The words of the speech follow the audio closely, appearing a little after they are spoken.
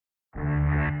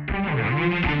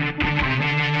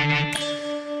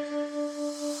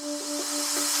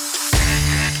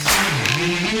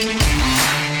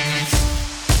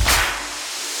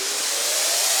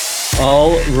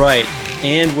All right,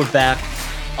 and we're back.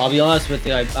 I'll be honest with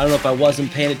you, I don't know if I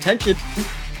wasn't paying attention,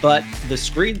 but the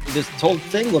screen, this whole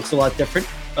thing looks a lot different.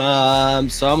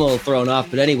 So I'm a little thrown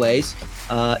off. But anyways,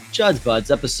 Judd'z,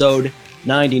 Budz, episode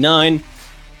 99.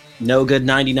 No good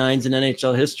 99s in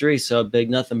NHL history, so big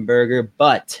nothing burger.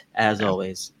 But as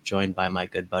always, joined by my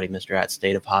good buddy, Mr. At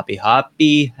State of Hoppy.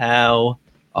 Hoppy, how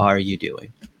are you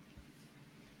doing?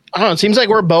 I don't know. It seems like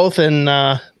we're both in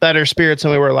better spirits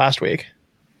than we were last week.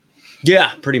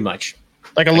 Yeah, pretty much.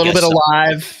 Like a little bit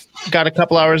alive. Got a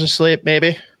couple hours of sleep,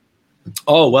 maybe.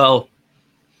 Oh, well,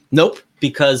 nope.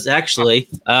 Because actually,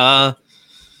 I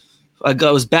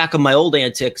was back on my old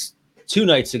antics 2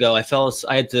 nights ago. I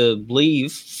had to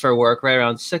leave for work right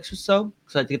around 6 or so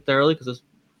because I had to get there early because I was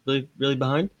really, really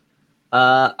behind.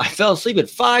 I fell asleep at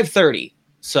 5:30.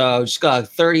 So just got a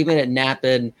 30-minute nap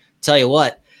in. Tell you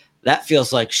what, that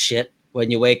feels like shit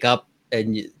when you wake up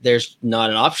and there's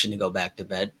not an option to go back to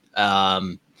bed.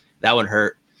 That one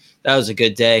hurt. That was a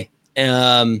good day.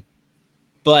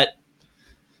 But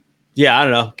yeah, I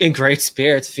don't know. In great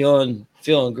spirits, feeling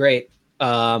great.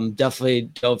 Definitely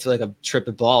don't feel like I'm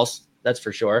tripping balls. That's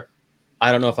for sure.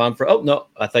 I don't know if I'm for. Oh no,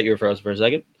 I thought you were frozen for a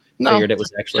second. No, figured it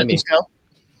was actually me.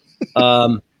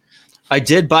 I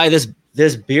did buy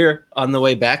this beer on the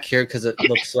way back here because it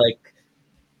looks like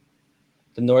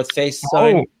the North Face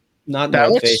sign. Oh, not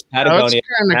North Face, Patagonia.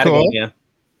 Patagonia. Cool.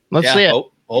 Let's see it. Oh.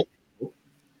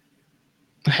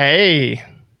 Hey,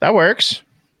 that works.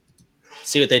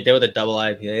 See what they did with the double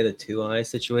IPA, the 2I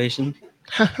situation.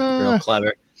 Real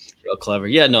clever.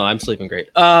 Yeah, no, I'm sleeping great.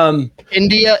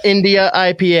 India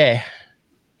IPA.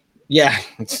 Yeah,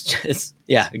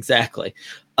 yeah, exactly.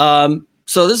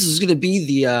 So this is going to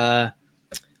be the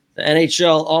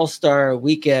NHL All-Star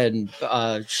Weekend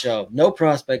show. No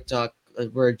prospect talk.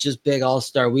 We're just big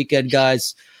All-Star Weekend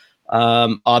guys.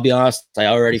 I'll be honest, I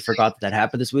already forgot that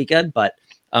happened this weekend, but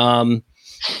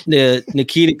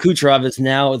Nikita Kucherov is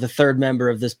now the third member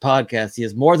of this podcast. He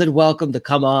is more than welcome to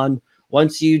come on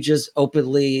once you just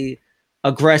openly,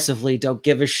 aggressively don't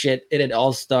give a shit in an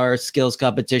all-star skills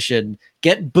competition.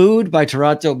 Get booed by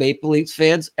Toronto Maple Leafs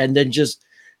fans and then just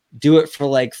do it for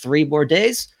like 3 more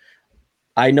days.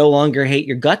 I no longer hate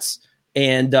your guts.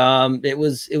 And it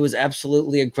was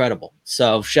absolutely incredible.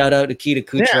 So shout out to Nikita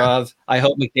Kucherov. Yeah. I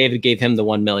hope McDavid gave him the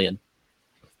 $1 million.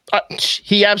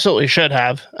 He absolutely should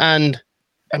have. And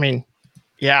I mean,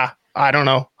 yeah, I don't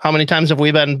know. How many times have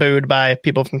we been booed by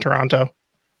people from Toronto?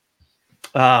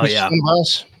 Oh, yeah.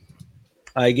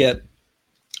 I get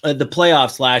the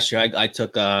playoffs last year. I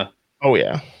took oh,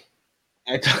 yeah.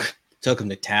 I took him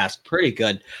to task. Pretty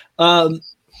good. I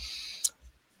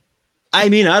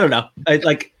mean, I don't know.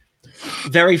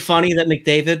 Very funny that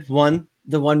McDavid won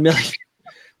the $1 million.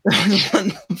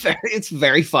 It's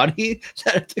very funny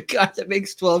that the guy that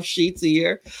makes 12 sheets a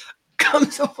year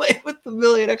comes away with $1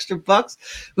 million extra bucks,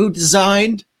 who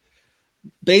designed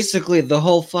basically the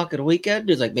whole fucking weekend.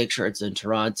 Is like, make sure it's in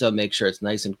Toronto, make sure it's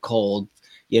nice and cold.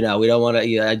 You know, we don't want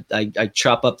to. I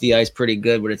chop up the ice pretty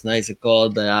good when it's nice and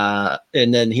cold. And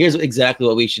then here's exactly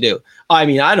what we should do. I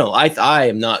mean, I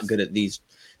am not good at these.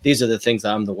 These are the things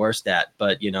I'm the worst at.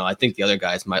 But you know, I think the other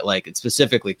guys might like it.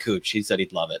 Specifically, Cooch. He said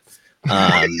he'd love it.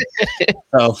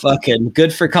 So fucking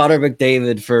good for Connor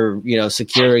McDavid for, you know,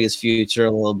 securing his future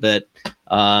a little bit.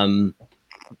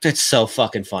 It's so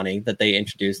fucking funny that they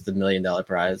introduced the $1 million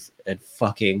prize and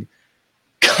fucking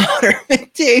Connor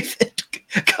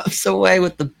McDavid comes away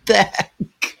with the bag.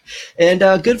 And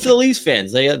good for the Leafs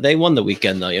fans. They won the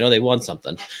weekend though. You know, they won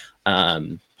something.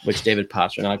 Which David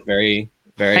Pastrnak very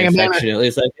affectionately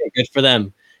is like, hey, good for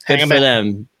them. Good for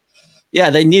them.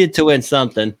 Yeah, they needed to win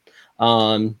something.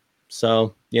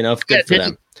 So, you know, good for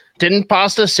them. Didn't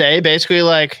Pasta say basically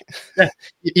like,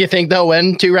 you think they'll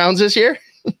win 2 rounds this year?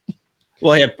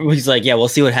 Well, yeah, he's like, yeah, we'll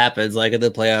see what happens, like in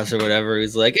the playoffs or whatever.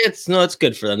 He's like, it's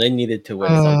good for them. They needed to win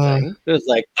something. It was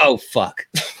like, oh, fuck.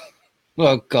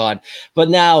 Oh, God. But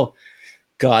now,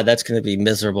 God, that's going to be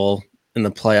miserable in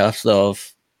the playoffs, though,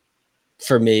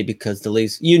 for me, because the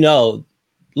Leafs, you know,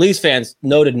 Leafs fans,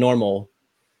 noted normal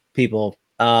people,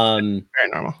 very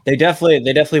normal. They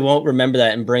definitely won't remember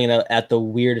that and bring it out at the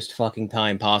weirdest fucking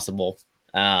time possible.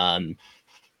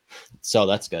 So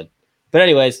that's good. But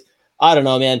anyways, I don't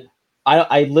know, man.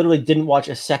 I literally didn't watch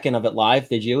a second of it live.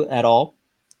 Did you at all?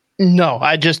 No,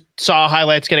 I just saw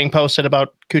highlights getting posted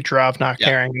about Kucherov not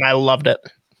caring, and I loved it.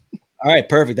 All right,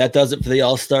 perfect. That does it for the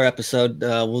All-Star episode.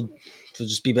 We'll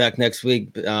just be back next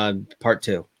week, part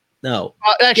 2. No.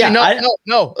 Actually,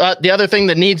 no. The other thing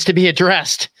that needs to be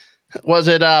addressed, was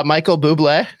it Michael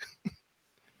Bublé?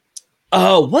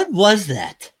 Oh, what was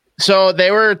that? So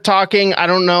they were talking, I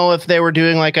don't know if they were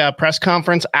doing like a press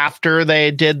conference after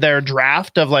they did their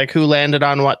draft of like who landed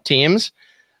on what teams,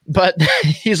 but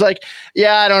he's like,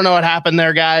 yeah, I don't know what happened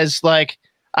there, guys. Like,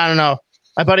 I don't know.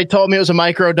 My buddy told me it was a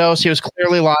microdose. He was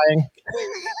clearly lying.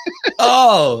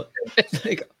 Oh,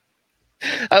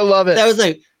 I love it. That was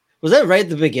like, was that right at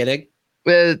the beginning?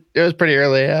 It was pretty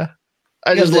early. Yeah.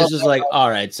 I Because just it's just like, all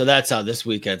right, so that's how this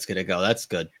weekend's going to go. That's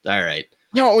good. All right.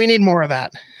 You know what? We need more of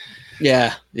that.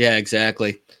 Yeah,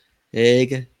 exactly.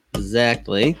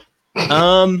 Exactly.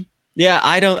 Yeah,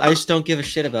 I just don't give a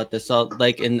shit about this.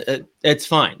 It's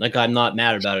fine. Like, I'm not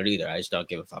mad about it either. I just don't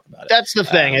give a fuck about it. That's the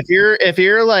thing. If you're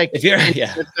in your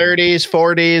 30s,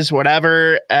 40s,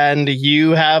 whatever, and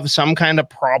you have some kind of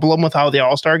problem with how the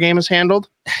All-Star game is handled,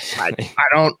 I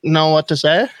don't know what to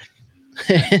say.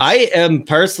 I am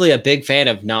personally a big fan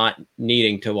of not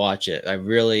needing to watch it. I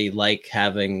really like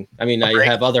having, I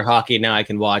have other hockey now I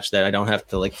can watch that I don't have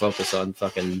to like focus on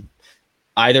fucking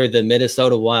either the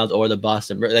Minnesota Wild or the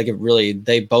Boston. Like it really,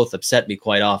 they both upset me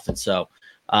quite often. So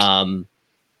a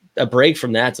break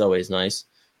from that's always nice.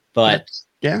 But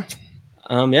yeah.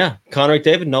 Connor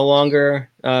McDavid no longer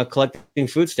collecting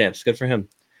food stamps. Good for him.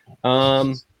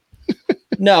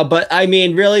 No, but I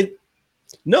mean, really,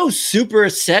 no super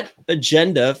set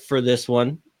agenda for this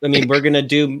one. I mean, we're going to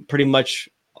do pretty much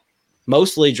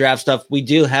mostly draft stuff. We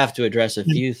do have to address a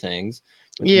few things.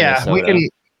 Yeah,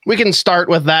 Minnesota. we can start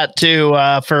with that too.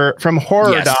 From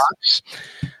Horror Docs.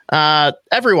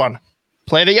 Everyone,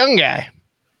 play the young guy.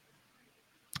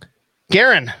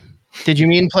 Garen, did you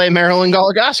mean play Marilyn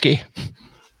Goligoski?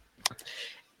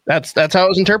 That's how it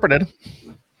was interpreted.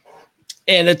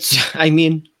 And it's, I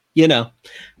mean, you know,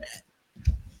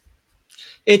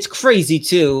 it's crazy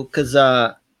too, because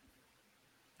Russo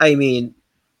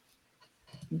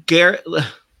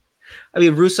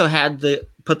had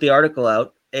put the article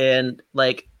out, and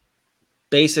like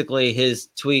basically his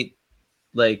tweet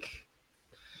like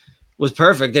was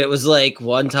perfect. And it was like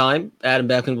one time Adam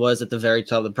Beckman was at the very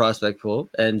top of the prospect pool,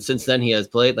 and since then he has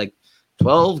played like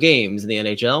 12 games in the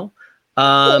NHL.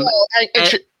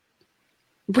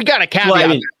 We got a caveat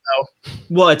though.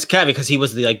 Well, it's caveat because he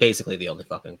was basically the only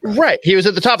fucking prospect. Right. He was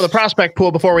at the top of the prospect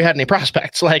pool before we had any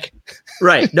prospects. Like,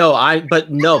 right.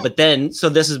 But then, so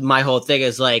this is my whole thing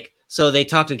is like, so they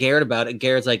talked to Garrett about it.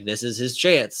 Garrett's like, this is his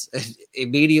chance.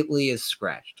 Immediately is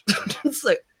scratched. It's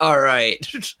like, all right.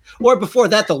 Or before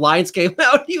that, the lines came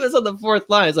out. He was on the fourth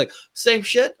line. It's like, same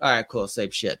shit. All right, cool.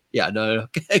 Same shit. Yeah, no.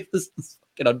 Okay. This is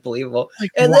fucking unbelievable.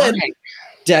 Like, and why?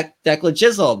 Then Declan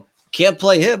Chisholm. Can't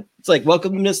play him. It's like,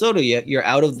 welcome to Minnesota. You're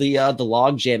out of the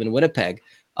log jam in Winnipeg.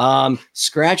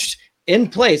 Scratched in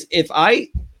place. If I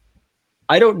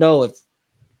don't know if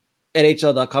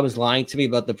NHL.com is lying to me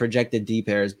about the projected D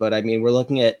pairs, but I mean, we're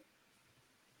looking at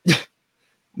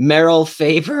Merrill,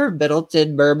 Faber,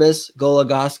 Middleton, Mermis,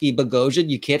 Goligoski, Bogosian.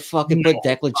 You can't fucking put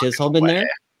Declan Chisholm in there.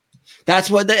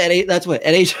 That's what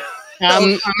NHL.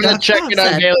 I'm gonna check it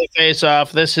on Daily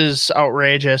Faceoff. This is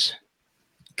outrageous.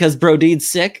 Because Brodin's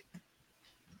sick.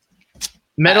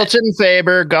 Middleton,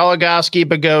 Faber, Goligoski,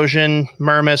 Bogosian,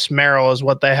 Mermis, Merrill is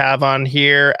what they have on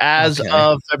here as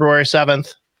of February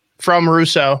 7th from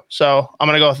Russo. So I'm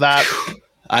going to go with that.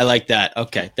 I like that.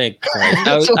 Okay. Thanks.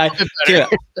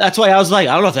 That's why I was like,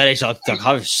 I don't know if that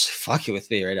NHL.com is fucking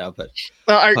with me right now. But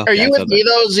are you with me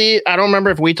though, Z? I don't remember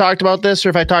if we talked about this or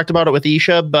if I talked about it with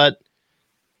Isha, but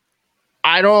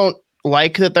I don't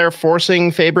like that they're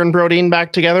forcing Faber and Brodin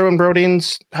back together when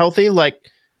Brodin's healthy. Like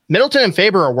Middleton and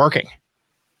Faber are working.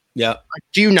 Yeah. Like,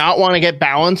 do you not want to get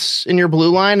balance in your blue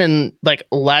line and like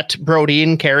let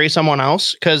Brodin carry someone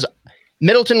else? Because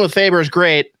Middleton with Faber is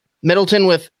great. Middleton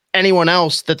with anyone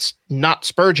else that's not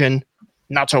Spurgeon,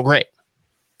 not so great.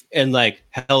 And like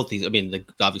healthy, I mean,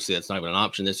 obviously that's not even an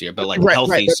option this year, but like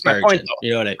healthy Spurgeon. Point,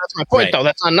 you know what I mean? That's my point, though.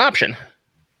 That's not an option.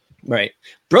 Right.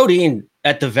 Brodin,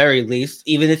 at the very least,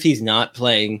 even if he's not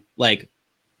playing like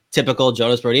typical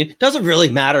Jonas Brodin, doesn't really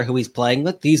matter who he's playing.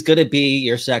 Look, he's going to be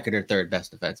your second or third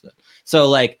best defenseman. So,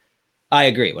 like, I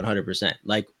agree 100%.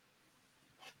 Like,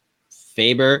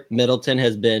 Faber, Middleton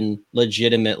has been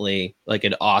legitimately like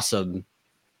an awesome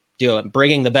deal,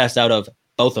 bringing the best out of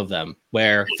both of them.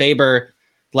 Where Faber,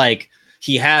 like,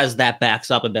 he has that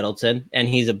backs up a Middleton, and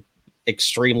he's a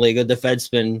extremely good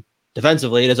defenseman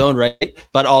defensively in his own right,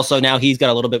 but also now he's got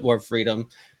a little bit more freedom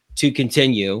to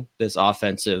continue this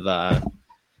offensive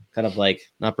kind of like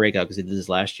not breakout because he did this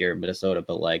last year in Minnesota,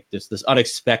 but like this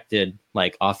unexpected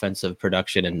like offensive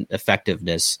production and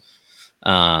effectiveness.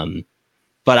 But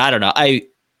I don't know.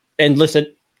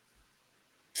 Listen,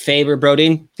 Faber,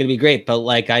 Brodin gonna be great, but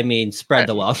like I mean, spread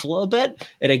the wealth a little bit.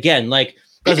 And again, like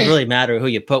doesn't really matter who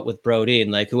you put with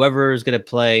Brodin. Like whoever is going to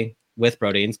play with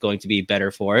Brodin is going to be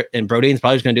better for it, and Brodin's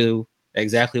probably going to do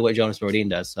exactly what Jonas Brodin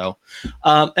does. So,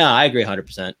 yeah, I agree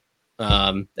 100%.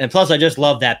 And plus, I just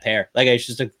love that pair. Like it's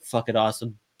just a fucking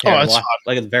awesome pair to watch.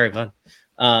 Like it's very fun.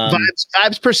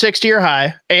 Vibes per 60 are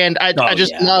high, and I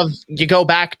just love. You go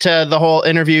back to the whole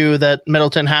interview that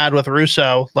Middleton had with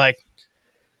Russo, like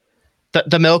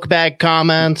the milk bag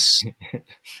comments.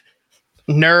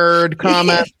 Nerd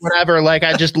comments, whatever. Like,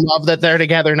 I just love that they're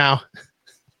together now.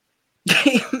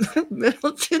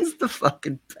 Middleton's the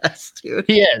fucking best, dude.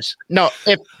 He is. No,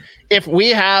 if we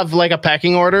have like a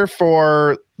pecking order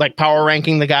for like power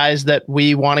ranking the guys that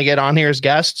we want to get on here as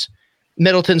guests,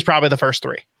 Middleton's probably the first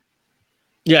three.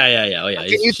 Yeah. Oh, yeah.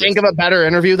 Can you think of a better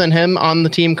interview than him on the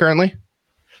team currently?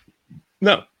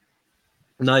 No,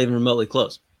 not even remotely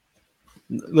close.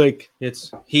 Like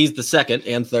he's the second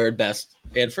and third best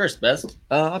and first best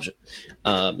option.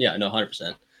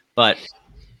 100%. But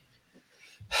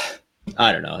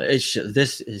I don't know.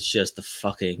 This is just the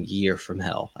fucking year from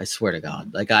hell. I swear to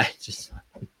God. Like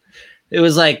it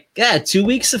was like 2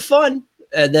 weeks of fun,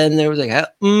 and then there was like,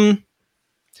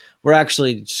 we're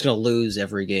actually just gonna lose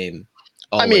every game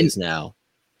always now,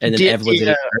 and then everyone's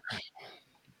gonna.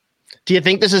 Do you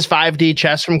think this is 5D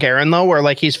chess from Guerin, though, where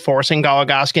like he's forcing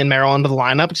Goligoski and Merrill into the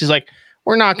lineup because he's like,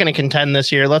 we're not going to contend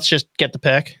this year. Let's just get the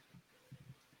pick.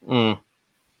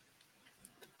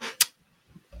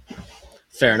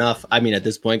 Fair enough. I mean, at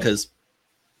this point, because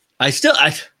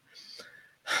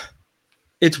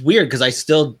it's weird because I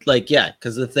still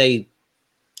because if they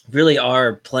really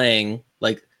are playing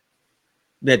like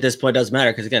at this point, it doesn't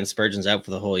matter because again, Spurgeon's out for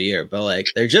the whole year, but like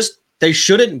they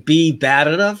shouldn't be bad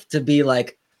enough to be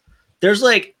like. There's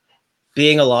like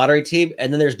being a lottery team,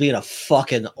 and then there's being a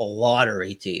fucking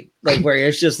lottery team, like where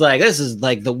it's just like this is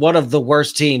like the one of the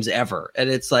worst teams ever, and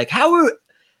it's like how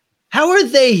are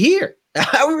they here?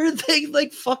 How are they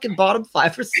like fucking bottom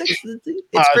 5 or 6?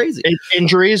 It's crazy.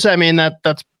 Injuries. I mean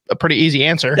that's a pretty easy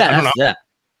answer. I don't know.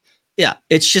 Yeah,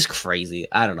 it's just crazy.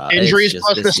 I don't know. Injuries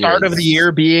plus the start of the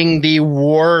year being the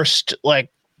worst,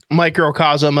 like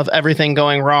microcosm of everything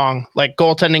going wrong. Like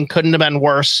goaltending couldn't have been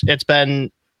worse. It's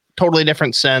been totally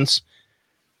different since.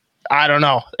 I don't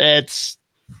know. It's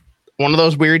one of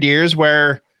those weird years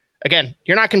where, again,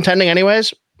 you're not contending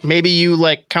anyways. Maybe you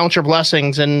like count your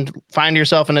blessings and find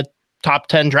yourself in a top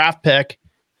 10 draft pick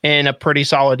in a pretty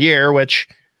solid year, which,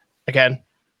 again,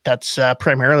 that's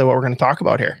primarily what we're going to talk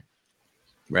about here.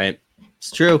 Right.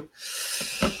 It's true.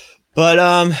 But,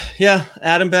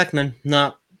 Adam Beckman,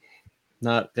 not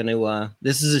going to,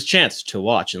 this is his chance to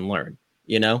watch and learn,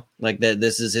 you know, like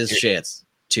this is his chance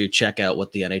to check out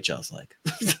what the NHL's like.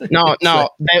 No,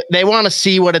 they want to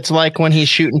see what it's like when he's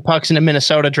shooting pucks in a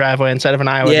Minnesota driveway instead of an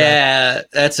Iowa driveway.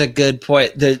 That's a good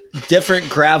point. The different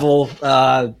gravel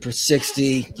per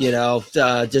 60,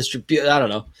 distribute. I don't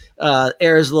know.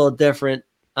 Air is a little different.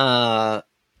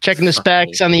 Checking the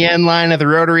specs on the end line of the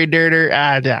rotary dirter.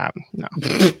 No.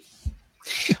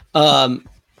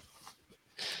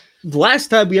 The last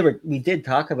time we did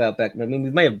talk about Beckman, I mean, we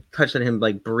might have touched on him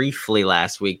like briefly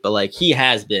last week, but like he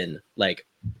has been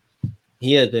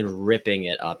ripping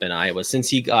it up in Iowa since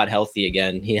he got healthy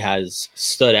again. He has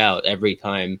stood out every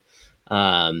time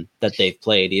that they've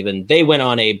played. Even they went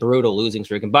on a brutal losing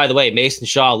streak. And by the way, Mason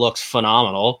Shaw looks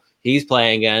phenomenal. He's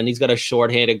playing again. He's got a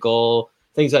shorthanded goal.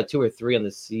 I think he's got 2 or 3 on the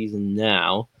season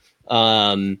now.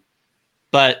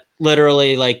 But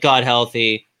literally, like, got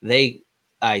healthy.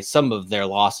 Some of their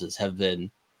losses have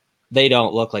been, they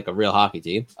don't look like a real hockey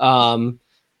team.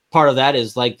 Part of that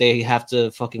is like they have to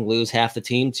fucking lose half the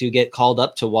team to get called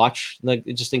up to watch, like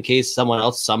just in case someone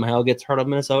else somehow gets hurt on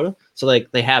Minnesota. So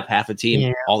like they have half a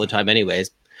team all the time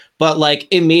anyways. But like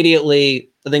immediately,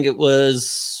 I think it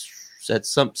was at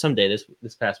some day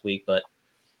this past week, but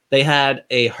they had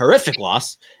a horrific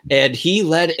loss and he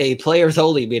led a players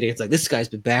only meeting. It's like, this guy's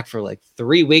been back for like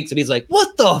 3 weeks and he's like,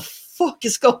 what the fuck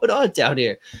is going on down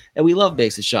here? And we love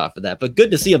Mason Shaw for that, but good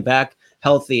to see him back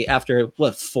healthy after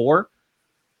what, four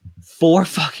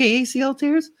fucking ACL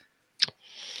tears.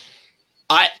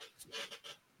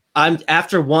 I'm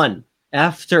after one,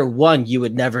 you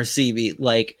would never see me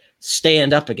like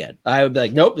stand up again. I would be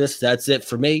like, nope, that's it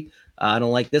for me. I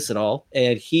don't like this at all.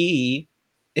 And he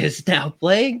is now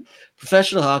playing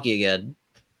professional hockey again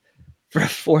for a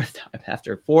 4th time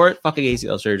after 4 fucking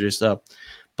ACL surgeries. So,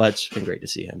 but it's been great to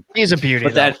see him. He's a beauty.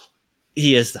 But that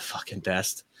he is the fucking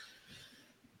best.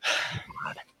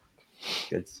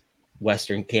 Good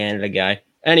Western Canada guy.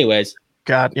 Anyways.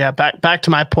 God, yeah. Back to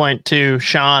my point too.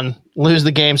 Sean, lose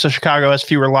the game so Chicago has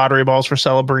fewer lottery balls for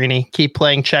Celebrini. Keep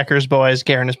playing checkers, boys.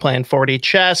 Guerin is playing 4D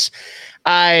chess.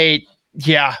 I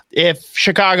Yeah, if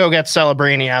Chicago gets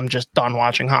Celebrini, I'm just done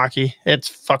watching hockey. It's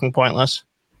fucking pointless.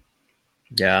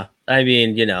 Yeah. I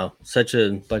mean, such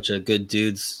a bunch of good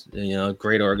dudes,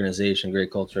 great organization,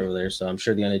 great culture over there. So I'm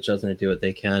sure the NHL is going to do what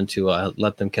they can to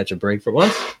let them catch a break for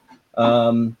once.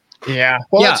 Yeah.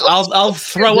 Well, yeah, I'll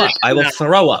throw up. I will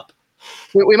throw up.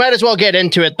 We might as well get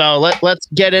into it, though. Let's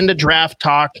get into draft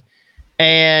talk.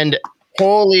 And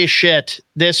holy shit,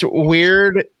 this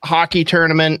weird hockey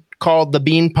tournament called the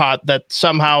Bean Pot that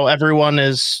somehow everyone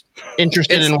is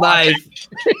interested in watching.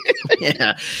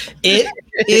 Yeah, it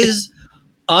is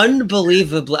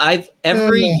unbelievable.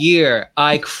 Every year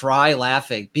I cry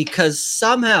laughing because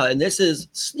somehow, and this is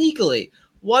sneakily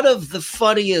some of the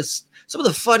funniest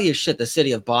shit the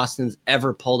city of Boston's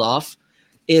ever pulled off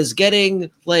is getting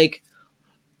like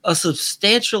a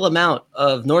substantial amount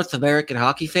of North American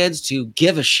hockey fans to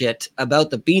give a shit about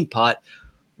the Bean Pot,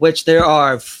 which there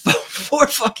are 4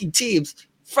 fucking teams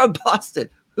from Boston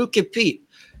who compete.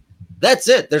 That's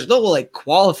it. There's no like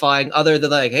qualifying other than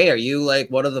like, hey, are you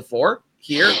like one of the 4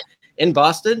 here in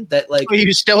Boston that like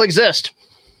you still exist?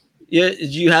 Yeah,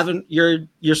 you haven't your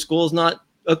school's not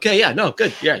okay. Yeah, no,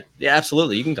 good. Yeah,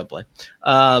 absolutely. You can come play.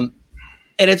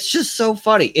 And it's just so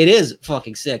funny. It is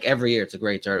fucking sick. Every year it's a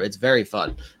great tournament. It's very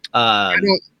fun.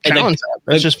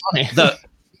 It's just funny.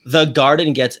 The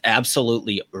Garden gets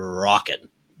absolutely rocking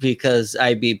because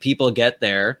people get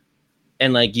there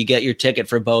and like you get your ticket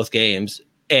for both games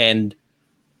and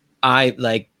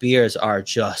beers are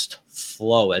just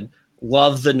flowing.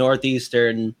 Love the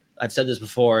Northeastern. I've said this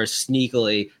before,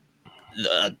 sneakily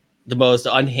the most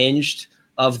unhinged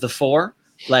of the 4.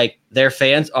 Like their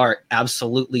fans are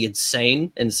absolutely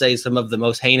insane and say some of the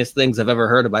most heinous things I've ever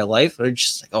heard in my life. They're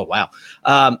just like, oh wow.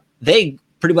 They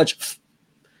pretty much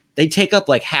they take up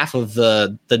like half of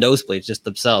the nosebleeds just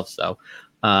themselves. So,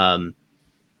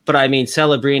 but I mean,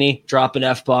 Celebrini dropping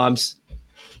F-bombs.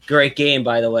 Great game,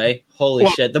 by the way. Holy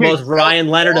shit. The most Ryan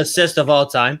Leonard assist of all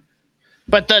time.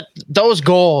 But those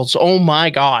goals, oh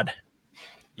my God.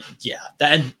 Yeah,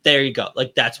 there you go.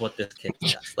 Like that's what this kid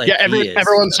does. Like, yeah,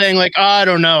 everyone's saying like, oh, I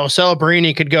don't know,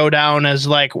 Celebrini could go down as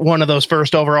like one of those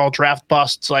first overall draft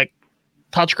busts. Like,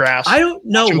 touch grass. I don't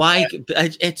know why.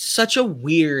 It's such a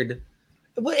weird.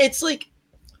 It's like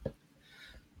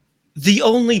the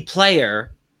only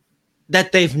player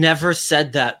that they've never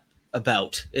said that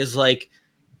about is like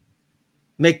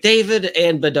McDavid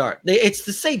and Bedard. It's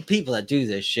the same people that do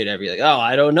this shit every like. Oh,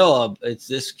 I don't know. It's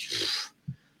this.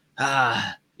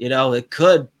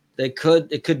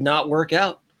 It could not work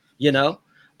out.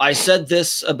 I said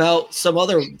this about some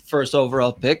other first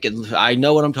overall pick, and I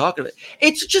know what I'm talking about.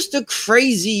 It's just a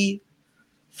crazy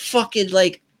fucking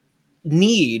like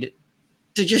need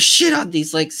to just shit on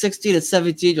these like 16 and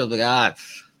 17 year olds. Like, I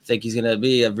think he's gonna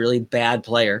be a really bad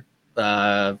player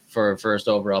for first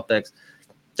overall picks.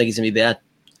 I think he's gonna be bad.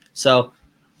 So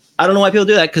I don't know why people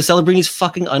do that because Celebrini's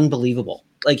fucking unbelievable.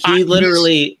 Like he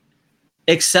literally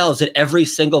excels at every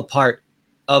single part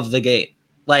of the game.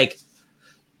 Like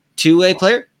two-way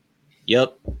player,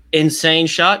 yep. Insane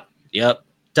shot, yep.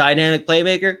 Dynamic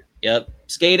playmaker, yep.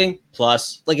 Skating,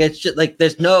 plus. Like it's just like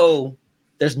there's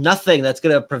nothing that's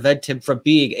gonna prevent him from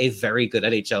being a very good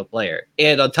NHL player.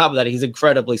 And on top of that, he's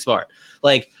incredibly smart.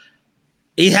 Like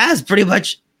he has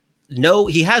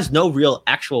no real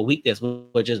actual weakness,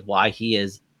 which is why he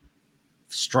is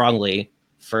strongly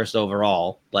first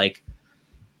overall. Like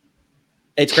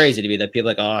it's crazy to me that people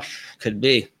are like, oh, could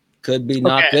be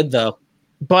not good though.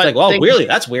 But it's like, really?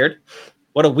 That's weird.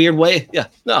 What a weird way. Yeah,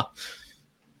 no.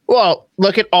 Well,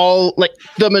 look at all like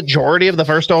the majority of the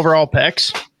first overall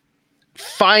picks.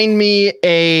 Find me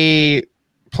a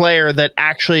player that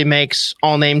actually makes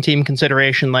all name team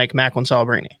consideration like Macklin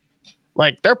Celebrini.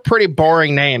 Like they're pretty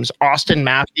boring names. Austin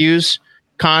Matthews,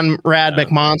 Conrad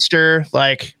McMonster,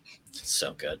 like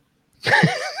so good.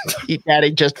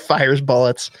 Daddy just fires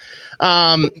bullets.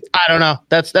 I don't know.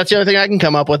 That's the only thing I can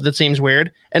come up with that seems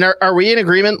weird. And are we in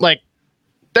agreement? Like,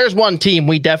 there's one team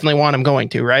we definitely want him going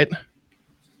to, right?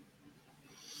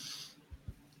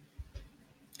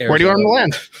 Arizona. Where do you want him to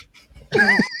land?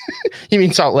 You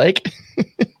mean Salt Lake?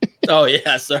 Oh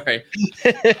yeah, sorry.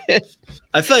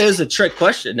 I feel like it was a trick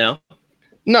question now.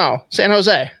 No, San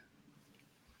Jose.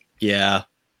 Yeah.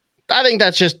 I think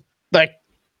that's just like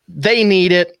they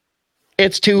need it.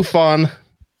 It's too fun.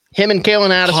 Him and Kalen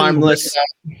Addison.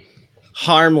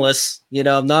 Harmless.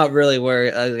 I'm not really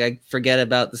worried. I forget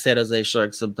about the San Jose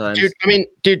Sharks sometimes.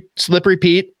 Dude, Slippery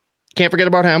Pete. Can't forget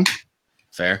about him.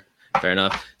 Fair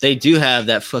enough. They do have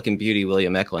that fucking beauty,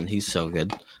 William Eklund. He's so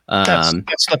good. That's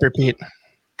Slippery Pete.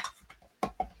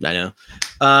 I know.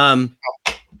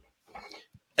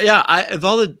 Yeah, of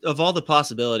all the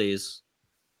possibilities,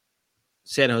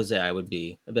 San Jose, I'd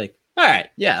be like, all right,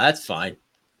 yeah, that's fine.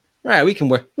 All right, we can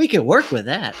work with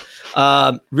that.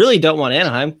 Really don't want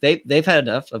Anaheim. They've had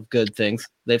enough of good things.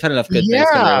 They've had enough good things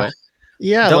come their way.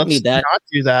 Yeah, don't need that. Not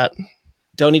do that.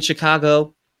 Don't need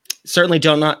Chicago. Certainly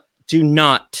do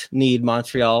not need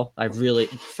Montreal. I really,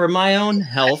 for my own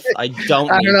health, I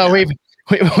don't. I don't know. That.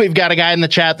 We've got a guy in the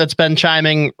chat that's been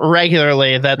chiming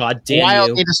regularly that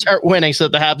Wild need to start winning so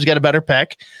that the Habs get a better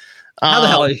pick. How the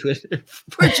hell are you?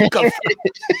 Where'd you come from?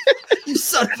 You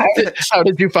son of a bitch. How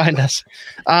did you find us?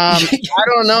 I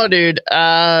don't know, dude.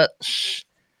 I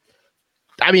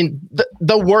mean,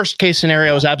 the worst case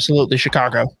scenario is absolutely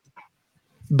Chicago.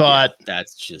 But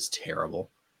that's just terrible.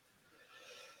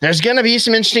 There's going to be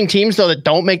some interesting teams, though, that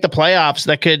don't make the playoffs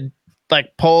that could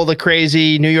like pull the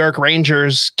crazy New York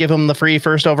Rangers, give them the free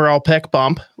first overall pick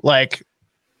bump. Like,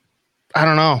 I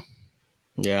don't know.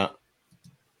 Yeah.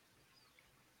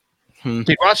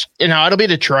 Dude, watch, it'll be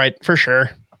Detroit for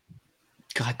sure.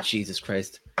 God, Jesus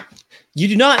Christ. You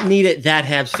do not need it, that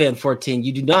Habs fan 14.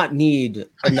 You do not need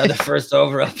another first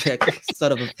overall pick.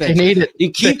 Son of a bitch. You need it.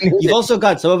 You've also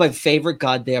got some of my favorite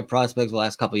goddamn prospects the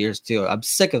last couple of years, too. I'm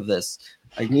sick of this.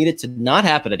 I need it to not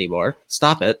happen anymore.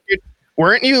 Stop it. Dude,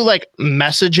 weren't you like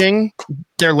messaging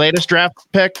their latest draft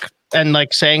pick and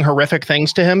like saying horrific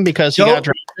things to him because he got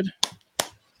drafted?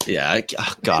 Yeah,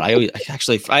 God, I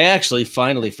actually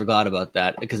finally forgot about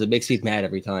that because it makes me mad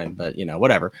every time. But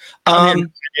whatever.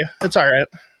 It's all right.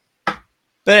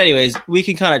 But anyways, we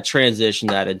can kind of transition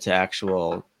that into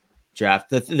actual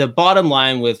draft. The bottom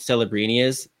line with Celebrini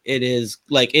is it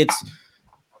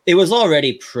was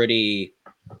already pretty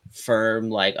firm,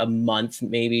 like a month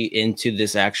maybe into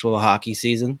this actual hockey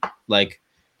season.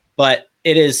 But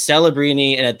it is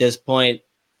Celebrini, and at this point,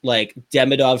 like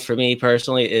Demidov for me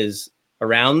personally is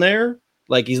around there.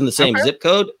 Like he's in the same zip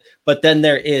code, but then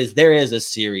there is a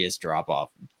serious drop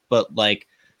off. But like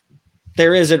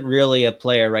there isn't really a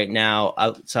player right now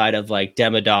outside of like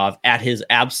Demidov at his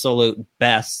absolute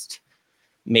best.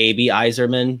 Maybe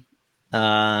Yzerman,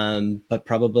 but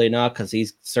probably not because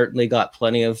he's certainly got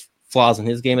plenty of flaws in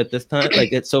his game at this time.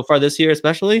 Like it's so far this year,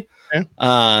 especially. Yeah.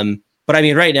 But I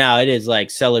mean, right now it is like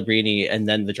Celebrini, and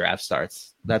then the draft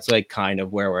starts. That's like kind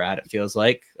of where we're at. It feels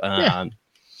like.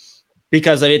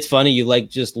 Because it's funny, you like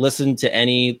just listen to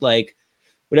any like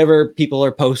whatever people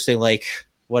are posting, like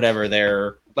whatever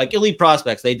they're like elite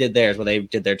prospects. They did theirs when they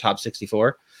did their top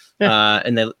 64.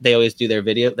 And they always do their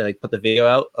video. They like put the video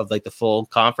out of like the full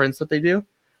conference that they do.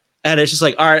 And it's just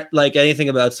like, all right, like anything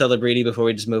about Celebrini before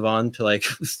we just move on to like,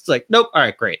 it's like, nope. All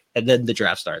right, great. And then the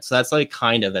draft starts. So that's like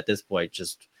kind of at this point,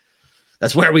 just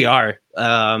that's where we are.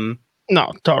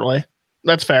 No, totally.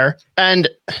 That's fair. And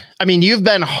I mean, you've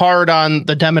been hard on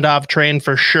the Demidov train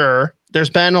for sure.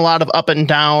 There's been a lot of up and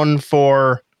down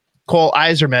for Cole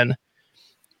Yzerman.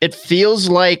 It feels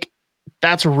like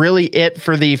that's really it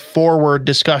for the forward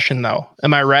discussion, though.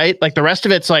 Am I right? Like the rest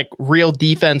of it's like real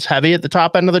defense heavy at the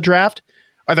top end of the draft.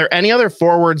 Are there any other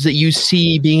forwards that you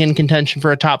see being in contention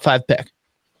for a top 5 pick?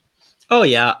 Oh,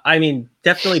 yeah. I mean,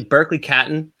 definitely Berkeley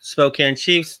Catton, Spokane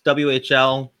Chiefs,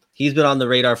 WHL. He's been on the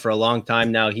radar for a long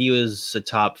time now. He was a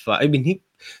top 5. I mean,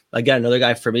 again, another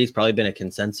guy for me. He's probably been a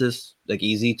consensus, like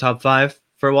easy top 5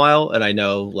 for a while. And I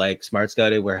know, like Smart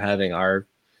Scouted, we're having our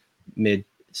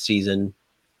mid-season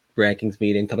rankings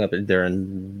meeting coming up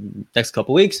during next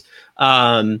couple weeks.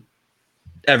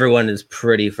 Everyone is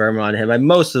pretty firm on him.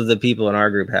 Most of the people in our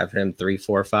group have him 3,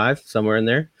 4, 5, somewhere in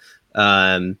there.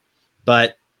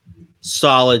 But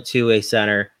solid 2-way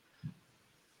center.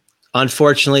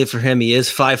 Unfortunately for him, he is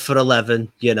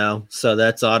 5'11", so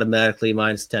that's automatically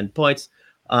minus 10 points.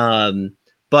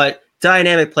 But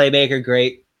dynamic playmaker,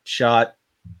 great shot.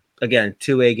 Again,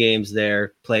 2-way games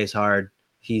there, plays hard.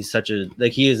 He's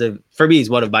for me, he's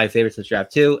one of my favorites in the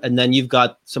draft too. And then you've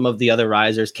got some of the other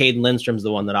risers. Caden Lindstrom's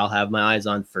the one that I'll have my eyes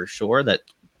on for sure. That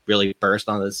really burst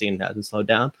onto the scene and hasn't slowed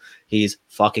down. He's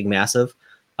fucking massive.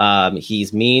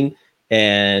 He's mean.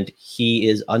 And he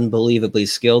is unbelievably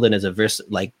skilled and is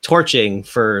torching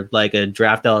for like a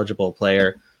draft eligible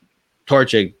player,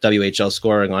 torching WHL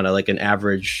scoring on an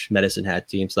average Medicine Hat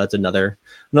team. So that's another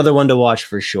one to watch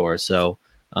for sure. So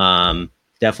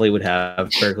definitely would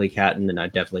have Berkeley Catton, and I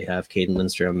definitely have Caden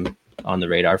Lindstrom on the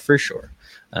radar for sure.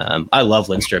 I love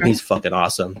Lindstrom. He's fucking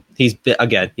awesome. He's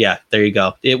again, yeah, there you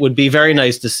go. It would be very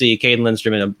nice to see Caden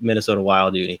Lindstrom in a Minnesota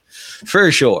Wild uni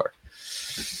for sure.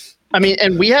 I mean,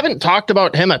 and we haven't talked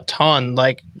about him a ton.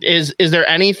 Like, is there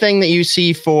anything that you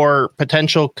see for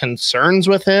potential concerns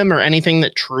with him, or anything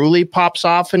that truly pops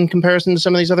off in comparison to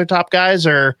some of these other top guys,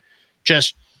 or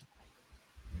just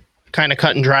kind of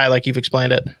cut and dry like you've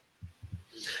explained it?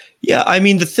 Yeah, I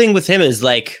mean, the thing with him is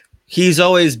like he's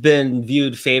always been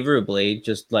viewed favorably,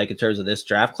 just like in terms of this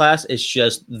draft class. It's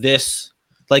just this,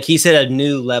 like he said, a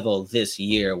new level this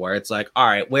year where it's like, all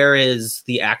right, where is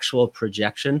the actual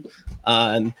projection?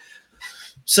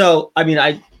 So, I mean,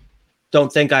 I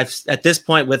don't think at this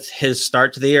point with his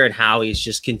start to the year and how he's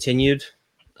just continued,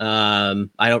 I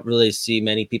don't really see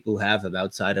many people who have him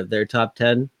outside of their top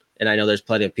 10. And I know there's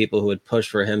plenty of people who would push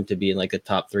for him to be in like a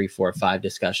top 3, 4, 5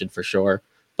 discussion for sure.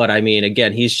 But I mean,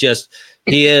 again, he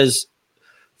is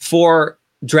for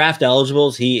draft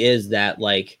eligibles. He is that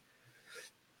like,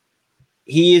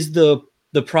 he is the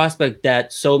prospect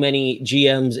that so many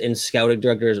GMs and scouting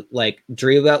directors like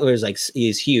dream about. Where like,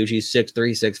 he's huge. He's 6'3",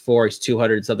 6'4", he's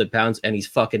 200 something pounds, and he's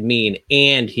fucking mean.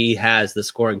 And he has the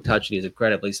scoring touch. And he's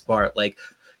incredibly smart. Like,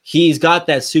 he's got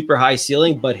that super high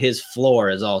ceiling, but his floor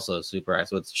is also super high.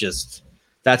 So it's just,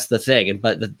 that's the thing.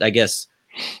 But I guess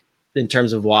in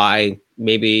terms of why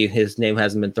maybe his name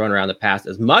hasn't been thrown around the past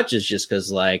as much as just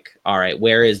because like, all right,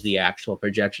 where is the actual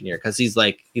projection here? Because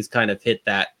he's kind of hit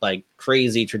that like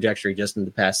crazy trajectory just in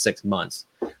the past 6 months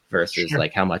versus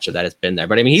like how much of that has been there.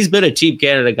 But I mean, he's been a Team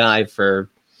Canada guy for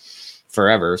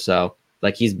forever. So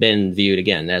like he's been viewed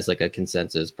again as like a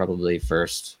consensus, probably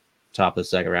first, top of the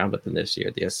second round, but then this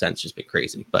year the ascent's just been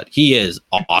crazy. But he is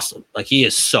awesome. Like he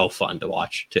is so fun to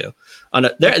watch too.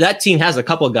 That team has a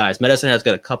couple of guys. Medicine has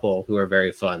got a couple who are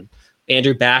very fun.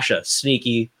 Andrew Basha,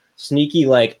 sneaky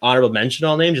like honorable mention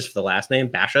all name just for the last name,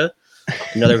 Basha.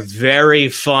 Another very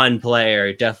fun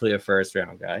player, definitely a first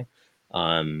round guy.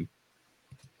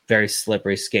 Very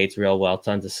slippery, skates real well,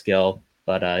 tons of skill.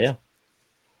 But yeah.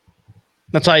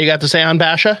 That's all you got to say on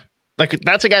Basha? Like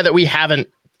that's a guy that we haven't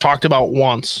talked about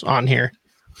once on here.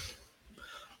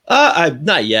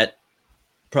 Not yet.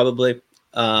 Probably.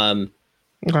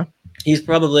 Okay. He's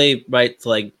probably right to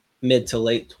like mid to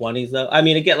late 20s though. I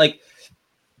mean, again, like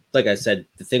I said,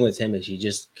 the thing with him is he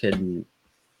just can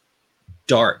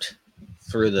dart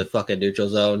through the fucking neutral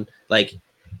zone. Like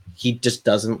he just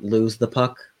doesn't lose the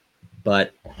puck,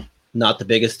 but not the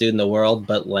biggest dude in the world.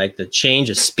 But like the change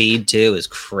of speed too is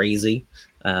crazy.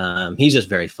 He's just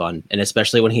very fun, and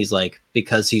especially when he's like,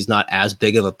 because he's not as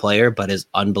big of a player but is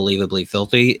unbelievably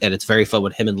filthy, and it's very fun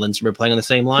when him and Lindstrom are playing on the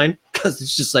same line because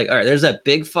it's just like, all right, there's that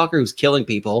big fucker who's killing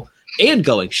people and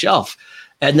going shelf,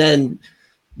 and then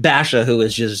Basha who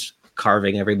is just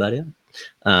carving everybody.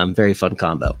 Very fun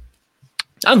combo.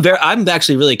 I'm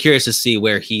actually really curious to see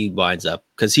where he winds up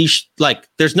because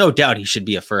there's no doubt he should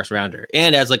be a first rounder,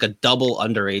 and as like a double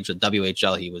underage with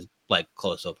WHL, he was like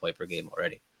close to a point per game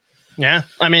already. Yeah,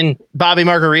 I mean, Bobby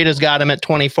Margarita's got him at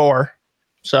 24.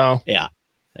 So yeah,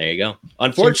 there you go.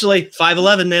 Unfortunately,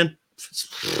 5'11", man,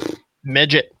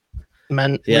 midget,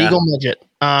 legal midget.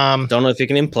 Don't know if he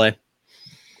can even play.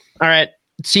 All right,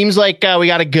 it seems like we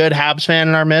got a good Habs fan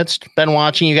in our midst. Been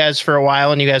watching you guys for a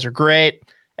while, and you guys are great.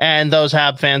 And those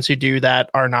Habs fans who do that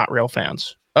are not real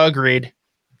fans. Agreed.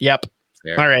 Yep.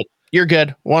 Fair. All right, you're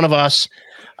good. One of us.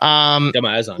 Got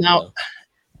my eyes on now.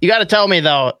 You got to tell me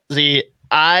though,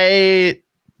 I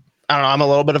don't know. I'm a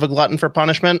little bit of a glutton for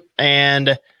punishment,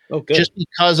 and just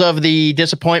because of the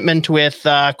disappointment with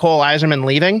Cole Yzerman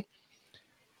leaving,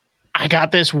 I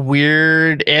got this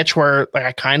weird itch where like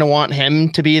I kind of want him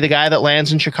to be the guy that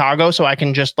lands in Chicago, so I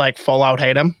can just like full out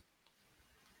hate him.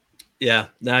 Yeah,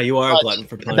 now you are a glutton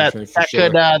for punishment.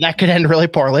 That could end really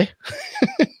poorly.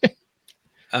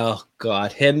 Oh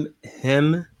God, him.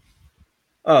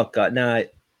 Oh God, now.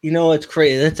 You know, it's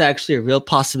crazy. That's actually a real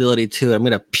possibility too. I'm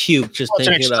gonna puke just thinking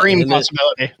about it. It's an extreme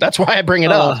possibility. That's why I bring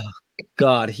it up.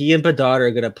 God, he and Bedard are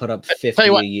gonna put up 50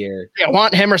 a year. Yeah,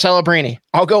 want him or Celebrini?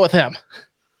 I'll go with him.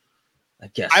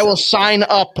 I guess I will sign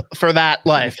up for that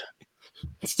life.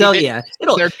 Still, yeah,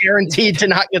 they're guaranteed to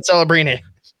not get Celebrini.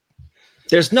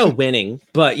 There's no winning,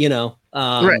 but you know,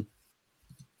 right.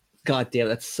 God damn,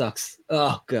 that sucks.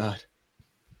 Oh God.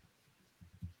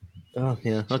 Oh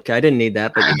yeah. Okay, I didn't need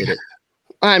that, but you did it.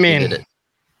 I mean,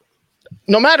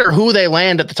 no matter who they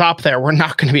land at the top there, we're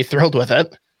not going to be thrilled with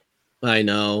it. I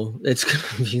know. It's going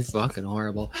to be fucking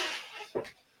horrible.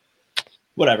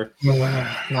 Whatever.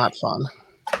 Not fun.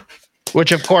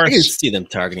 Which, of course... I can see them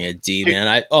targeting a D, man.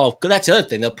 That's the other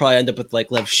thing. They'll probably end up with, like,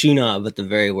 Lev Shunov at the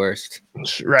very worst.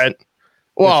 Right.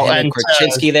 Well, and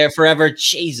Korchinski there forever.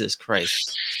 Jesus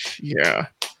Christ. Yeah.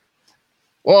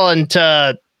 Well, and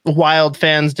to Wild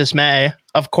fans' dismay,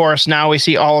 of course, now we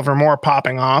see Oliver Moore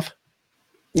popping off.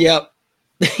 Yep.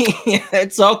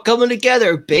 It's all coming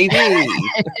together, baby.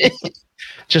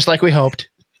 Just like we hoped.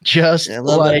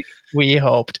 We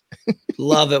hoped.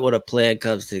 Love it when a plan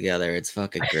comes together. It's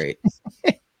fucking great.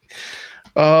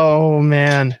 Oh,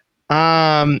 man.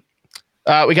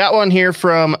 We got one here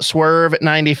from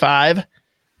Swerve95.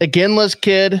 Iginla's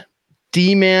kid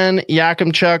D-man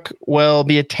Yakimchuk will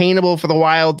be attainable for the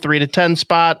Wild 3 to 10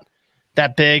 spot.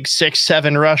 That big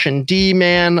 6'7" Russian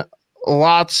D-man.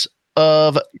 Lots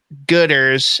of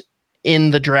gooders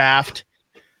in the draft.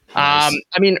 Nice.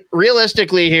 I mean,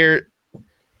 realistically here,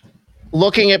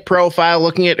 looking at profile,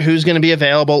 looking at who's going to be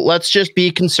available, let's just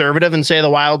be conservative and say the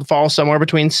Wild falls somewhere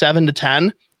between 7 to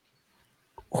 10.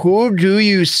 Who do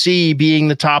you see being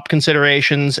the top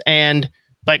considerations? And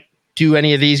like, do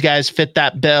any of these guys fit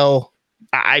that bill?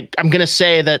 I'm going to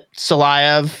say that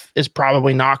Salayev is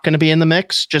probably not going to be in the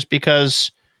mix just because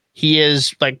he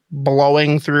is like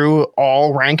blowing through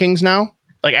all rankings now.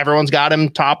 Like everyone's got him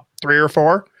top 3 or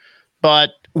 4, but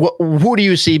who do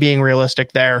you see being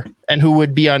realistic there and who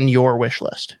would be on your wish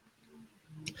list?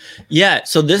 Yeah.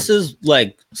 So this is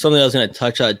like something I was going to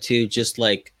touch on too, just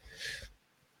like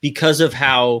because of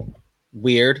how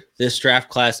weird this draft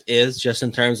class is just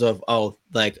in terms of, oh,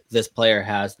 like this player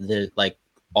has the, like,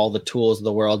 all the tools of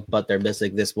the world, but they're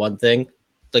missing this one thing.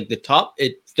 Like the top,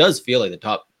 it does feel like the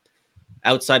top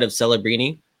outside of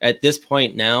Celebrini. At this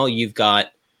point now, you've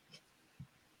got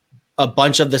a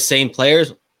bunch of the same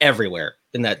players everywhere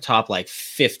in that top like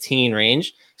 15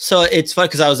 range. So it's fun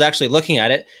because I was actually looking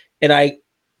at it and I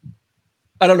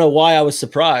don't know why I was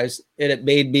surprised. And it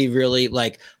made me really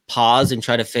like pause and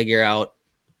try to figure out,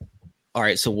 all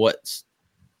right, so what's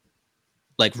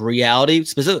like reality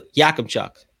specific?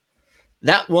 Yakimchuk.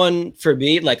 That one for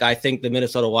me, like I think the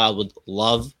Minnesota Wild would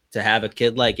love to have a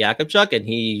kid like Yakimchuk, and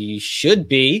he should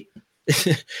be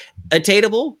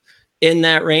attainable in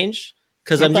that range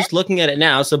because I'm just looking at it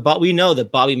now. So, but we know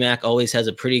that Bobby Mack always has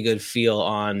a pretty good feel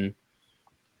on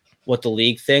what the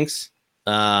league thinks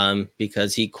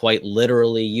because he quite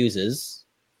literally uses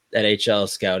NHL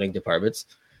scouting departments.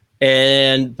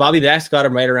 And Bobby Mack's got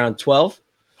him right around 12.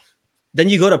 Then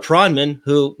you go to Pronman,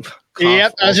 who...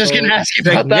 Yep, I was just going to ask you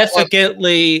about that.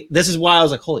 Significantly, this is why I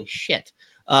was like, holy shit.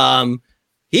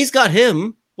 He's got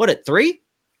him, what, at 3?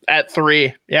 At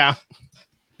 3, yeah.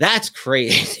 That's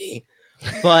crazy.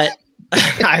 But,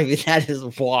 I mean, that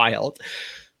is wild.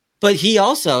 But he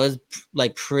also is,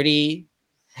 like, pretty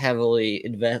heavily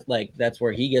invest. Like, that's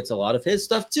where he gets a lot of his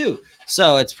stuff, too.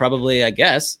 So it's probably, I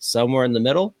guess, somewhere in the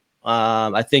middle.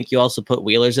 I think you also put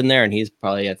Wheelers in there, and he's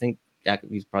probably, I think,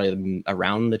 he's probably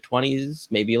around the 20s,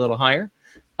 maybe a little higher.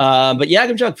 But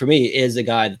Yakimchuk for me is a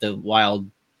guy that the Wild,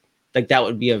 like that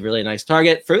would be a really nice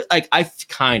target for. Like I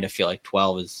kind of feel like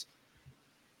 12 is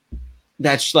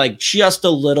that's like just a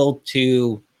little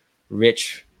too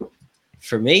rich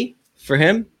for me, for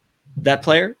him, that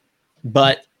player.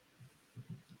 But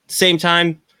same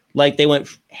time, like they went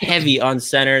heavy on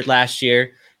center last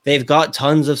year. They've got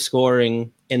tons of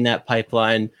scoring in that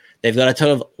pipeline. They've got a ton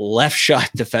of left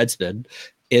shot defensemen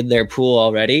in their pool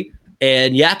already.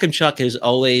 And Yakimchuk has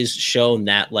always shown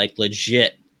that like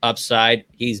legit upside.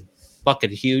 He's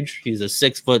fucking huge. He's a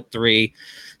 6'3",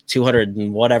 200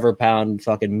 and whatever pound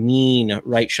fucking mean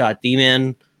right shot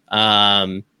D-man.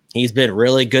 He's been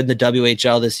really good in the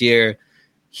WHL this year.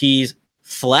 He's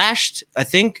flashed. I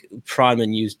think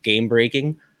Pronman used game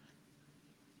breaking.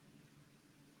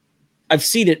 I've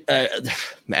seen it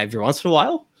every once in a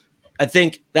while. I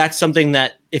think that's something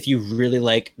that if you really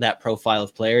like that profile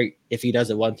of player, if he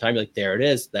does it one time, you're like, there it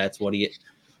is. That's what he is.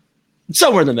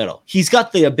 Somewhere in the middle. He's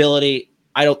got the ability.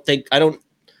 I don't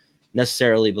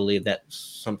necessarily believe that's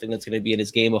something that's going to be in his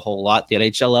game a whole lot, the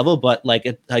NHL level. But like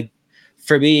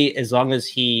for me, as long as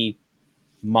he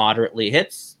moderately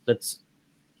hits, that's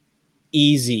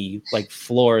easy. Like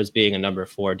floor as being a number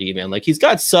 4 D-man. Like he's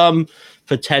got some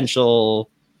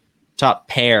potential top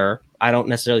pair. I don't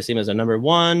necessarily see him as a number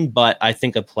 1, but I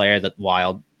think a player that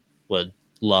Wild would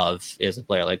love is a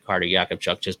player like Carter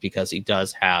Yakimchuk just because he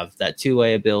does have that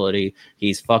two-way ability.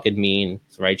 He's fucking mean.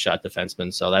 He's a right shot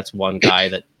defenseman. So that's one guy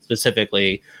that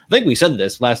specifically, I think we said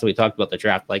this last time we talked about the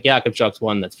draft, like Yakimchuk's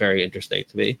one that's very interesting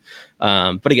to me.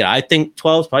 But again, I think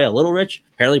 12 is probably a little rich.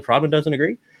 Apparently Prodman doesn't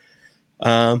agree.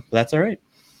 But that's all right.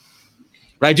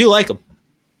 But I do like him.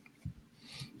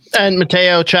 And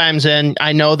Mateo chimes in.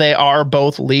 I know they are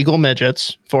both legal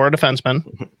midgets for a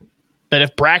defenseman, but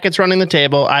if brackets running the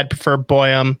table, I'd prefer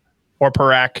Boyum or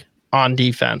Parekh on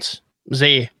defense.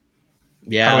 Z.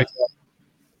 Yeah.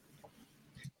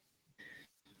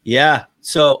 Yeah.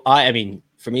 So I mean,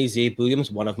 for me, Z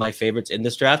Boyum's one of my favorites in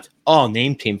this draft. All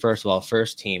name team, first of all,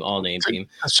 first team, all name team.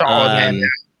 A solid name.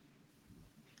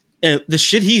 And the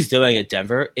shit he's doing at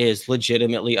Denver is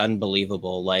legitimately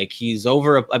unbelievable. Like he's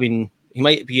over. He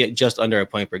might be just under a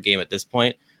point per game at this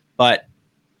point, but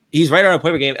he's right around a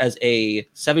point per game as a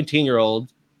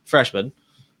 17-year-old freshman.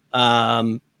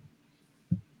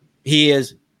 He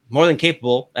is more than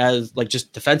capable as like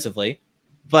just defensively,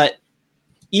 but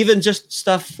even just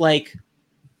stuff like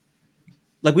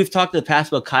we've talked in the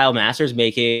past about Kyle Masters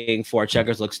making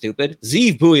forecheckers look stupid.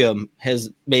 Zeev Buium has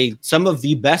made some of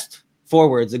the best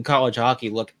forwards in college hockey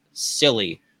look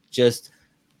silly just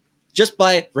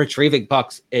by retrieving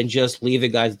pucks and just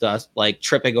leaving guys dust, like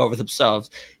tripping over themselves.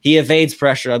 He evades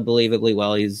pressure unbelievably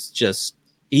well. He's just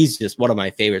one of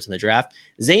my favorites in the draft.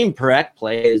 Zane Parekh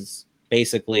plays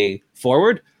basically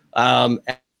forward.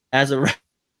 As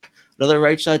another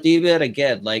right shot D-man,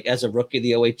 again, like as a rookie in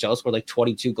the OHL, scored like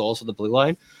 22 goals for the blue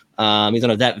line. He's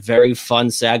on that very fun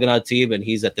Saginaw team, and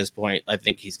he's at this point, I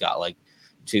think he's got like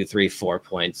 2, 3, 4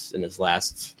 points in his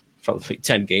last probably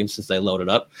 10 games since they loaded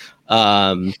up.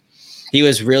 He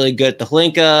was really good at the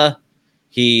Hlinka.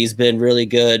 He's been really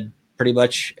good pretty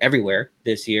much everywhere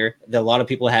this year. A lot of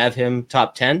people have him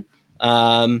top 10.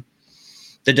 The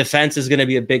defense is going to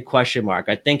be a big question mark.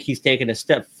 I think he's taken a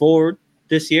step forward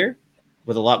this year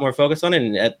with a lot more focus on it.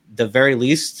 And at the very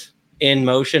least in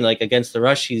motion, like against the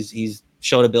rush, he's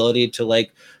shown ability to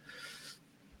like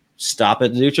stop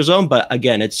at the neutral zone. But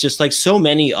again, it's just like so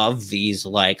many of these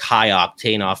like high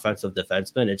octane offensive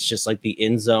defensemen. It's just like the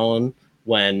in zone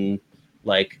when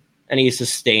like any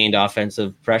sustained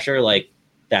offensive pressure, like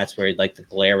that's where like the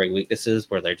glaring weaknesses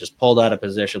where they're just pulled out of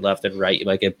position left and right. You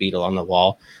might get beat along the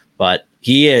wall, but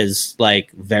he is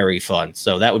like very fun.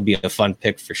 So that would be a fun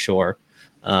pick for sure.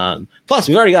 Plus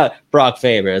we already got Brock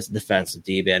Faber as a defensive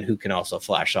D-man who can also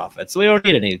flash offense. So we don't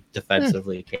need any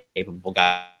defensively capable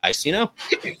guys, you know?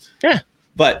 Yeah.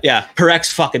 But yeah,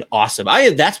 Parek's fucking awesome.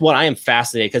 That's what I am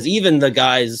fascinated because even the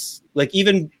guys, like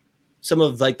even some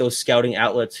of like those scouting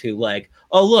outlets who like,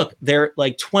 oh look, they're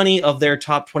like 20 of their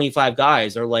top 25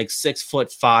 guys are like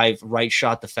 6'5" right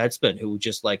shot defensemen who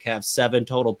just like have 7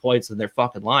 total points in their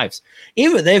fucking lives.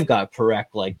 Even they've got Parekh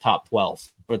like top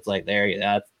 12. But it's like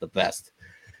that's the best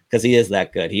because he is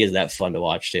that good. He is that fun to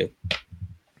watch too.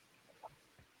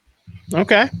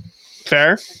 Okay,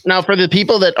 fair. Now for the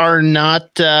people that are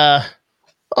not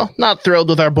thrilled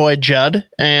with our boy Judd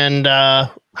and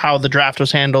how the draft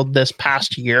was handled this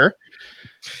past year.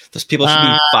 Those people should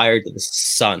be fired to the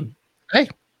sun. Hey,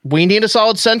 we need a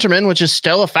solid centerman, which is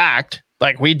still a fact.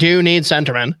 Like, we do need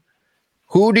centermen.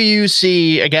 Who do you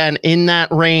see, again, in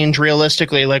that range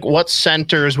realistically? Like, what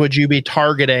centers would you be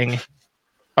targeting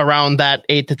around that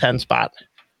 8 to 10 spot?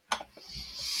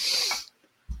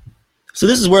 So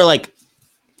this is where, like,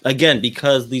 again,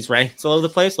 because these ranks all over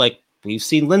the place, like, we've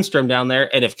seen Lindstrom down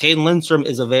there, and if Caden Lindstrom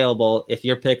is available, if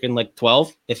you're picking, like,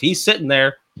 12, if he's sitting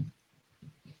there,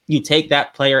 you take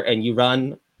that player and you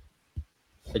run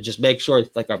and just make sure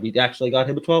it's like, we actually got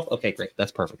him at 12. Okay, great.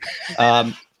 That's perfect.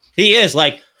 He is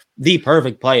like the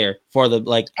perfect player for the,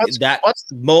 like that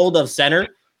mold of center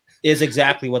is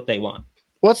exactly what they want.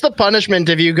 What's the punishment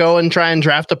if you go and try and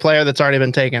draft a player that's already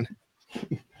been taken?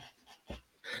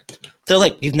 They're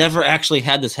like, you've never actually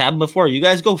had this happen before. You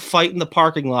guys go fight in the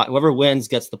parking lot. Whoever wins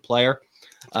gets the player.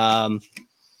 I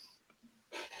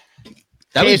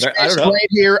don't know. Right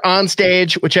here on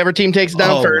stage, whichever team takes it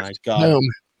down first. My God. Boom.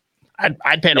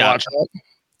 I'd pay to watch that.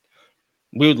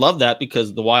 We would love that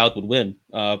because the Wild would win,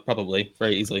 probably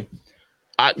very easily.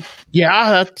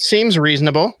 Yeah, that seems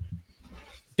reasonable.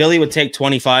 Billy would take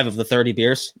 25 of the 30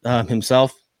 beers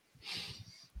himself.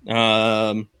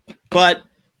 But in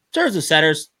terms of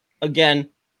centers, again,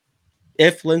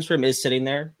 if Lindstrom is sitting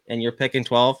there and you're picking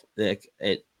 12,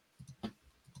 I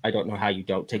don't know how you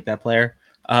don't take that player.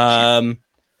 Trying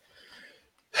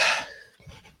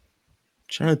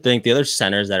to think the other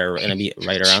centers that are going to be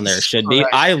right around there should be.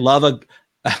 I love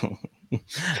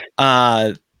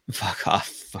fuck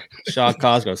off, Sean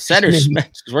Cosgrove centers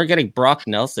because we're getting Brock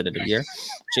Nelson in a year.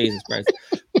 Jesus Christ.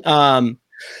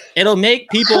 It'll make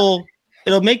people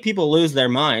lose their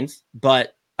minds.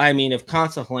 But I mean, if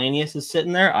Constantinius is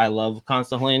sitting there, I love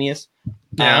Constantinius.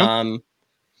 Yeah.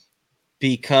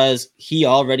 Because he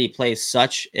already plays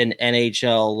such an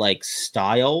NHL like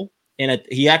style. And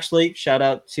he actually, shout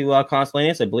out to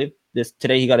Constantinius, I believe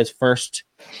today he got his first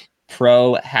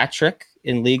pro hat trick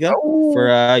in Liga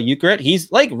for Ukraine.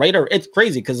 He's like it's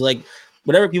crazy because like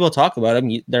whenever people talk about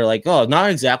him, they're like, oh,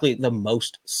 not exactly the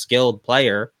most skilled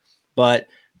player, but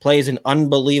plays an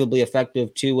unbelievably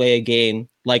effective two-way game.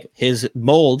 Like his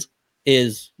mold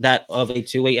is that of a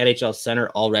two-way NHL center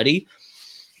already.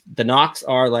 The knocks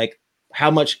are like how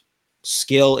much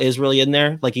skill is really in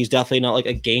there. Like he's definitely not like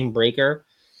a game breaker,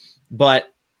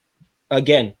 but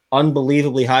again,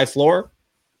 unbelievably high floor.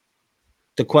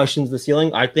 The question's the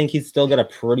ceiling. I think he's still got a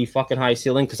pretty fucking high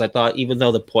ceiling because I thought even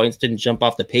though the points didn't jump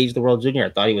off the page of the World Junior, I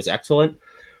thought he was excellent.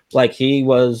 Like he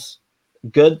was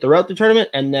good throughout the tournament.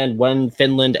 And then when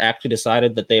Finland actually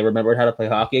decided that they remembered how to play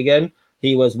hockey again,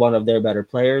 he was one of their better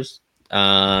players.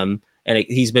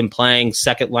 He's been playing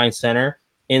second line center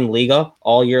in Liga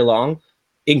all year long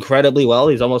incredibly well.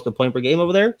 He's almost a point per game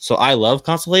over there. So I love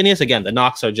Constantinius. Again, the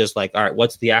knocks are just like, all right,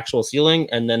 what's the actual ceiling?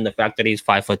 And then the fact that he's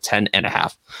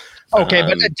 5'10.5". Okay,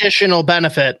 but additional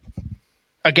benefit.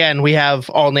 Again, we have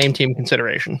all name team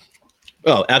consideration.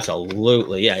 Oh,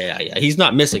 absolutely. Yeah. He's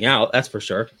not missing out. That's for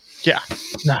sure. Yeah.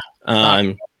 No.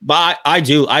 But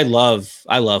I love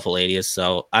Hiladius.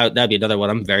 So that'd be another one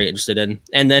I'm very interested in.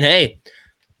 And then, hey,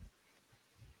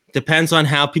 depends on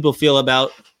how people feel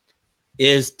about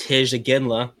is Tij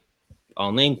Aginla,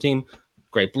 all name team,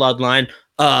 great bloodline.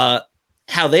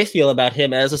 How they feel about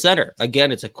him as a center.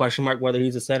 Again, it's a question mark whether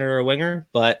he's a center or a winger.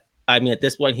 But I mean, at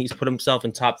this point, he's put himself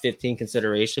in top 15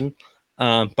 consideration.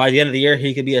 By the end of the year,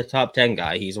 he could be a top 10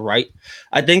 guy. He's right.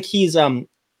 I think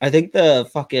I think the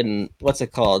fucking, what's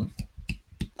it called?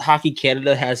 Hockey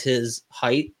Canada has his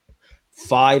height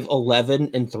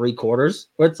 5'11 3/4.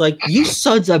 Where it's like, you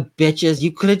sons of bitches,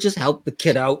 you could have just helped the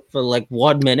kid out for like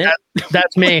 1 minute.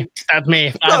 That's me.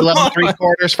 5'11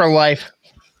 3/4 for life.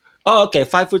 Oh, okay.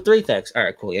 5'3", thanks. All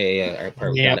right, cool. Yeah. All right,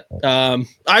 perfect.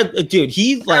 Yep. Dude,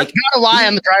 he like gotta lie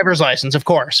on the driver's license, of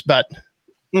course, but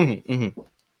dude,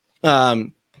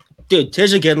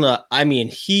 Tij Aginla, I mean,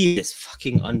 he is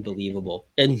fucking unbelievable.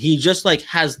 And he just like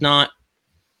has not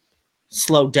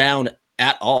slowed down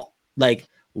at all. Like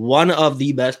one of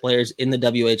the best players in the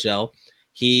WHL.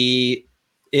 He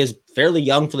is fairly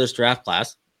young for this draft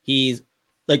class. He's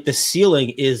like, the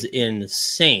ceiling is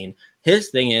insane. His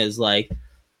thing is like,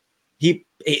 he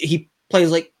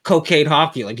plays like cocaine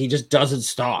hockey. Like he just doesn't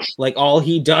stop. Like all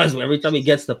he does every time he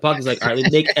gets the puck is like, all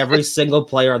right, make every single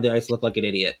player on the ice look like an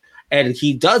idiot. And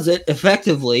he does it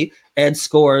effectively and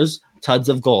scores tons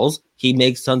of goals. He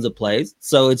makes tons of plays.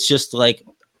 So it's just like,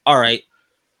 all right,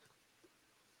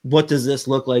 what does this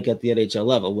look like at the NHL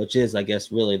level? Which is, I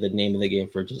guess, really the name of the game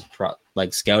for just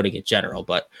like scouting in general.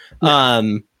 But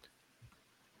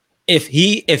if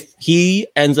he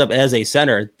ends up as a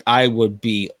center, I would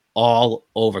be all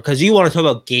over, because you want to talk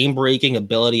about game breaking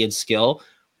ability and skill.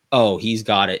 Oh, he's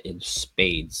got it in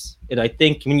spades. And I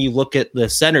think when you look at the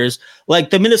centers,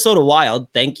 like the Minnesota Wild,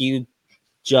 thank you,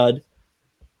 Judd,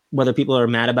 whether people are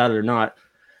mad about it or not,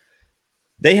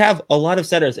 they have a lot of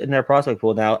centers in their prospect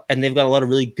pool now, and they've got a lot of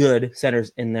really good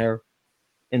centers in their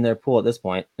pool at this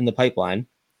point, in the pipeline.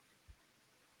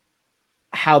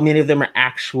 How many of them are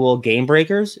actual game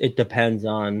breakers? It depends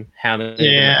on how many of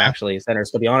them are actually centers,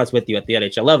 to be honest with you, at the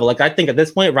NHL level. Like, I think at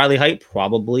this point, Riley Heidt,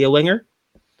 probably a winger.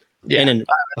 Yeah, and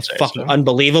a fucking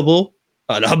unbelievable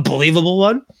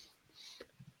one.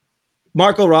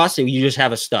 Marco Rossi, you just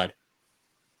have a stud.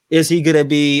 Is he going to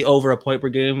be over a point per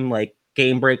game, like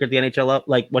game breaker at the NHL up?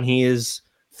 Like when he is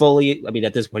fully, I mean,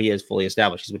 at this point, he is fully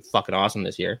established. He's been fucking awesome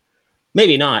this year.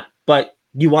 Maybe not, but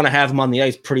you want to have him on the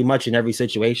ice pretty much in every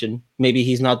situation. Maybe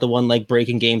he's not the one like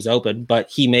breaking games open, but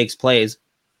he makes plays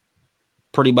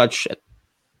pretty much.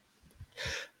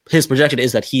 His projection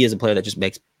is that he is a player that just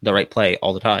makes the right play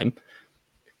all the time.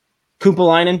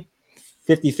 Kumpalainen,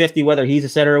 50-50 whether he's a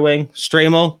center or wing.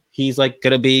 Stramo, he's like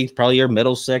going to be probably your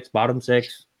middle six, bottom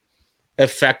six,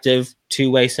 effective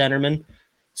two-way centerman.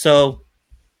 So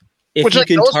if you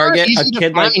can target a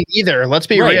kid like either, let's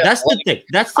be real. That's the thing.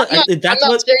 I'm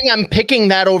not saying I'm picking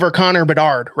that over Connor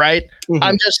Bedard, right? Mm-hmm.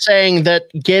 I'm just saying that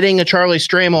getting a Charlie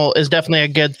Stramel is definitely a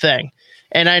good thing.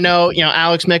 And I know,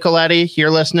 Alex Micheletti,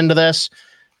 you're listening to this.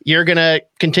 You're going to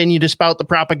continue to spout the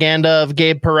propaganda of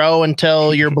Gabe Perreault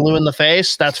until you're blue in the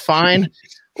face. That's fine.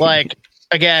 Like,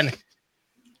 again,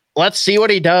 let's see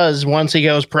what he does once he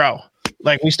goes pro.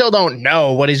 Like, we still don't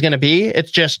know what he's going to be.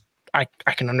 It's just, I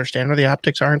can understand where the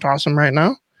optics aren't awesome right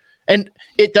now. And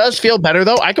it does feel better,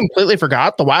 though. I completely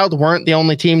forgot the Wild weren't the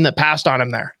only team that passed on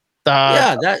him there.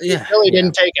 Philly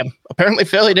didn't take him. Apparently,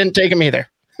 Philly didn't take him either.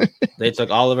 They took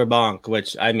Oliver Bonk,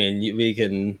 which, I mean, we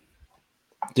can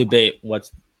debate what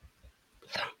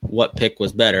pick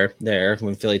was better there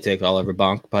when Philly took Oliver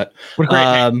Bonk. But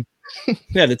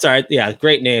yeah, that's all right. Yeah,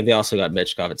 great name. They also got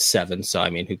Mitchkov at 7. So I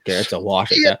mean, who cares? It's a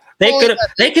wash. They could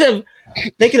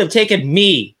have taken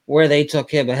me where they took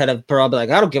him ahead of Perreault. Like,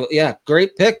 I don't give. Yeah,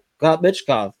 great pick. Got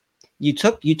Mitchkov. You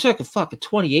took a fucking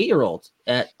 28-year-old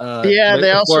at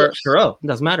they also Perreault. It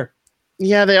doesn't matter.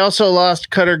 Yeah, they also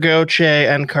lost Cutter Gauthier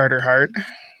and Carter Hart.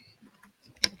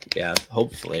 Yeah,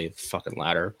 hopefully fucking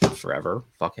latter forever.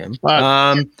 Fuck him.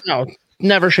 No,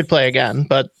 never should play again,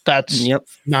 but that's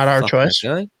not our choice.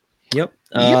 Yep.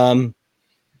 But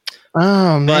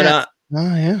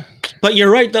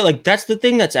you're right though. Like, that's the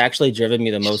thing that's actually driven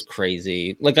me the most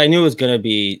crazy. Like, I knew it was going to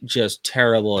be just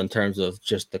terrible in terms of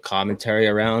just the commentary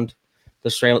around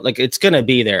the stream. Like, it's going to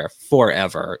be there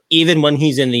forever, even when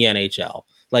he's in the NHL.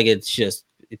 Like, it's just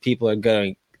people are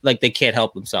going, like, they can't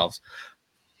help themselves.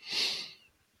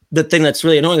 The thing that's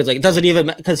really annoying is, like, it doesn't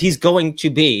even, because he's going to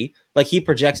be, like, he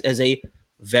projects as a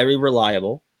very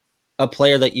reliable, a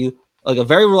player that you, like, a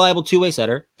very reliable two-way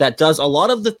setter that does a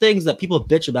lot of the things that people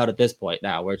bitch about at this point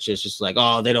now, where it's just like,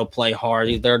 oh, they don't play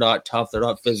hard, they're not tough, they're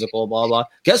not physical, blah, blah.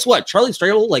 Guess what? Charlie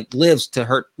Stramel, like, lives to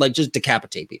hurt, like, just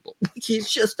decapitate people.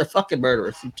 He's just a fucking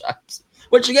murderer sometimes.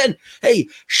 Which, again, hey,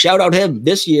 shout out him.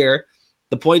 This year,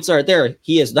 the points aren't there.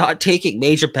 He is not taking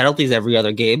major penalties every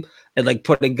other game and, like,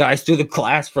 putting guys through the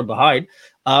glass from behind.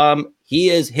 He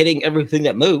is hitting everything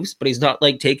that moves, but he's not,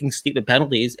 like, taking stupid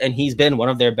penalties. And he's been one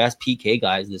of their best PK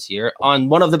guys this year on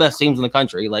one of the best teams in the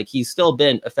country. Like, he's still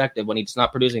been effective when he's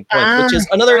not producing points, which is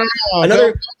another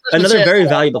very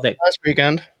valuable thing. Last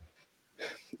weekend.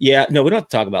 Yeah, no, we don't have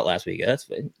to talk about last weekend. That's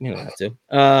fine. You don't have to.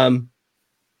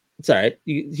 It's all right.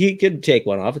 He could take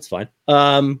one off. It's fine.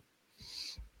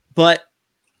 But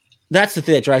that's the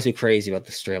thing that drives me crazy about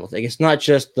the Stramel thing. It's not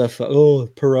just the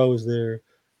Perreault is there.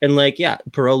 And, like, yeah,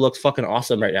 Perreault looks fucking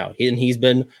awesome right now. He's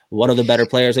been one of the better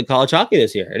players in college hockey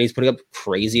this year, and he's putting up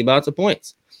crazy amounts of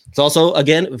points. It's also,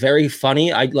 again, very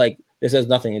funny. This has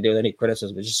nothing to do with any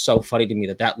criticism. It's just so funny to me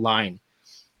that line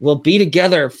will be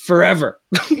together forever.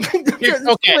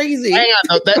 Okay. Crazy. Hang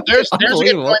on, though. There's a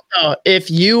good point, though.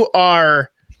 If you are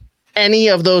any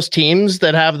of those teams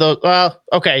that have those, well,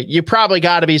 okay, you probably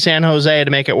got to be San Jose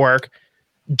to make it work.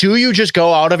 Do you just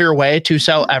go out of your way to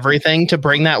sell everything to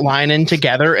bring that line in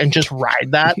together and just ride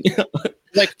that?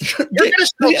 Like, you're going to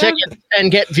sell tickets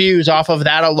and get views off of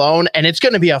that alone, and it's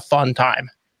going to be a fun time.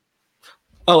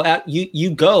 Oh, you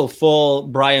go full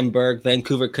Brian Berg,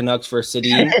 Vancouver Canucks for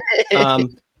Sedin.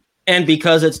 And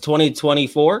because it's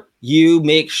 2024, you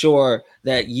make sure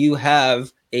that you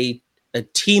have a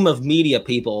team of media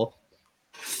people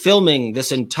filming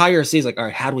this entire season. Like, all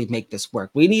right, how do we make this work?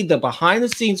 We need the behind the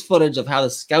scenes footage of how the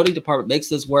scouting department makes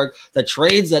this work, the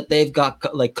trades that they've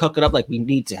got, like, cooking up. Like, we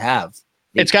need to have.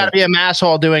 It's got to be a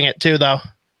masshole doing it too, though.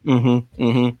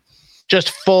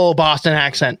 Just full Boston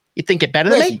accent. You think it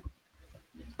better than me?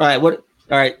 All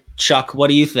right, Chuck, what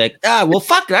do you think? Well,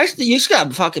 fuck it. You just got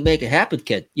to fucking make it happen,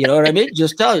 kid. You know what I mean?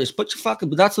 Just put your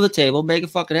fucking nuts on the table, make it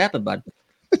fucking happen, bud.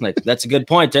 Like, that's a good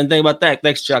point. Didn't think about that.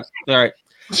 Thanks, Chuck. All right.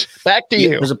 Back to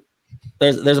you.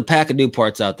 There's a pack of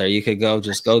Newports out there. You could go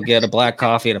get a black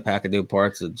coffee and a pack of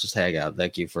Newports and just hang out.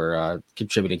 Thank you for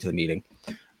contributing to the meeting.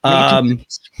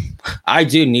 I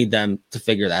do need them to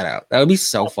figure that out. That would be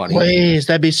so funny. Please,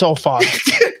 that'd be so fun.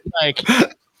 Like,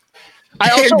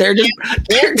 they're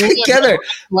together.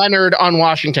 Leonard on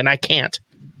Washington. I can't.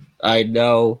 I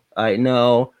know.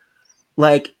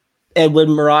 Like, and when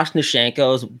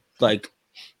Miroshnichenko's like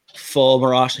full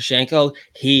Miroshnichenko,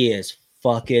 he is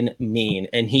fucking mean,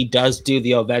 and he does do the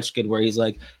Ovechkin where he's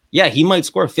like, yeah, he might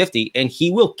score 50 and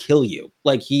he will kill you.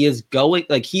 Like, he is built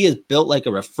like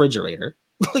a refrigerator.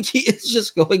 Like, he is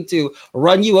just going to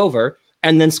run you over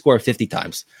and then score 50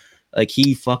 times. Like,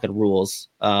 he fucking rules.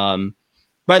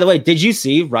 By the way, did you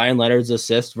see Ryan Leonard's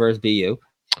assist versus BU?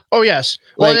 Oh, yes.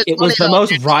 Like, it was the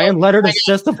most Ryan Leonard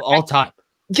assist of all time.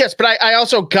 Yes, but I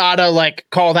also gotta, like,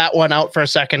 call that one out for a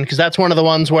second, because that's one of the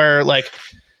ones where, like,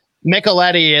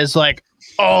 Micheletti is like,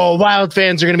 oh, Wild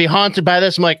fans are going to be haunted by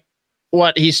this. I'm like,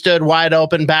 what? He stood wide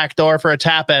open back door for a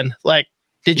tap in. Like,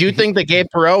 did you think that Gabe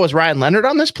Perreault was Ryan Leonard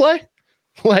on this play?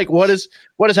 Like, what is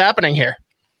happening here?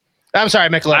 I'm sorry,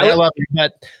 Micheletti. I love you,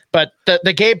 but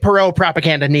the Gabe Perreault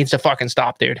propaganda needs to fucking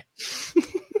stop, dude.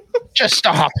 Just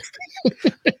stop.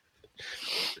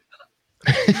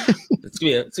 It's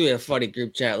gonna be a funny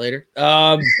group chat later.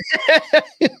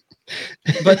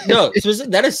 But no,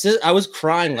 that assist, I was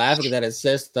crying laughing at that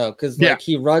assist though, because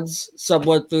he runs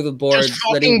someone through the boards,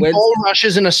 then he wins, bull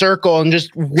rushes in a circle and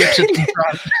just whips it in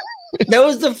front. That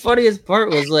was the funniest part.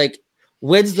 Was like,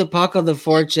 wins the puck on the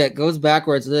forecheck, goes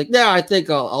backwards, and like, no, I think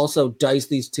I'll also dice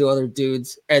these two other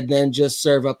dudes and then just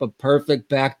serve up a perfect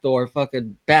backdoor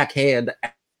fucking backhand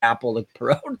apple to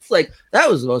Perreault. It's like, that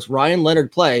was the most Ryan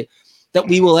Leonard play that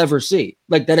we will ever see.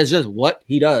 Like, that is just what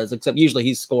he does, except usually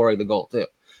he's scoring the goal too.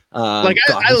 I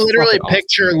literally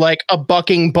picture awesome. Like a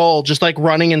bucking bull just like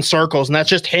running in circles, and that's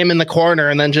just him in the corner,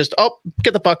 and then just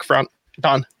get the puck front,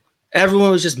 done.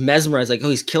 Everyone was just mesmerized, like, oh,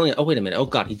 he's killing it. Oh, wait a minute. Oh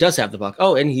god, he does have the puck.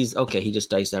 Oh, and he just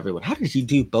diced everyone. How did he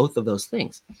do both of those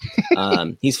things?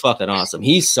 He's fucking awesome.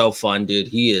 He's so fun, dude.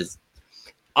 He is.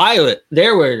 After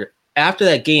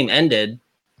that game ended,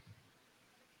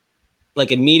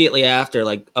 like immediately after,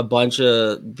 like a bunch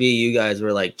of BU guys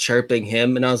were like chirping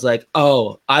him, and I was like,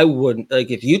 oh, I wouldn't, like,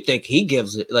 if you think he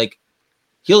gives it, like,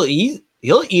 he'll eat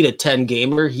a 10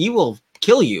 gamer, he will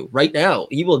kill you right now.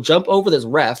 He will jump over this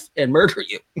ref and murder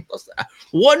you.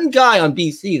 One guy on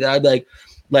BC that I'd like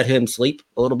let him sleep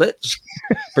a little bit. Just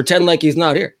pretend like he's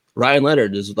not here. Ryan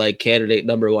Leonard is like candidate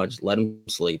number 1. Just let him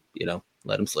sleep,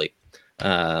 let him sleep.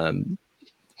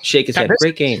 Shake his head.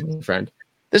 Great game, friend.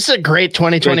 This is a great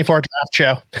 2024 draft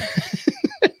show.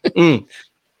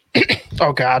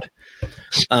 Oh God.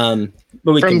 But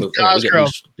we From can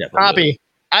move. Poppy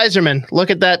Iserman, look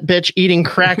at that bitch eating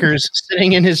crackers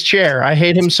sitting in his chair. I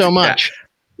hate him so much.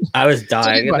 Yeah. I was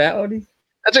dying at that one.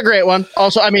 That's a great one.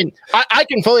 Also, I mean, I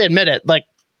can fully admit it. Like,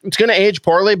 it's going to age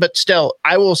poorly, but still,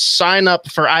 I will sign up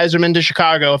for Iserman to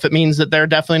Chicago if it means that they're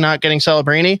definitely not getting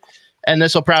Celebrini. And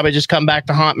this will probably just come back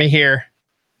to haunt me here.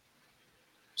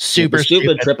 Super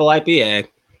stupid triple IPA.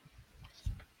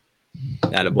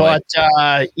 But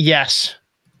yes,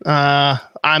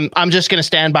 I'm just going to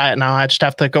stand by it now. I just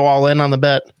have to go all in on the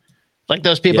bet. Like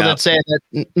those people that say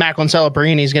that Macklin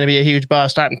Celebrini is going to be a huge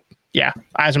bust.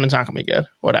 Iserman's not going to be good.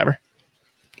 Whatever.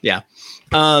 Yeah.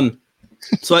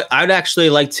 So I'd actually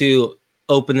like to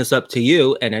open this up to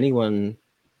you and anyone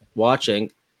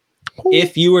watching. Ooh.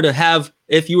 If you were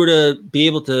to be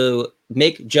able to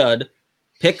make Judd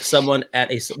pick someone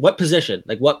at what position,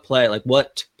 like what play, like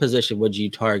what position would you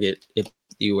target if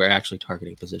you were actually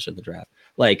targeting position in the draft?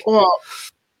 Like,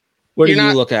 where do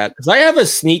you look at? Because I have a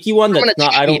sneaky one that's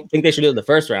not. I don't think they should do it in the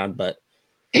first round, but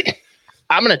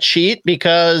I'm going to cheat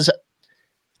because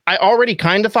I already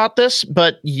kind of thought this,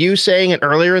 but you saying it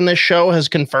earlier in this show has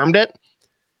confirmed it.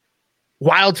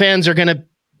 Wild fans are going to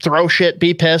throw shit,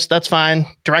 be pissed. That's fine.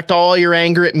 Direct all your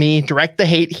anger at me. Direct the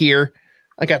hate here.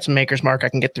 I got some Maker's Mark. I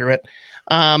can get through it.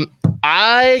 I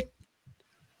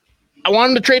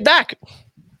want him to trade back.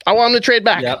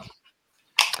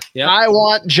 Yep. I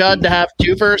want Judd to have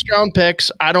 2 first-round picks.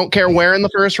 I don't care where in the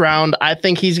first round. I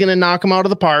think he's going to knock him out of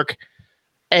the park.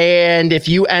 And if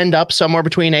you end up somewhere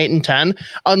between 8 and 10,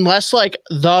 unless like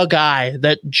the guy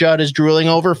that Judd is drooling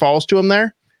over falls to him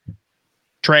there,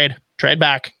 trade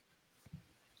back.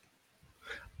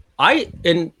 I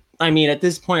mean, at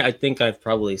this point, I think I've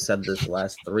probably said this the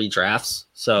last 3 drafts,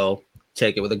 so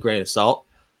take it with a grain of salt.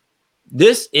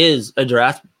 This is a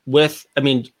draft we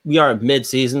are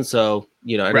mid-season, so,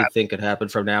 anything could happen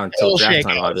from now until draft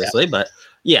time, obviously. But,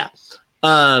 yeah.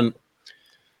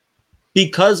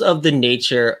 Because of the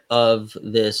nature of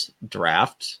this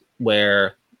draft,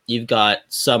 where you've got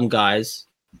some guys,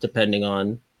 depending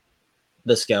on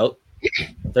the scout,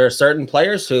 there are certain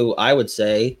players who I would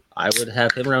say I would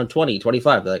have him around 20,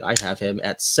 25. Like I have him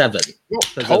at 7.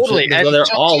 Totally. They're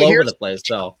all over the place.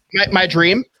 So my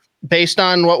dream, based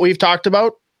on what we've talked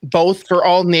about, both for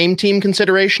all name team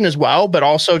consideration as well, but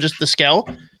also just the skill,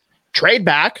 trade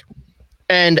back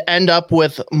and end up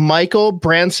with Michael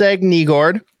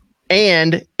Branseg-Nygård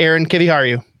and Aaron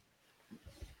Kiviharju.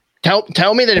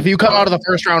 Tell me that if you come out of the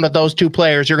first round with those 2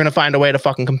 players, you're going to find a way to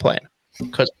fucking complain,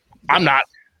 because I'm not.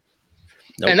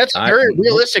 Nope, and that's a very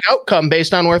realistic outcome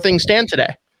based on where things stand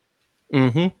today.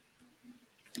 Mm-hmm.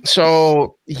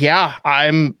 So yeah,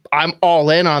 I'm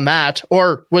all in on that.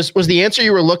 Or was the answer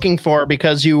you were looking for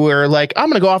because you were like, I'm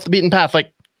going to go off the beaten path,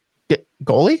 like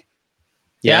goalie?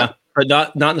 Yeah. But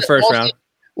not in the first round.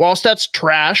 Wallstedt's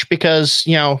trash because,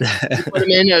 you put him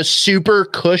in a super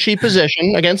cushy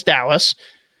position against Dallas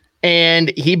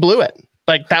and he blew it.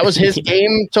 Like that was his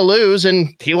game to lose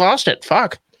and he lost it.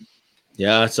 Fuck.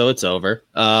 Yeah, so it's over.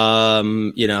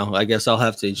 I guess I'll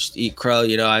have to just eat crow.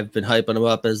 I've been hyping him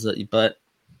up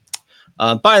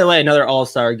by the way, another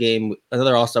All-Star game,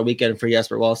 another All-Star weekend for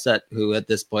Jesper Wallstedt, who at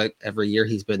this point every year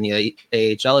he's been the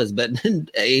AHL, has been an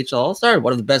AHL All-Star,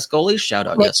 one of the best goalies. Shout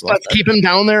out, let's keep him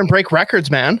down there and break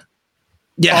records, man.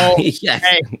 Yeah, yeah.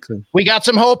 Hey, we got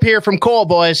some hope here from Cole,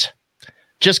 boys.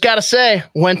 Just gotta say,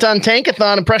 went on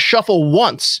Tankathon and pressed shuffle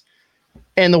once,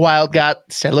 and the Wild got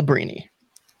Celebrini.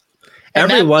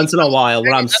 Every once in a while,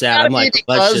 when I'm sad, I'm like,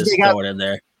 let's just throw it in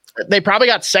there. They probably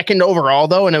got second overall,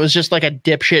 though, and it was just like a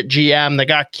dipshit GM that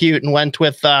got cute and went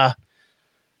with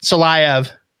Salayev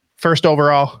first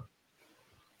overall.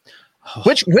 Oh,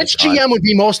 which GM would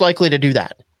be most likely to do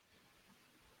that?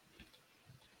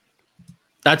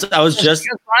 I was just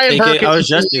thinking. I was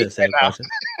just doing the same question.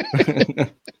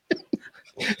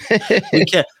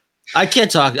 I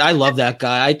can't talk. I love that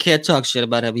guy. I can't talk shit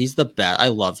about him. He's the best. I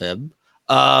love him.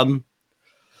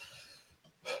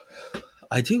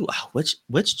 I do. Which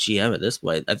GM at this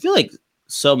point? I feel like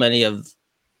so many of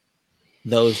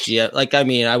those GM. Like, I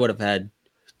mean, I would have had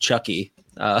Chucky.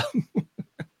 I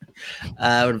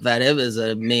would have had him as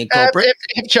a main culprit.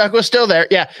 If Chuck was still there,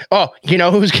 yeah. Oh, you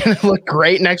know who's going to look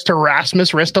great next to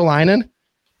Rasmus Ristolainen?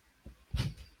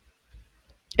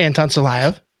 Anton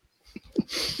Salayev.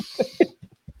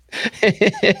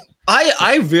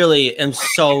 I really am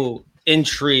so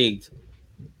intrigued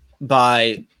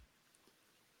by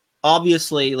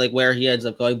obviously like where he ends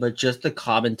up going, but just the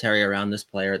commentary around this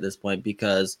player at this point,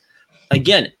 because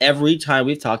again, every time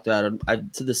we've talked about him, I've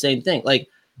said the same thing. Like,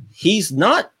 he's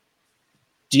not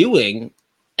doing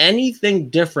anything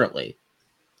differently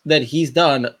that he's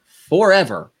done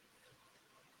forever.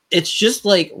 It's just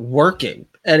like working.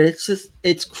 And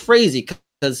it's crazy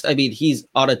because, I mean, he's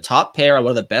on a top pair on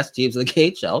one of the best teams in the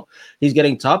KHL. He's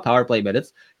getting top power play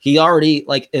minutes. He already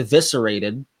like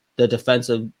eviscerated the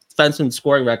defenseman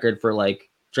scoring record for like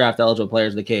draft eligible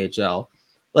players in the KHL.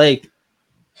 Like,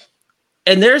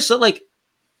 and there's like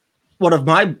one of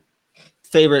my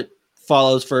favorite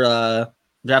follows for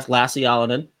draft Lassie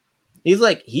Allen.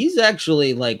 He's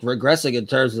actually like regressing in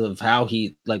terms of how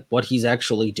he like what he's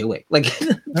actually doing. Like,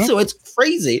 so it's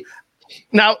crazy.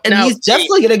 Now he's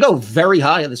definitely going to go very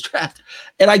high in this draft.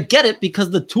 And I get it because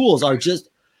the tools are just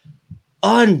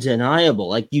undeniable.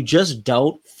 Like, you just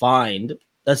don't find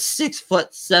a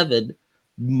 6'7"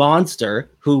 monster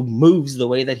who moves the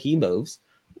way that he moves,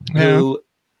 who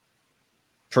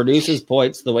produces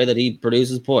points the way that he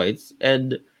produces points.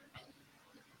 And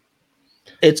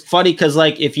it's funny because,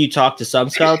 like, if you talk to some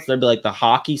scouts, they'll be like, the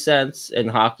hockey sense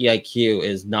and hockey IQ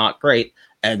is not great.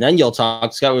 And then you'll talk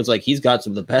to scouts like, he's got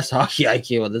some of the best hockey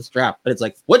IQ in this draft. But it's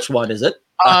like, which one is it?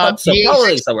 Being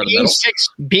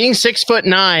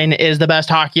 6'9" is the best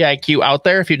hockey IQ out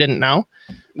there, if you didn't know.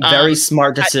 Very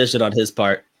smart decision on his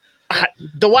part.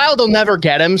 The Wild will never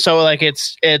get him, so like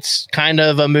it's kind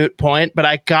of a moot point. But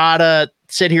I gotta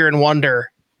sit here and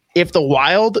wonder if the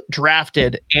Wild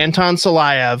drafted Anton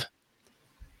Salayev.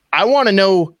 I want to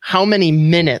know how many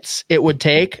minutes it would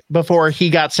take before he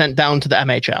got sent down to the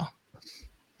MHL.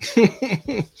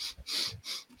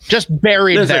 Just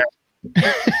buried there.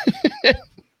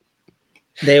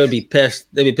 They would be pissed.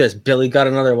 They'd be pissed. Billy got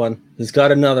another one. He's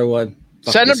got another one.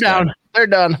 Send him down. Guy. They're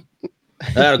done.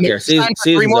 I don't care.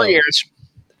 Three more years.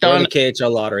 Done. The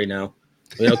KHL lottery now.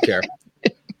 We don't care.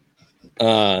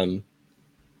 I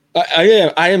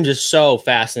am just so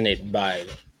fascinated by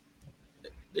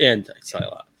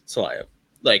Salayev.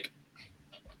 Like,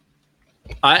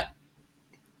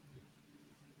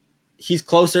 he's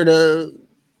closer to,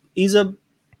 he's a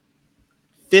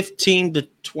 15 to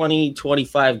 20,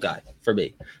 25 guy for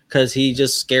me because he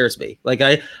just scares me. Like,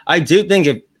 I do think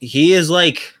if he is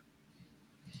like,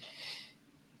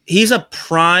 he's a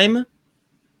prime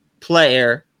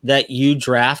player that you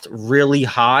draft really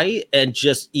high and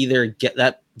just either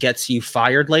gets you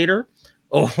fired later,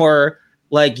 or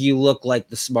like you look like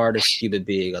the smartest human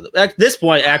being at this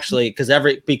point, actually,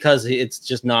 because it's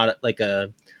just not like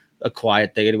a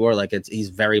quiet thing anymore. Like, he's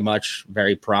very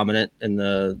prominent in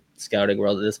the scouting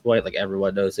world at this point. Like,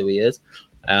 everyone knows who he is.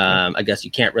 I guess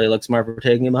you can't really look smart for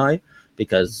taking him high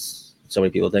because so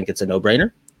many people think it's a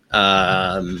no-brainer.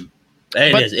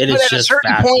 It is just at a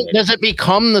certain point, does it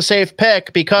become the safe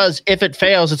pick? Because if it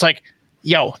fails, it's like,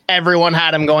 yo, everyone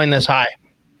had him going this high.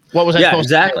 What was I supposed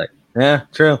to do? Yeah,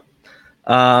 true.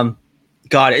 God,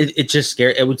 it just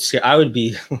scared. It would scare. I would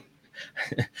be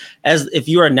as if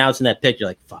you were announcing that pick. You're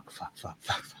like, fuck.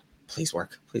 Please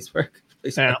work. Work.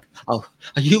 Oh,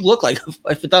 you look like,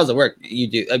 if it doesn't work, you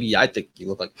do. I mean, I think you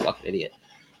look like a fucking idiot.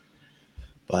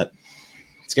 But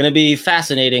it's going to be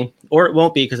fascinating, or it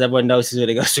won't be because everyone knows he's going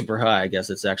to go super high. I guess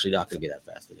it's actually not going to be that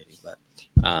fascinating. But,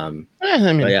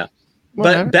 but yeah.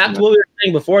 Whatever. But back to what we were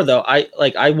saying before, though,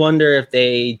 I wonder if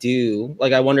they do.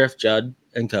 Like, I wonder if Judd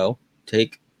and co.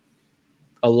 take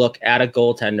a look at a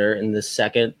goaltender in the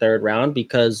second, third round,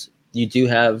 because you do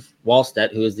have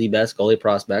Wallstedt, who is the best goalie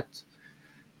prospect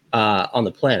on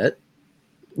the planet.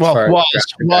 Well,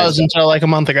 was until like a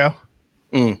month ago.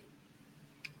 That's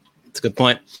a good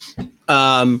point.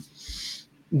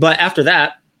 But after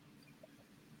that,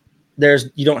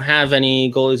 you don't have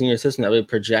any goalies in your system that would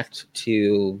project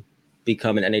to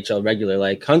become an NHL regular.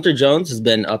 Like, Hunter Jones has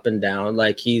been up and down.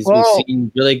 Like, we've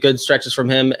seen really good stretches from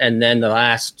him, and then the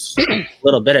last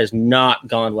little bit has not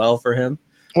gone well for him.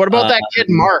 What about that kid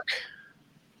Mark?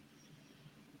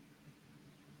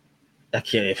 That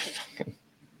kid,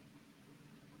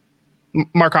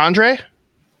 Mark Andre,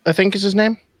 I think is his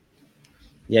name.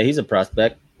 Yeah, he's a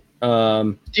prospect.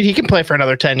 Dude, he can play for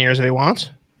another 10 years if he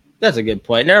wants. That's a good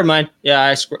point. Never mind. Yeah,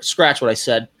 I scratch what I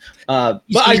said. But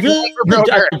I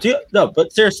do. No,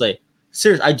 but seriously,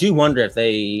 I do wonder if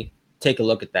they take a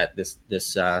look at that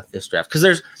this draft,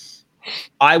 because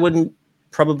I wouldn't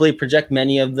probably project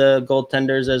many of the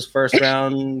goaltenders as first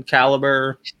round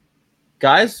caliber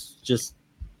guys, just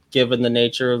given the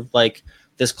nature of like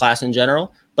this class in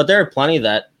general. But there are plenty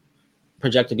that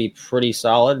project to be pretty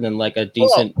solid and like a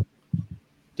decent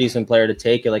decent player to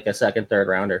take, like a second, third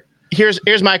rounder.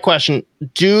 Here's my question.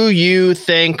 Do you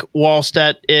think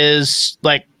Wallstedt is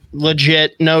like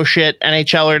legit, no shit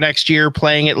NHLer next year,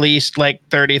 playing at least like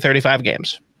 30, 35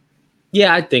 games?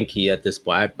 Yeah, I think he at this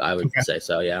point, I would say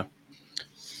so, yeah.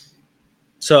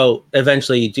 So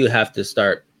eventually you do have to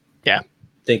start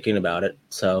thinking about it.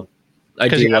 So I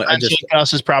do want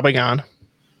Gus is probably gone.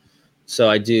 So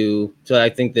I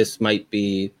think this might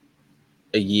be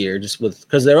a year just with,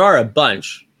 because there are a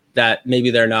bunch that maybe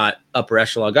they're not upper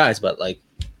echelon guys, but like,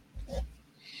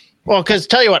 well, because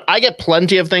tell you what, I get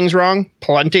plenty of things wrong,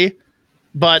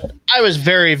 but I was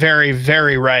very, very,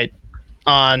 very right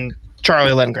on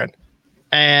Charlie Lindgren,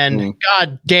 and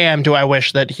god damn, do I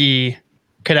wish that he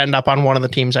could end up on one of the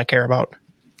teams I care about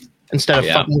instead of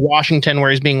fucking Washington,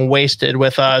 where he's being wasted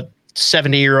with a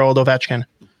 70-year-old Ovechkin.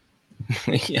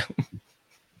 Yeah.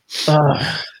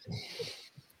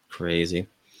 Crazy.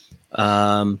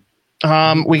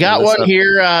 We got one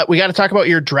here. We got to talk about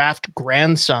your draft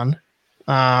grandson,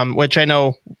 which I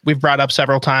know we've brought up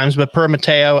several times, but per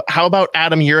Mateo, how about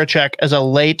Adam Juracek as a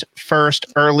late first,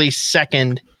 early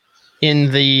second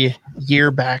in the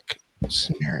year back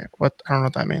scenario? I don't know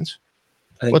what that means.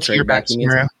 What's year back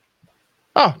scenario?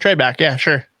 Oh, trade back. Yeah,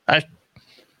 sure.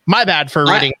 My bad for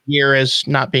reading year as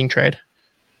not being trade.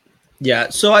 Yeah,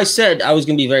 so I said I was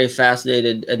going to be very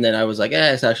fascinated, and then I was like,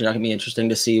 it's actually not going to be interesting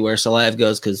to see where Salaev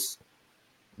goes because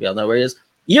we all know where he is.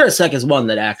 Juracek is one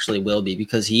that actually will be,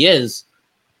 because he is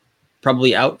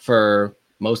probably out for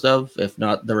most of, if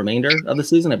not the remainder of the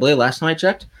season. I believe last time I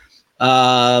checked.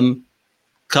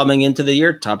 Coming into the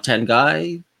year, top 10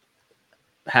 guy,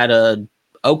 had a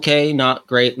okay, not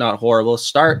great, not horrible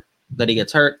start, that he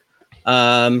gets hurt.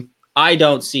 I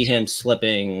don't see him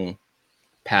slipping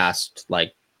past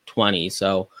like 20.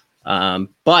 So,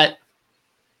 but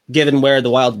given where the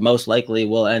Wild most likely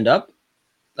will end up,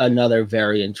 another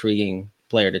very intriguing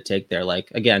player to take there.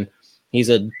 Like, again, he's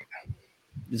a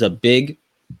big,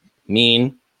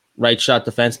 mean right shot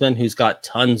defenseman who's got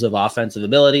tons of offensive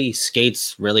ability. He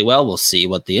skates really well. We'll see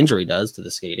what the injury does to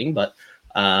the skating, but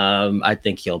I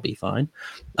think he'll be fine.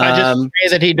 I just say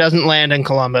that he doesn't land in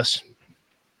Columbus.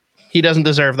 He doesn't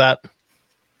deserve that.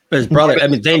 His brother, I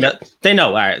mean, they know.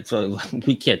 All right, so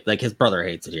we can't, like, his brother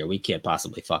hates it here. We can't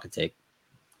possibly fucking take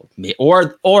me,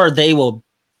 or they will.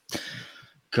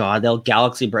 God, they'll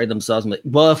galaxy braid themselves.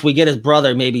 Well, if we get his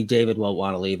brother, maybe David won't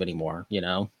want to leave anymore. You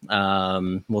know,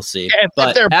 we'll see.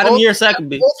 But Adam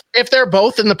Juracek, if they're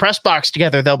both in the press box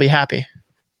together, they'll be happy.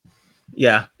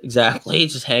 Yeah, exactly.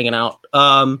 Just hanging out.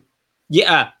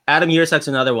 Yeah, Adam Juracek's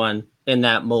another one in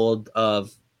that mold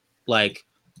of, like,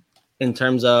 in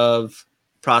terms of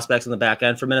prospects in the back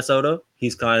end for Minnesota,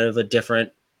 he's kind of a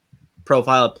different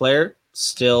profile of player,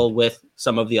 still with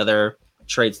some of the other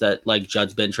traits that like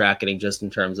Judd's been tracking, just in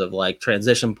terms of like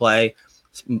transition play,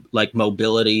 like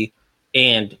mobility,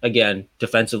 and again,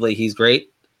 defensively, he's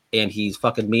great, and he's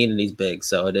fucking mean, and he's big.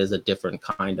 So it is a different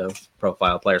kind of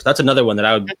profile player. So that's another one that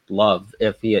I would love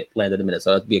if he landed in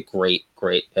Minnesota. It'd be a great,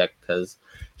 great pick, because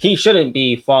he shouldn't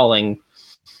be falling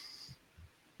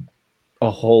a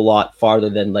whole lot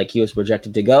farther than like he was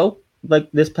projected to go like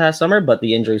this past summer, but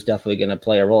the injury is definitely going to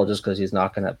play a role just because he's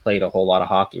not going to play a whole lot of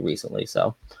hockey recently.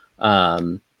 So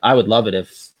I would love it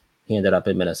if he ended up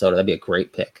in Minnesota. That'd be a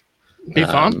great pick. Be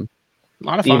fun. A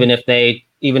lot of fun. Even if they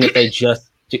do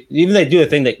the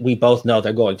thing that we both know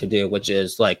they're going to do, which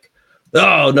is like,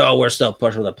 oh no, we're still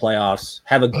pushing the playoffs,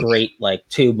 have a great like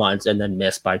 2 months and then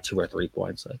miss by 2 or 3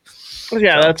 points. Like,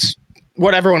 that's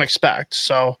what everyone expects.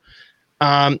 So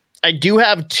I do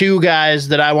have 2 guys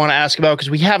that I want to ask about because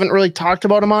we haven't really talked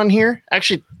about them on here.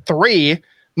 Actually, 3,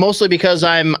 mostly because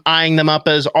I'm eyeing them up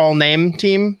as all name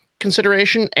team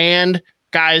consideration, and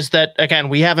guys that, again,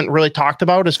 we haven't really talked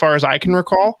about as far as I can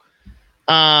recall.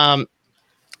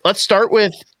 Let's start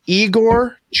with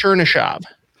Igor Chernyshov.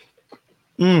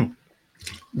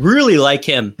 Really like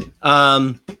him.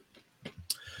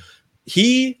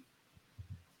 He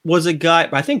was a guy,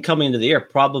 I think, coming into the year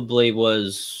probably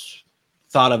was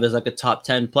thought of as like a top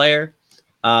 10 player.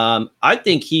 I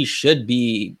think he should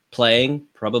be playing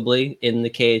probably in the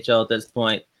KHL at this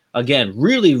point. Again,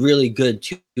 really, really good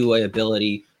two-way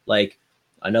ability. Like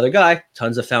another guy,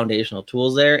 tons of foundational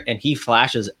tools there, and he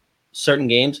flashes certain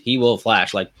games. He will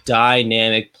flash like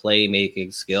dynamic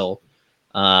playmaking skill.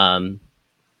 And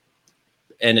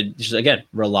it just, again,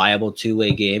 reliable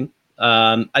two-way game.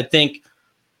 I think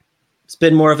it's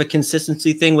been more of a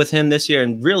consistency thing with him this year,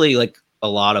 and really like a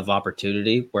lot of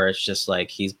opportunity where it's just like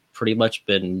he's pretty much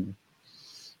been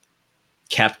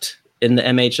kept in the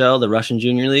MHL, the Russian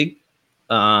Junior League.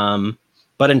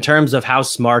 But in terms of how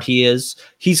smart he is,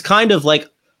 he's kind of like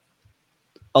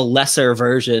a lesser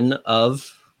version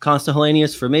of Constant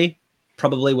Hellenius for me.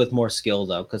 Probably with more skill,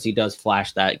 though, because he does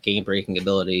flash that game-breaking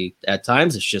ability at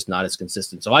times. It's just not as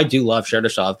consistent. So I do love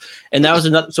Chernyshov. And that was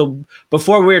another... So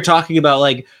before we were talking about,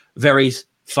 like, very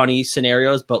funny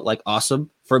scenarios, but, like, awesome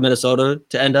for Minnesota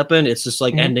to end up in, it's just,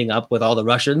 like, ending up with all the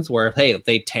Russians where, hey, if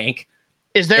they tank...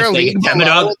 Is there a league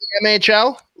below the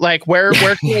MHL? Like, where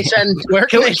can they send... Where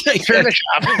can they send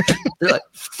Chernyshov? They're like,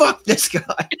 fuck this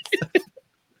guy.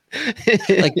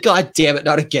 Like, God damn it,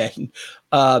 not again.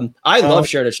 I love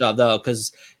Chernyshov though,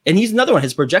 and he's another one.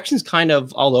 His projection's kind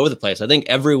of all over the place. I think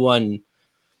everyone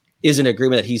is in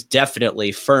agreement that he's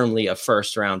definitely firmly a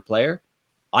first round player.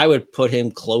 I would put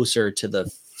him closer to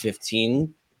the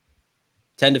 10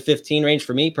 to 15 range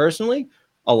for me personally.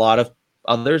 A lot of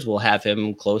others will have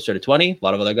him closer to 20. A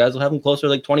lot of other guys will have him closer to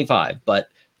like 25. But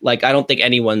like, I don't think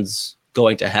anyone's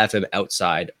going to have him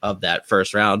outside of that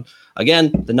first round.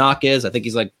 Again, the knock is I think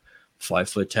he's like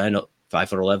 5'10",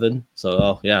 5'11".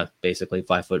 So yeah, basically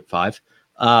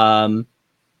 5'5".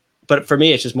 But for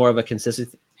me, it's just more of a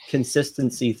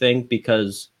consistency thing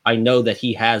because I know that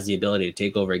he has the ability to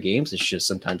take over games. It's just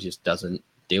sometimes he just doesn't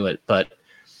do it. But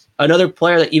another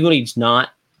player that even when he's not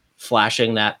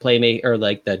flashing that playmaker or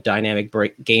like the dynamic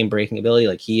game breaking ability,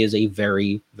 like he is a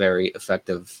very, very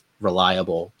effective,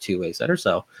 reliable two-way setter.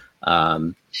 So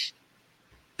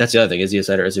that's the other thing. Is he a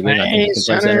setter? Is he good? I think he can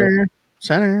play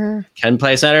center. Can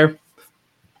play center.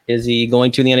 Is he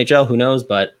going to the NHL? Who knows?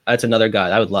 But that's another guy.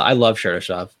 I love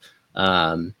Chernyshov.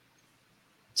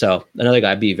 So another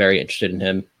guy, I'd be very interested in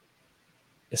him,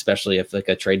 especially if like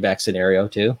a trade back scenario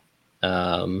too.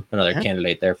 Another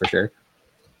candidate there for sure.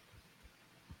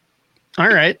 All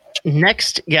right.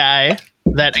 Next guy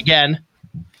that again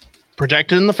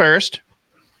projected in the first,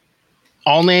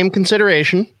 all name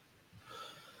consideration.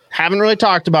 Haven't really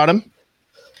talked about him.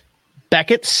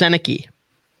 Beckett Senecki.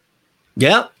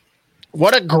 Yeah.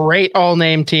 What a great all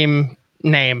name team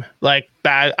name. Like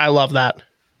I love that.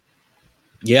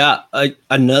 Yeah.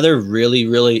 Another really,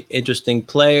 really interesting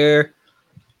player.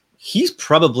 He's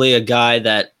probably a guy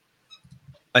that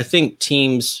I think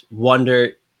teams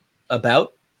wonder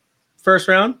about first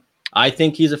round. I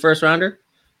think he's a first rounder.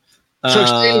 So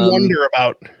explain wonder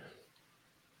about.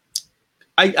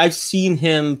 I've seen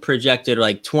him projected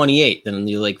like 28, then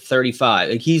like 35.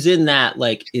 Like he's in that.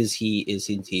 Like,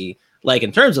 isn't he? Like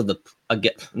in terms of the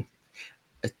again,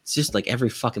 it's just like every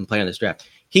fucking player in this draft.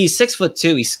 He's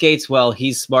 6'2". He skates well.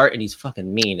 He's smart and he's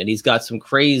fucking mean. And he's got some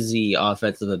crazy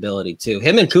offensive ability too.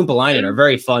 Him and Kumpalainen are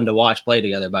very fun to watch play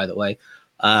together. By the way,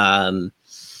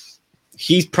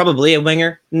 he's probably a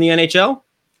winger in the NHL.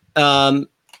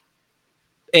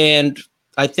 And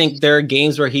I think there are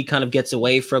games where he kind of gets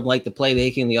away from like the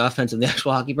playmaking, the offense, and the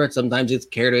actual hockey part. Sometimes it's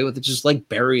carried away with it, just like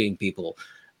burying people.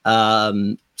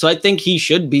 So I think he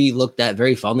should be looked at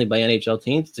very fondly by NHL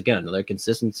teams. It's again another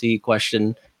consistency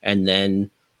question, and then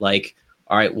like,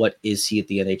 all right, what is he at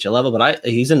the NHL level? But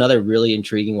he's another really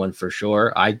intriguing one for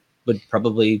sure. I would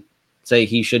probably say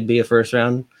he should be a first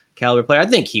round caliber player. I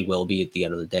think he will be at the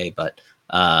end of the day, but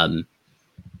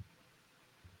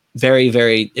very,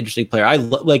 very interesting player. I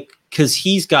like because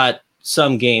he's got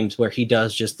some games where he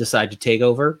does just decide to take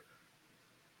over,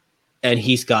 and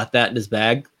he's got that in his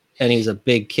bag. And he's a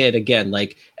big kid again.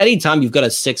 Like anytime you've got a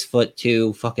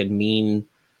 6'2" fucking mean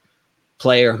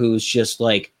player who's just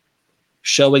like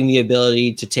showing the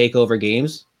ability to take over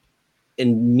games,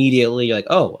 immediately you're like,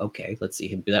 oh, okay, let's see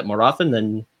him do that more often.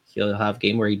 Then he'll have a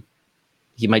game where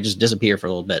he might just disappear for a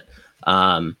little bit.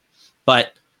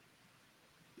 But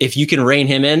if you can rein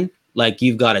him in, like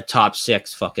you've got a top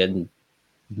 6 fucking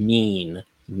mean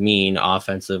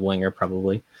offensive winger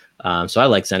probably. So I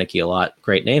like Senecki a lot.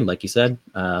 Great name, like you said.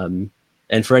 And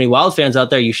for any Wild fans out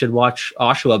there, you should watch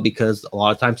Oshawa because a lot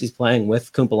of times he's playing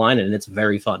with Kumpalainen, and it's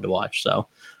very fun to watch. So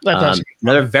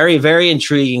another very, very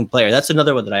intriguing player. That's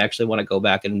another one that I actually want to go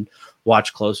back and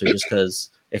watch closer just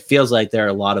because it feels like there are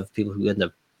a lot of people who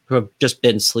have just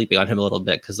been sleeping on him a little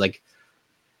bit because like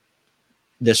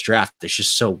this draft is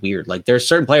just so weird. Like there's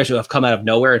certain players who have come out of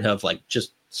nowhere and have like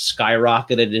just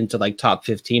skyrocketed into like top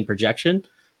 15 projection.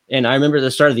 And I remember at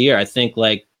the start of the year, I think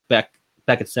like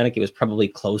Beckett Senecki was probably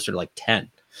closer to like 10.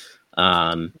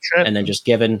 And then just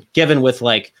given with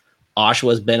like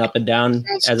Oshawa's been up and down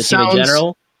as a team in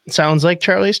general. Sounds like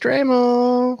Charlie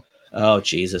Stramo. Oh,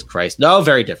 Jesus Christ. No,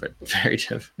 very different. Very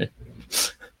different.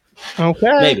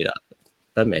 Okay. Maybe not,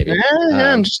 but maybe.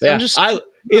 Either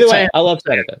way, I love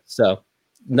Senecki. So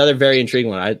another very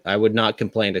intriguing one. I would not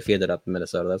complain if he ended up in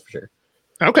Minnesota. That's for sure.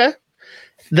 Okay.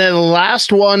 The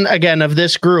last one, again, of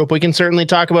this group, we can certainly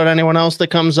talk about anyone else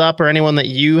that comes up or anyone that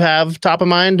you have top of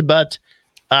mind, but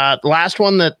last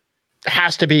one that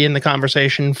has to be in the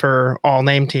conversation for all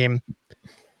name team.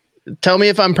 Tell me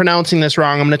if I'm pronouncing this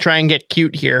wrong. I'm going to try and get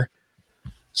cute here.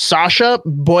 Sasha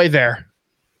Boiver.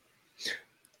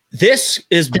 This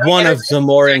is one of the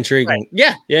more intriguing.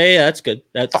 Right. Yeah. That's good.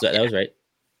 That was right.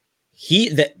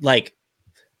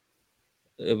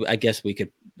 I guess we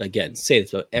could again say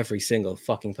this about every single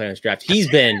fucking player in this draft. He's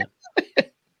been.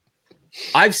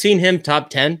 I've seen him top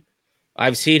 10.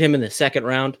 I've seen him in the second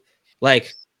round,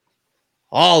 like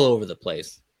all over the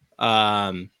place.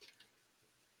 I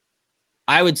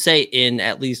would say in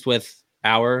at least with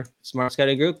our smart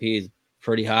scouting group, he's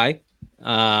pretty high.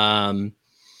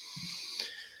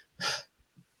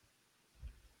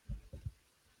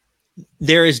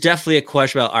 There is definitely a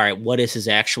question about, all right, what is his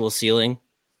actual ceiling?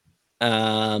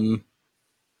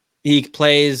 He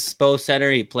plays both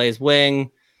center, he plays wing.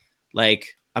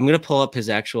 Like, I'm going to pull up his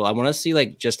actual, I want to see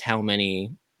like just how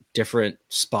many different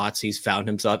spots he's found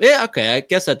himself. Yeah. Okay. I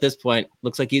guess at this point,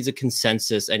 looks like he's a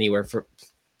consensus anywhere from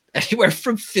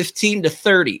 15 to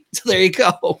 30. So there you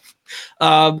go.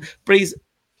 But he's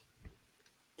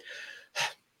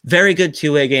very good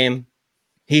two-way game.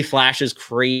 He flashes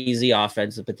crazy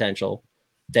offensive potential.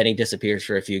 Then he disappears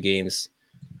for a few games.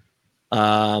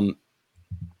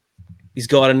 He's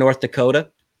going to North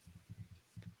Dakota.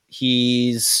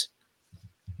 He's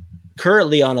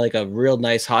currently on like a real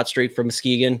nice hot streak for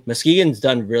Muskegon. Muskegon's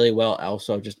done really well.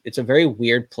 Also, just it's a very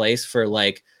weird place for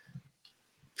like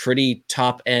pretty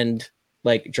top end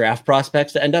like draft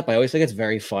prospects to end up. I always think it's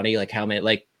very funny, like how many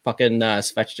like fucking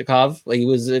Svechnikov, like he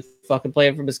was fucking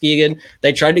playing for Muskegon.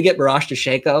 They tried to get Marash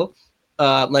Tashenko.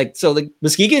 So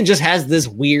Muskegon just has this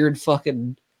weird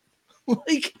fucking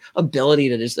like ability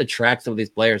to just attract some of these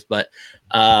players. But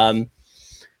I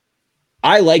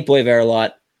like Boiver a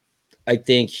lot. I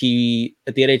think he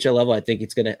at the NHL level, I think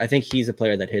he's a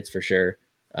player that hits for sure.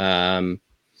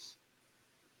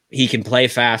 He can play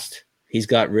fast. He's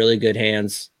got really good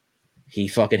hands. He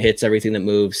fucking hits everything that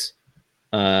moves.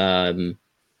 So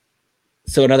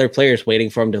another player is waiting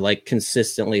for him to like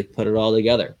consistently put it all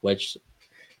together, which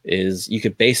is you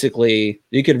could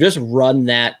just run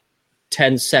that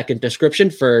 10-second description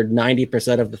for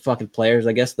 90% of the fucking players,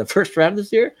 I guess, the first round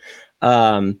this year.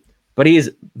 But he's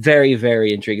very,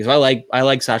 very intriguing. So I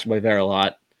like Sasha Boiver a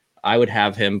lot. I would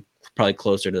have him probably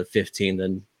closer to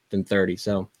 15 than 30.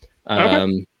 So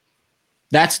okay.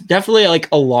 That's definitely like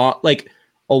a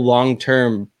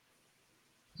long-term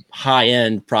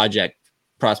high-end prospect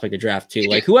to draft too.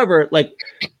 Like whoever, like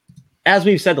as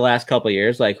we've said the last couple of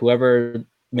years, like whoever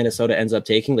Minnesota ends up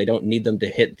taking, they don't need them to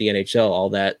hit the NHL all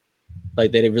that.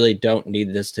 Like they really don't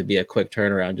need this to be a quick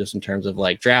turnaround just in terms of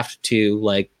like draft to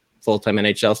like full-time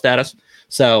NHL status.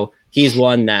 So he's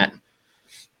one that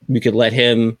we could let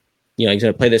him, he's going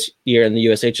to play this year in the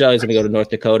USHL. He's going to go to North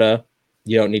Dakota.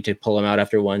 You don't need to pull him out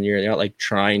after 1 year. They're not like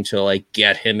trying to like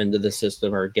get him into the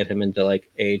system or get him into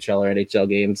like AHL or NHL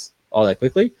games all that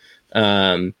quickly.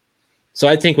 So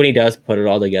I think when he does put it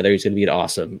all together, he's going to be an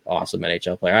awesome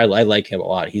NHL player. I like him a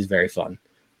lot. He's very fun.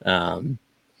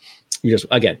 You're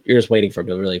just waiting for him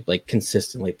to really like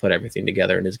consistently put everything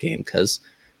together in his game because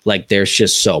like there's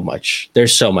just so much.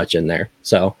 There's so much in there.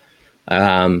 So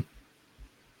I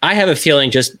have a feeling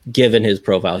just given his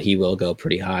profile, he will go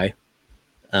pretty high.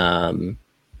 Because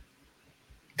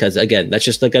again, that's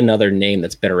just like another name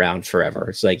that's been around forever.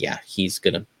 It's like, yeah, he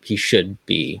should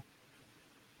be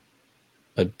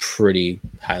a pretty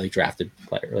highly drafted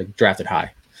player, like drafted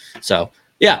high. So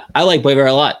yeah, I like Boiver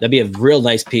a lot. That'd be a real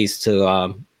nice piece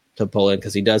to pull in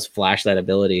because he does flash that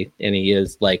ability, and he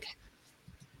is like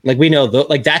we know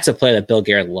like that's a play that Bill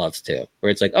Guerin loves too, where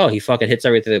it's like, oh, he fucking hits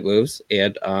everything that moves,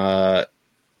 and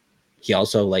he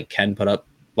also like can put up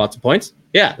lots of points.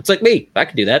 Yeah, it's like me. I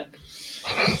could do that.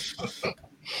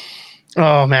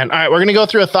 Oh man! All right, we're gonna go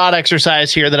through a thought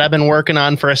exercise here that I've been working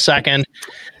on for a second.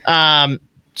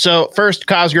 So first,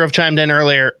 Cosgrove chimed in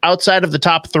earlier. Outside of the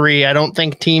top three, I don't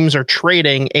think teams are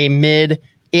trading a mid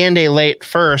and a late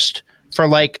first for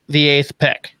like the 8th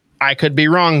pick. I could be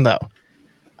wrong though.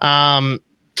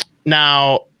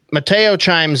 Now Mateo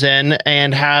chimes in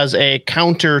and has a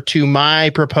counter to my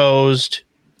proposed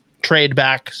trade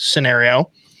back scenario.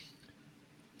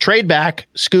 Trade back,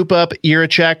 scoop up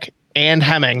Jiricek and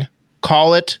Hemming.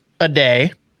 Call it a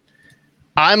day.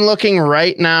 I'm looking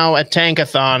right now at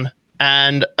Tankathon.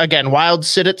 And again, Wild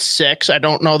sit at 6. I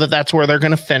don't know that that's where they're going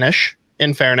to finish,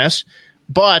 in fairness.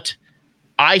 But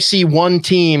I see one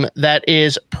team that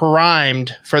is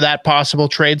primed for that possible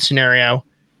trade scenario,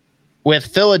 with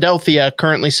Philadelphia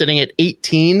currently sitting at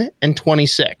 18 and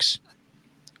 26.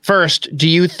 First, do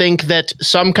you think that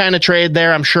some kind of trade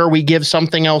there, I'm sure we give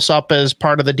something else up as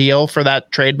part of the deal for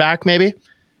that trade back, maybe?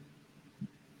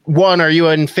 one, are you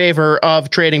in favor of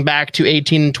trading back to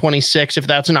 18 and 26 if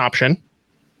that's an option?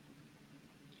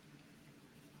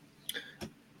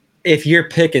 If you're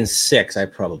picking 6, I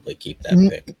probably keep that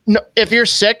pick. No, if you're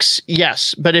 6,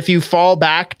 yes. But if you fall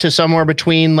back to somewhere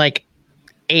between like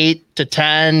 8 to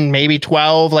 10, maybe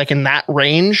 12, like in that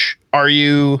range, are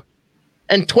you?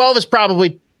 And 12 is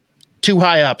probably too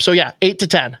high up. So yeah, 8 to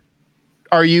 10.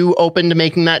 Are you open to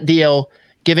making that deal,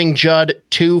 giving Judd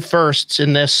 2 firsts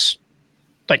in this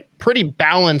like pretty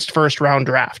balanced first round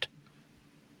draft?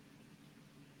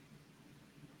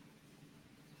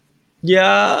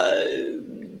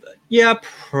 Yeah,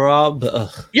 probably.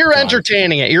 You're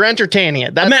entertaining it. You're entertaining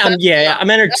it. I'm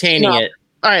entertaining it.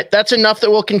 All right, that's enough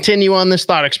that we'll continue on this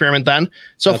thought experiment then.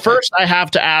 So first I have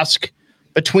to ask,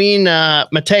 between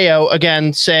Mateo,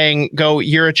 again, saying go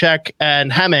Jiricek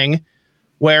and Hemming,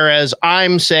 whereas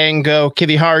I'm saying go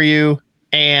Kiviharju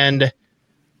and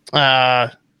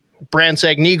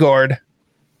Brandseg Nygård,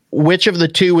 which of the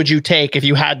two would you take if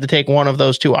you had to take one of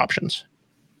those two options?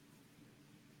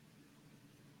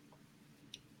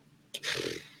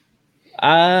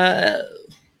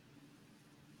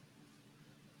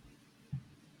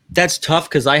 That's tough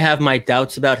because I have my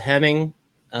doubts about Hemming.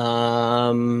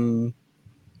 So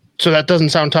that doesn't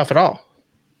sound tough at all.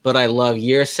 But I love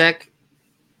Jiricek.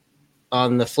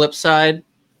 On the flip side,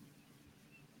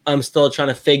 I'm still trying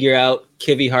to figure out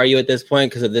Kiviharju at this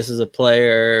point because if this is a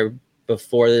player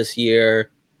before this year,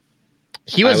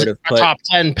 he was a top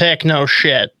 10 pick, no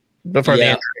shit, before the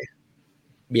injury.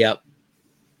 Yep.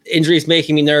 Injury's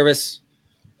making me nervous.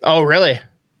 Oh, really?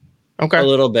 Okay. A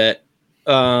little bit.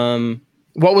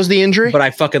 What was the injury? But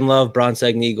I fucking love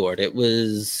Brandseg Nygård. It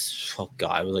was, it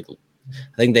was like,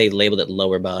 I think they labeled it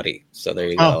lower body. So there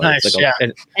you go. Nice. It's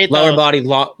like lower body,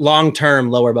 long-term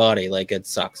lower body. Like it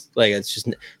sucks. Like it's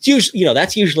usually,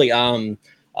 that's usually,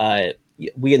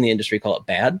 we in the industry call it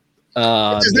bad.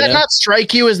 Does that not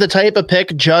strike you as the type of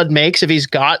pick Judd makes if he's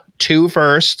got 2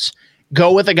 firsts?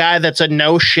 Go with a guy that's a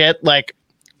no shit, like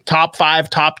top 5,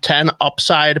 top 10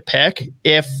 upside pick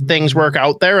if things work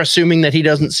out there, assuming that he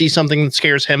doesn't see something that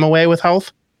scares him away with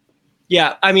health?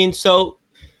 Yeah, I mean, so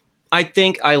I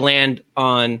think I land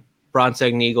on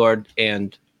Brandseg Nygård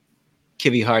and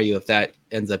Kiviharju if that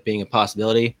ends up being a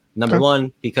possibility. Number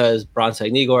one, because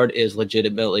Brandseg Nygård is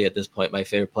legitimately at this point my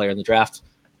favorite player in the draft,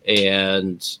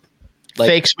 and like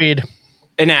fake speed,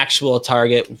 an actual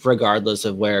target regardless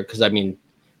of where. Because I mean,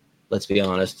 let's be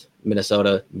honest,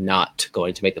 Minnesota not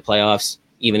going to make the playoffs,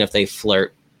 even if they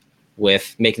flirt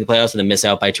with making the playoffs and then miss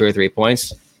out by 2 or 3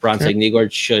 points. Brandseg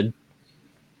Nygård should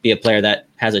be a player that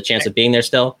has a chance of being there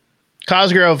still.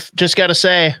 Cosgrove, just got to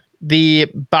say, the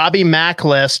Bobby Mack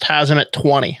list has him at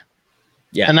 20.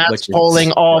 Yeah, and that's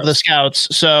polling all of the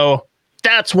scouts. So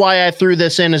that's why I threw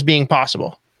this in as being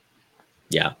possible.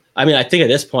 Yeah. I mean, I think at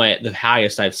this point, the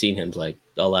highest I've seen him is like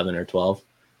 11 or 12.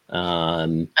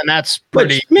 And that's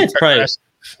pretty. It's probably,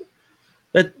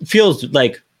 that feels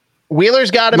like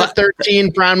Wheeler's got him at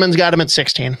 13. Pronman's got him at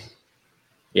 16.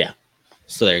 Yeah.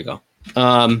 So there you go.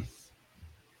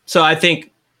 So I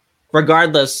think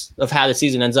regardless of how the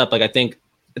season ends up, like I think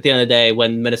at the end of the day,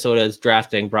 when Minnesota is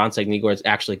drafting, Brandseg Nygård is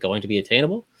actually going to be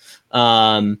attainable.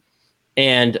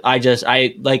 And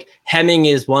I like Hemming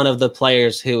is one of the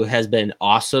players who has been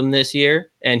awesome this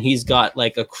year, and he's got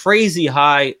like a crazy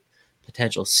high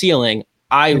potential ceiling.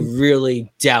 I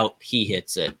really doubt he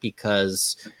hits it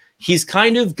because he's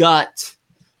kind of got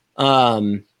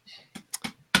who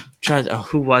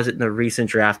was it in the recent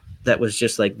draft that was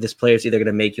just like, this player's either going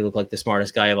to make you look like the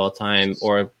smartest guy of all time,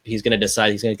 or he's going to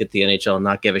decide he's going to get the NHL and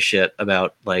not give a shit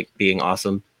about like being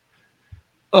awesome.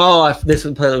 This was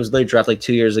a player that was late draft like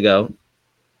 2 years ago.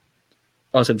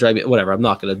 Also, drive me, whatever. I'm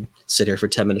not going to sit here for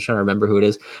 10 minutes trying to remember who it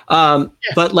is.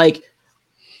 But like,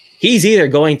 he's either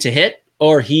going to hit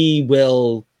or he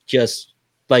will just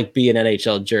like be an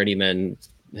NHL journeyman.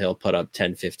 He'll put up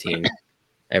 10, 15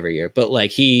 every year. But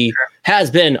like, he has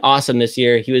been awesome this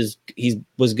year. He was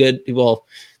good. Well,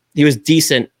 he was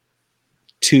decent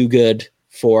to good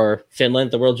for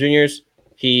Finland, the World Juniors.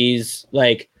 He's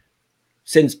like,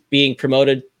 since being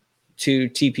promoted to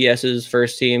TPS's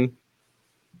first team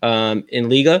in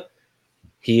Liga,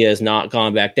 he has not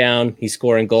gone back down. He's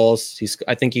scoring goals.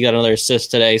 I think he got another assist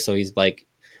today, so he's like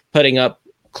putting up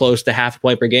close to half a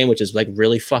point per game, which is like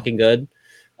really fucking good.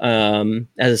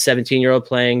 As a 17-year-old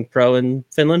playing pro in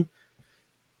Finland,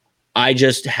 I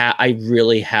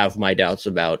really have my doubts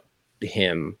about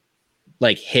him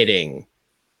like hitting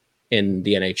in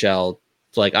the NHL.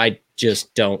 Like, I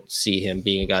just don't see him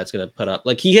being a guy that's going to put up,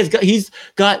 like, he's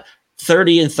got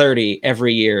 30 and 30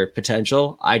 every year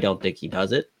potential. I don't think he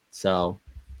does it. So,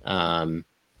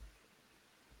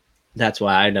 that's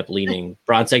why I end up leaning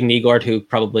Bronzek Nygaard, who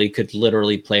probably could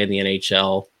literally play in the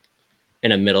NHL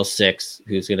in a middle six,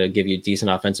 who's going to give you decent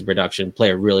offensive production,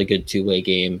 play a really good two-way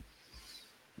game,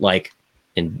 like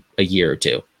in a year or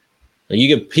two.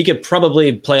 He could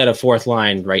probably play at a fourth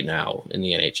line right now in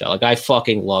the NHL. Like, I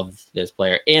fucking love this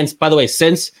player. And by the way,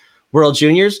 since World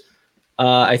Juniors,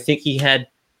 I think he had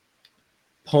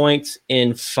points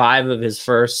in 5 of his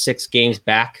first 6 games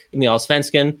back in the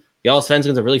Allsvenskan. The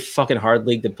Allsvenskan's a really fucking hard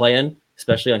league to play in,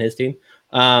 especially on his team.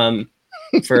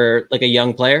 For like a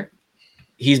young player,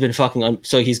 he's been fucking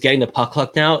so he's getting the puck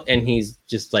luck now, and he's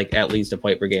just like at least a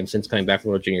point per game since coming back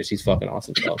from World Juniors. He's fucking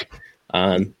awesome. So,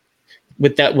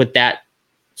 with that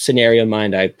scenario in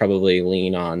mind, I'd probably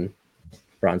lean on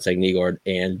Bronzek Nygaard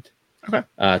and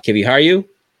Kivi Harju,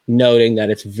 noting that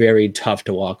it's very tough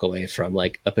to walk away from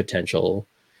like a potential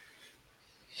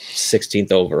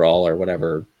 16th overall or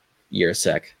whatever year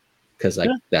sec, because like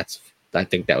I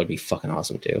think that would be fucking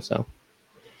awesome too. So,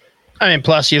 I mean,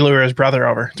 plus you lure his brother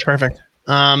over. It's perfect.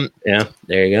 Yeah,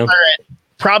 there you go. All right.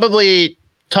 Probably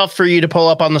tough for you to pull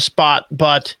up on the spot,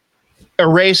 but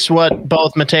erase what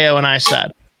both Mateo and I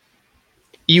said.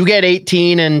 You get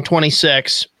 18 and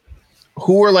 26.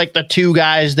 Who are like the 2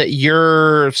 guys that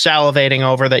you're salivating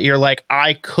over that you're like,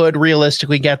 I could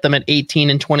realistically get them at 18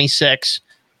 and 26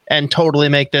 and totally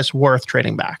make this worth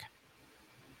trading back?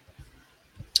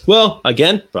 Well,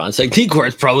 again, Bronzek Nygaard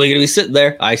is probably going to be sitting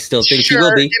there. I still think he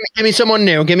will be. Give me someone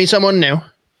new.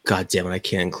 God damn it, I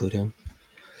can't include him.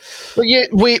 But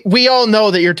we all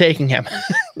know that you're taking him.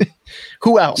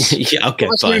 Who else? Yeah, okay,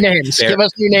 Give us new names. Give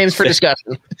us new names for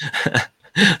discussion.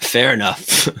 Fair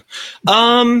enough.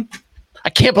 I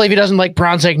can't believe he doesn't like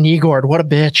Bronzek Nygaard. What a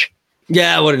bitch.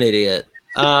 Yeah, what an idiot.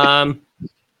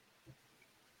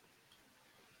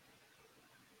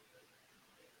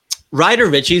 Ryder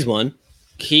Ritchie's one.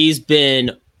 He's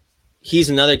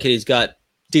another kid. He's got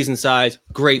decent size,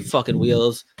 great fucking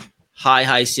wheels,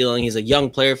 high ceiling. He's a young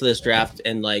player for this draft.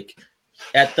 And like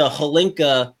at the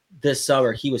Holinka this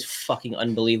summer, he was fucking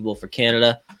unbelievable for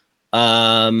Canada.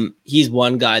 He's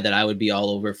one guy that I would be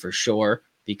all over for sure,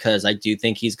 because I do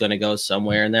think he's going to go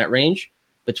somewhere in that range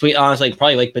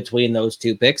probably between those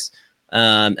 2 picks.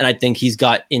 And I think he's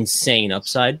got insane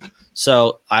upside.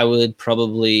 So I would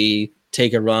probably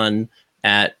take a run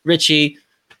at Ritchie.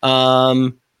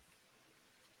 And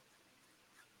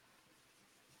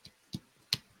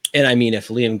I mean, if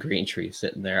Liam Greentree's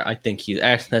sitting there, I think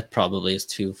that probably is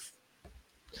too.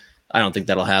 I don't think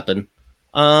that'll happen.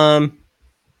 One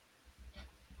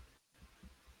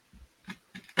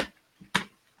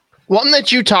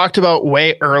that you talked about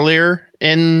way earlier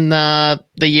in the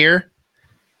year.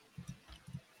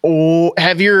 Oh,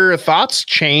 have your thoughts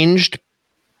changed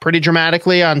pretty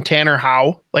dramatically on Tanner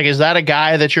Howe? Like, is that a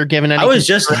guy that you're giving any? Because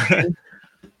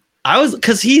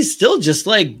he's still just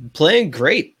like playing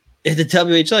great in the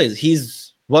WHL.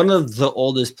 He's one of the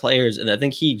oldest players, and I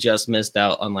think he just missed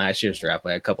out on last year's draft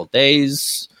by a couple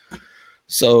days.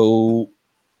 So,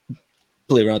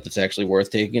 believe it or not, that's actually worth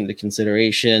taking into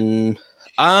consideration.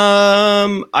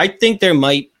 I think there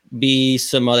might be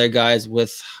some other guys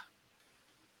with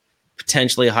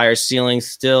potentially higher ceilings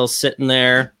still sitting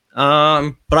there.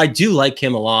 But I do like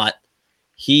him a lot.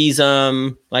 He's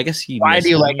I guess he. Why do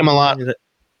you like him a lot?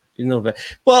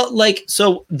 Well, like,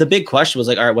 so the big question was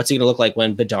like, all right, what's he gonna look like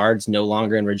when Bedard's no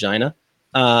longer in Regina?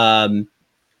 And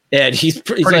he's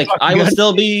like, I will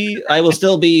still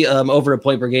be over a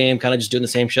point per game, kind of just doing the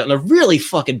same shit on a really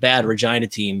fucking bad Regina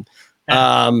team.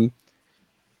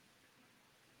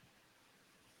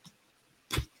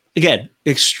 Again,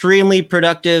 extremely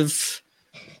productive.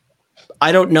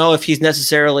 I don't know if he's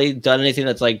necessarily done anything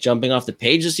that's like jumping off the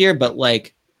page this year, but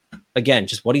like, again,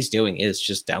 just what he's doing is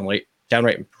just downright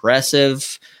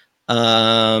impressive.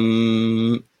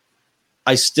 I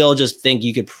still just think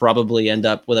you could probably end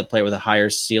up with a player with a higher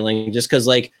ceiling, just because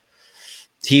like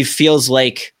he feels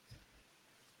like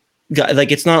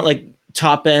it's not like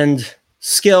top end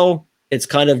skill. It's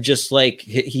kind of just like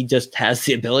he just has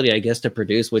the ability, I guess, to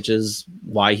produce, which is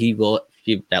why he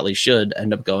at least should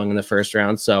end up going in the first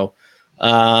round. So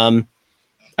I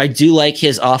do like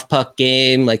his off puck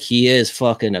game. Like, he is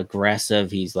fucking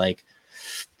aggressive. He's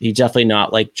definitely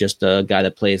not like just a guy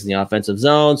that plays in the offensive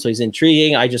zone. So he's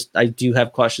intriguing. I do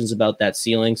have questions about that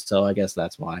ceiling. So I guess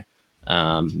that's why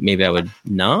maybe I would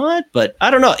not, but I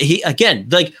don't know.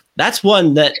 That's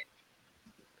one that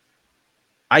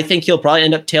I think he'll probably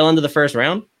end up tail end of the first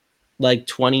round, like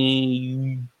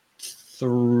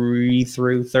 23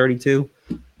 through 32.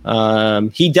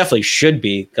 He definitely should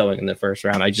be going in the first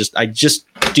round. I just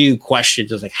do question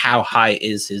just like how high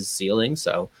is his ceiling.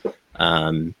 So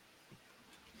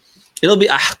It'll be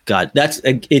God.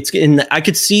 It's in. I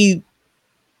could see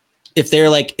if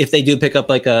they do pick up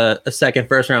like a second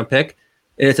first round pick,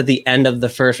 and it's at the end of the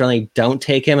first round, they don't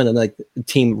take him, and then like the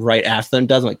team right after them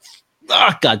does. I'm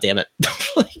like, God damn it!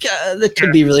 That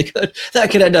could be really good. That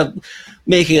could end up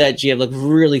making that GM look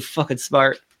really fucking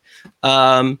smart.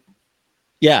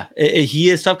 He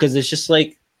is tough because it's just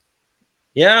like,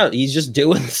 he's just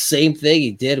doing the same thing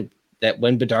he did that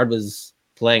when Bedard was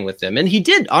playing with him, and he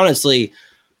did honestly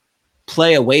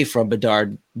play away from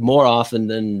Bedard more often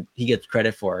than he gets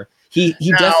credit for. He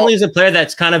definitely is a player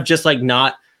that's kind of just like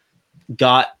not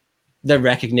got the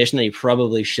recognition that he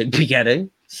probably should be getting.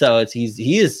 So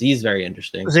he's very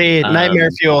interesting.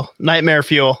 Nightmare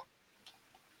fuel.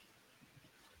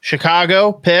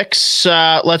 Chicago picks.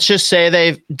 Let's just say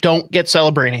they don't get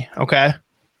Celebrini. Okay,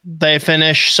 they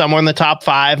finish somewhere in the top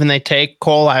 5 and they take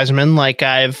Cole Eisman like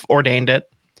I've ordained it.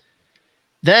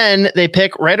 Then they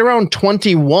pick right around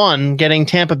 21, getting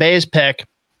Tampa Bay's pick,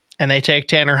 and they take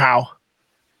Tanner Howe.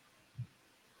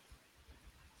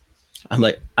 I'm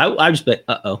like, I just like,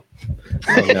 uh-oh.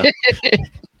 No.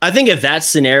 I think if that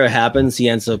scenario happens, he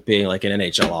ends up being like an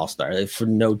NHL All-Star, like, for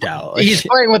no doubt. Like, he's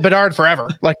playing with Bedard forever.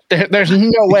 Like there's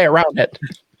no way around it.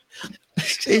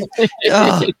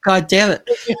 Oh, God damn it.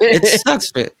 It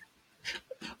sucks, man.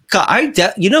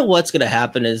 You know what's going to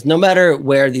happen is no matter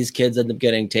where these kids end up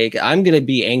getting taken, I'm going to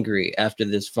be angry after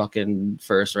this fucking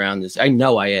first round. I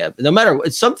know I am. No matter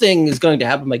what, something is going to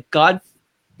happen. My God,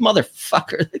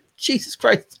 motherfucker. Jesus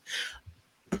Christ.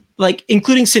 Like,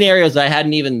 including scenarios that I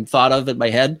hadn't even thought of in my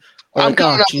head. I'm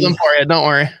coming up with them for you. Don't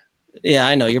worry. Yeah,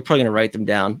 I know. You're probably going to write them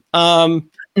down. Now,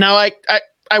 I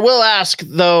will ask,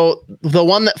 though, the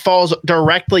one that falls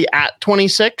directly at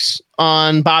 26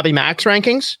 on Bobby Mack's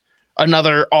rankings,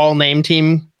 another all-name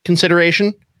team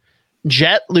consideration,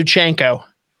 Jet Luchenko.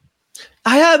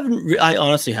 I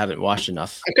honestly haven't watched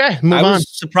enough. Okay, move on.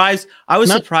 I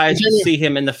was surprised to see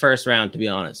him in the first round, to be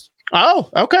honest.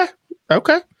 Oh, okay.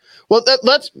 Well,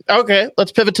 let's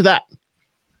pivot to that.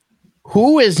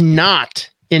 Who is not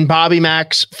in Bobby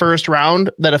Mack's first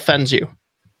round that offends you?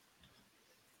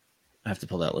 I have to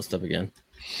pull that list up again.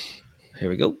 Here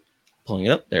we go. Pulling it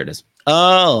up. There it is.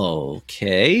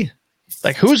 Okay.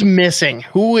 Like, who's missing?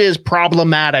 Who is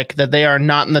problematic that they are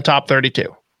not in the top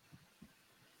 32?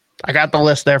 I got the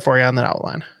list there for you on that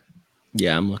outline.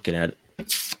 Yeah, I'm looking at it.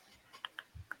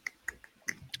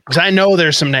 Because I know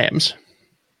there's some names.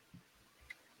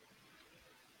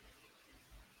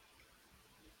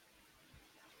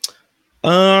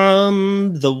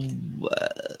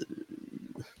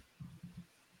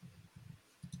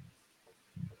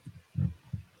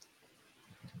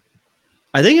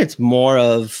 I think it's more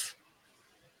of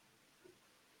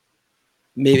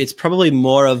probably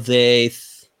more of me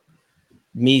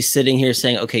sitting here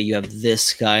saying, okay, you have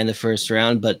this guy in the first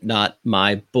round, but not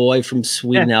my boy from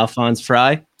Sweden, Alphonse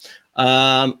Fry.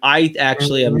 I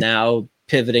actually am now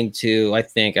pivoting to, I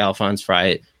think Alphonse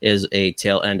Fry is a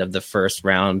tail end of the first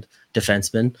round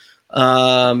defenseman.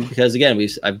 Because again,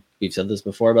 we've said this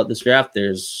before about this draft.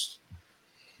 It's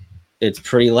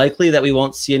pretty likely that we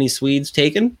won't see any Swedes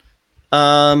taken.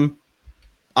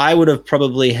 I would have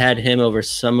probably had him over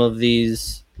some of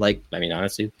these,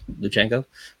 honestly, Luchenko.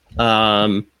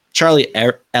 Charlie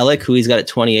Elick, who he's got at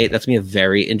 28, that's going to be a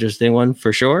very interesting one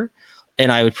for sure.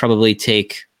 And I would probably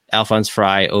take Alphonse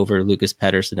Fry over Lucas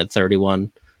Pettersson at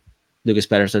 31. Lucas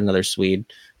Pettersson, another Swede.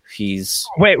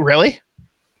 Wait, really?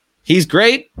 He's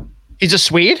great. He's a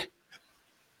Swede?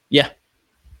 Yeah.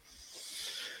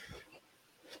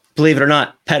 Believe it or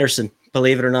not, Pettersson.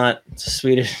 Believe it or not, it's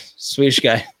a Swedish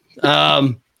guy.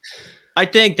 I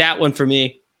think that one for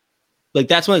me, like,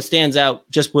 that's one that stands out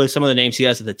just with some of the names he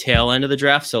has at the tail end of the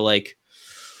draft. So, like,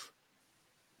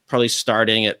 probably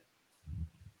starting at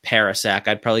Parasak,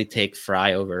 I'd probably take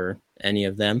Fry over any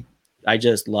of them. I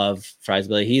just love Fry's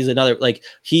ability. He's another, like,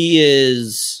 he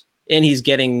is, and he's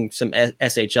getting some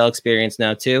SHL experience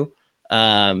now too.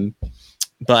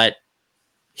 But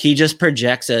he just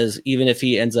projects as, even if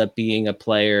he ends up being a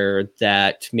player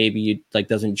that maybe like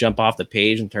doesn't jump off the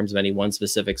page in terms of any one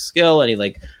specific skill, any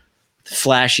like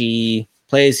flashy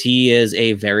plays, he is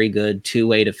a very good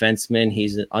two-way defenseman.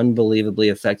 He's an unbelievably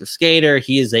effective skater.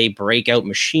 He is a breakout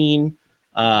machine.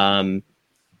 So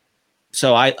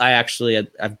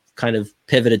I've kind of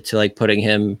pivoted to like putting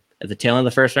him at the tail end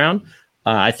of the first round.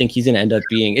 I think he's going to end up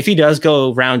being, if he does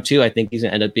go round 2, I think he's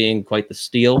going to end up being quite the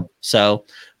steal. So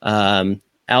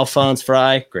Alphonse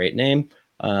Fry, great name.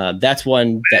 That's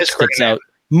one that sticks out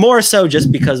more so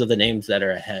just because of the names that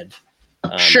are ahead.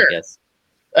 Sure.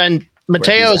 And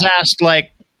Mateo's asked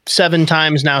like 7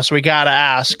 times now, so we got to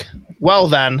ask, well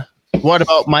then, what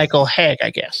about Michael Haig,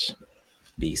 I guess?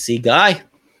 BC guy.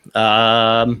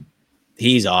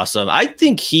 He's awesome. I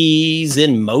think he's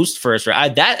in most first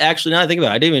round. Now I think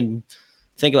about it, I didn't even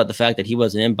think about the fact that he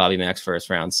wasn't in Bobby Mack's first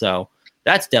round. So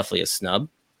that's definitely a snub.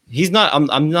 He's not.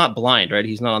 I'm not blind, right?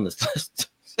 He's not on this list.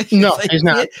 No, he's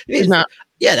not. He's not.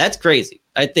 Yeah, that's crazy.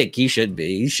 I think he should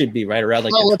be. He should be right around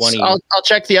like the 20. I'll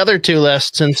check the other two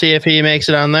lists and see if he makes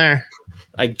it on there.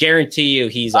 I guarantee you,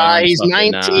 he's on. He's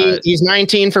 19. He's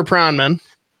 19 for Pronman.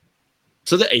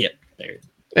 So there.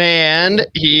 And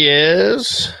he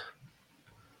is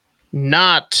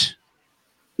not.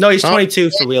 No, he's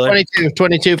 22 for Wheeler.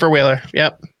 22 for Wheeler.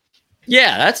 Yep.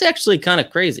 Yeah, that's actually kind of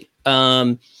crazy.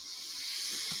 I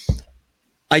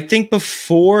think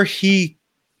before he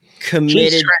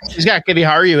committed, he's got Gibby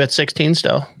Haru at 16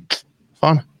 still.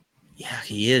 Fun. Yeah,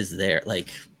 he is there. Like,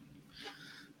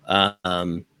 I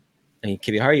mean,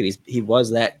 Gibby Haru, he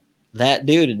was that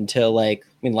dude until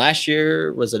last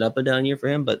year was an up and down year for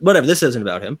him, but whatever. This isn't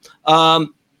about him.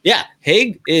 Yeah,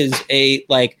 Haig is he's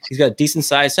got a decent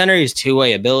size center. He's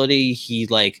two-way ability. He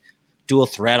dual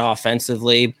threat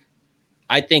offensively.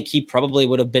 I think he probably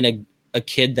would have been a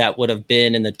kid that would have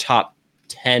been in the top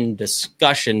 10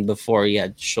 discussion before he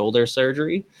had shoulder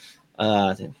surgery.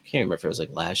 I can't remember if it was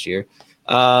last year.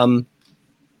 Yeah,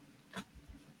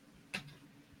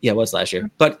 it was last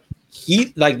year. But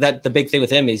he that the big thing with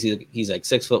him is he's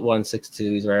 6'1", 6'2".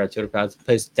 He's right around 200 pounds.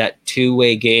 Plays that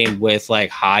two-way game with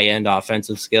high-end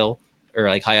offensive skill or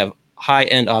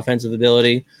high-end offensive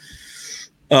ability.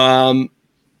 And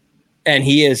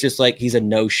he is just he's a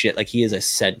no shit. He is a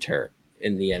center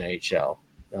in the NHL.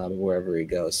 Wherever he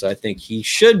goes. So I think he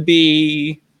should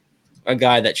be a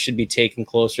guy that should be taken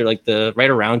closer, the right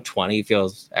around 20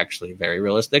 feels actually very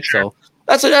realistic. So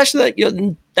that's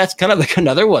that's kind of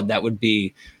another one that would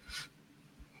be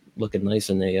looking nice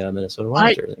in the Minnesota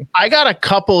Wild jersey. I got a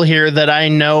couple here that I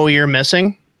know you're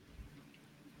missing.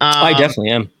 I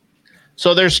definitely am.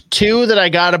 So there's two that I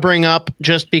got to bring up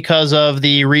just because of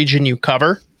the region you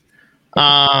cover.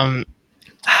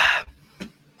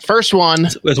 First one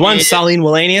was Salim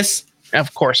Wallenius.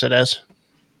 Of course it is.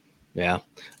 Yeah.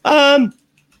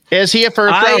 Is he a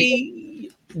first round?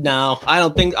 No, I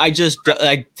don't think. I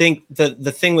think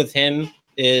the thing with him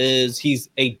is he's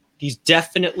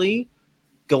definitely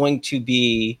going to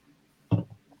be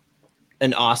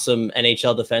an awesome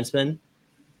NHL defenseman.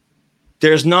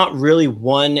 There's not really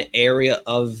one area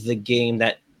of the game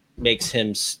that makes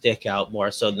him stick out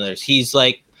more so than others. He's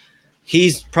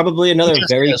probably another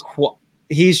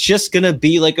he's just going to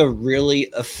be a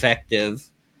really effective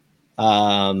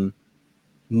mobile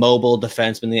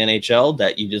defenseman in the NHL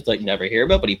that you just never hear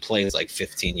about, but he plays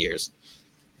 15 years.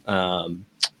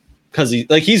 Cause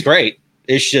he's great.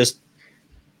 It's just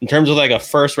in terms of a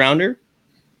first rounder,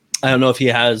 I don't know if he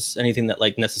has anything that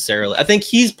necessarily, I think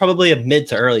he's probably a mid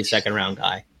to early second round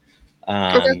guy.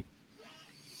 Okay.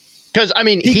 Cause I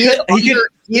mean, he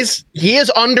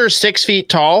is under 6 feet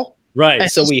tall.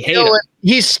 Right. So we hate him.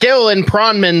 He's still in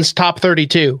Pronman's top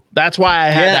 32. That's why I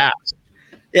had that.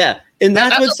 Yeah. And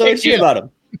that's what's so interesting about him.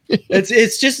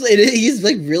 He's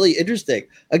really interesting.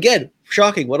 Again,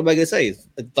 shocking. What am I going to say? It's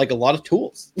a lot of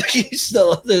tools.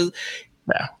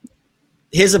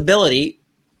 His ability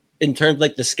in terms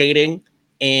the skating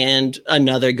and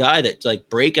another guy that's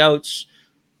breakouts,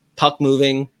 puck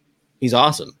moving. He's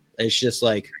awesome. It's just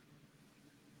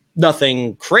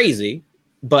nothing crazy.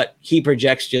 But he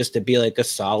projects just to be a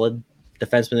solid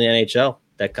defenseman in the NHL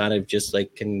that kind of just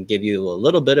can give you a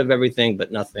little bit of everything,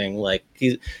 but nothing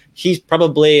he's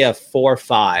probably a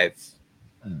 4-5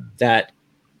 that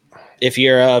if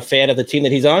you're a fan of the team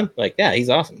that he's on, yeah, he's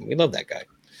awesome. We love that guy.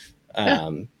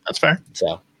 That's fair.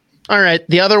 So, all right.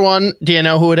 The other one, do you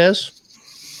know who it is?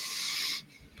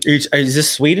 Is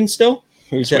this Sweden still?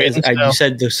 You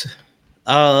said this.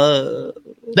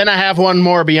 Then I have one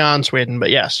more beyond Sweden, but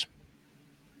yes.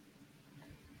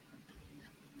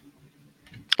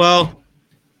 Well,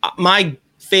 my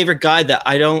favorite guy that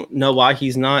I don't know why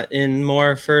he's not in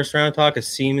more first round talk is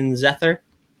Simon Zether.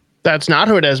 That's not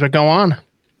who it is, but go on.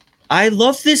 I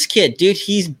love this kid, dude.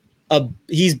 He's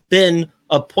been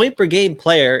a point per game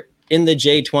player in the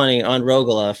J20 on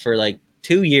Rogala for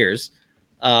 2 years.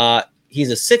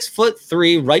 He's a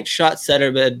 6'3" right shot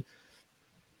centerman.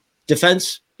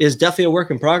 Defense is definitely a work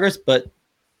in progress, but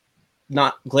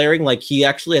not glaring. I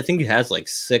think he has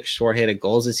 6 shorthanded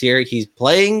goals this year. He's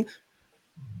playing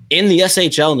in the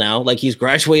SHL now. He's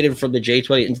graduated from the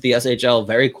J20 into the SHL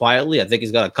very quietly. I think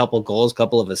he's got a couple goals,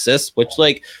 couple of assists, which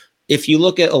if you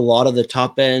look at a lot of the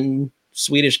top end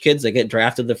Swedish kids that get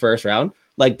drafted the first round,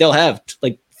 they'll have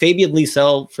Fabian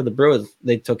Lysell for the Bruins.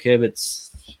 They took him.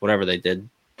 It's whatever they did.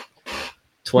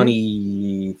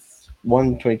 20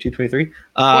 21, 22, 23.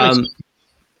 20.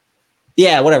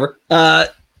 Yeah, whatever.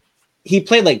 He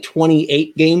played like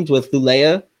 28 games with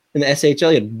Lulea in the SHL.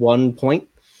 He had 1 point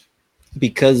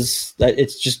because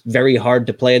it's just very hard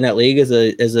to play in that league as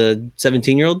a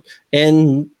 17-year-old.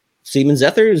 And Simon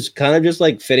Zether is kind of just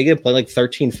like fitting in, playing like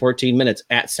 13, 14 minutes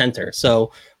at center.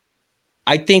 So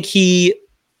I think the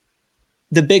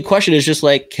big question is just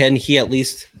like, can he at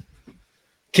least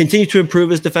continue to improve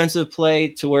his defensive play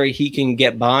to where he can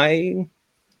get by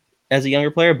as a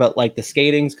younger player? But like the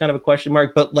skating's kind of a question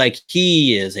mark, but like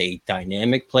he is a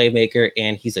dynamic playmaker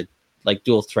and he's a like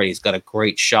dual threat. He's got a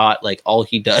great shot. Like all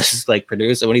he does is like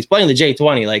produce. And when he's playing the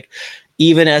J20, like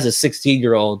even as a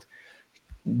 16-year-old,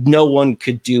 no one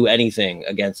could do anything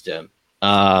against him.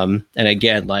 And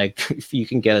again, like if you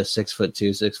can get a 6'2",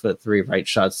 6'3" right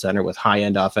shot center with high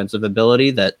end offensive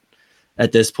ability that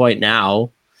at this point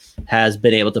now has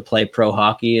been able to play pro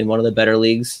hockey in one of the better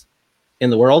leagues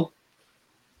in the world,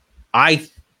 I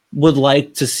would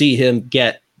like to see him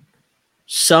get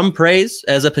some praise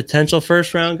as a potential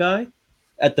first round guy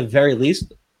at the very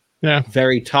least. Yeah.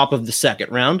 Very top of the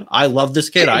second round. I love this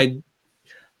kid.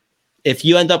 If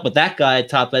you end up with that guy at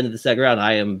top end of the second round,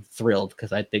 I am thrilled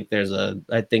because I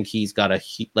think he's got a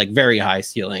very high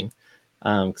ceiling.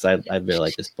 Because I really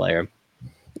like this player.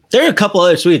 There are a couple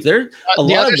other Swedes. A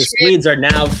lot of the Swedes are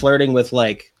now flirting with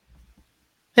like,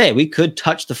 hey, we could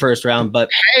touch the first round, but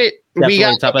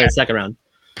definitely top of the second round.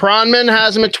 Pronman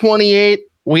has him at 28.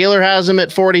 Wheeler has him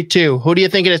at 42. Who do you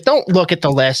think it is? Don't look at the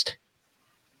list.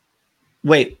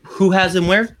 Wait, who has him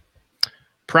where?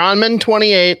 Pronman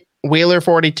 28, Wheeler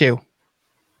 42.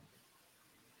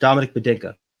 Dominic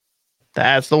Budinka.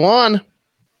 That's the one.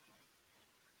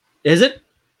 Is it?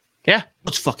 Yeah.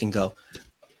 Let's fucking go.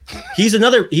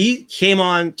 He came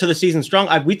on to the season strong.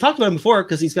 We talked about him before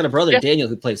because he's got a brother, Daniel,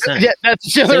 who plays center. Yeah,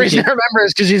 that's the other reason I remember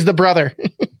is because he's the brother.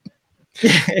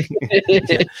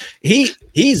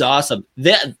 He's awesome.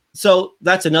 So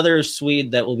that's another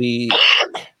Swede that will be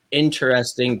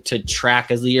interesting to track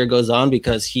as the year goes on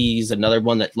because he's another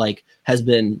one that like has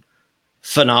been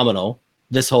phenomenal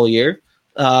this whole year.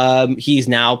 He's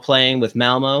now playing with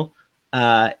Malmo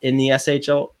in the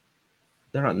SHL.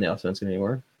 They're not in the Allsvenskan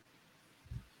anymore.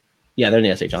 Yeah, they're in the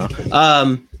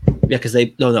SHL. Because they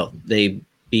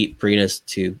beat Brynäs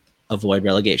to avoid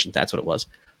relegation. That's what it was.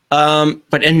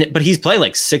 But he's playing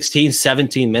like 16,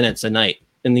 17 minutes a night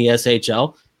in the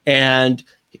SHL and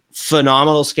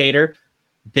phenomenal skater,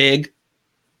 big,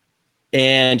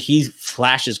 and he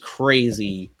flashes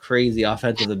crazy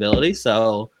offensive ability.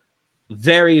 So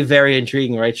very, very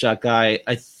intriguing right shot guy.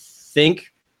 I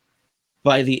think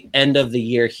by the end of the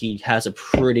year, he has a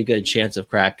pretty good chance of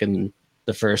cracking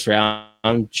the first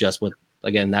round just with,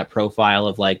 again, that profile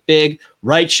of like big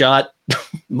right shot,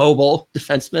 mobile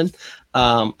defenseman.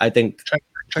 I think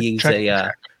he's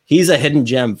a hidden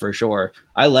gem for sure.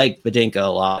 I like Budinka a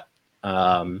lot.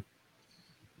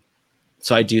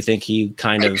 So I do think he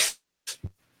kind of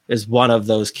is one of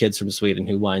those kids from Sweden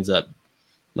who winds up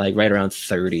like right around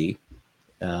 30.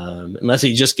 Unless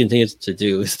he just continues to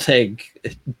do his thing,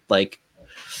 like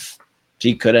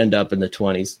he could end up in the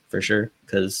 20s for sure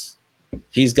because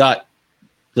he's got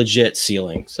legit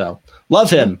ceiling. So love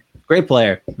him. Great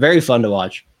player. Very fun to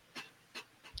watch.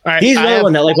 All right, he's another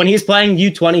one that like when he's playing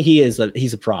U20,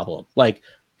 he's a problem. Like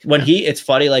when it's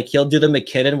funny, like he'll do the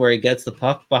McKinnon where he gets the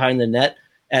puck behind the net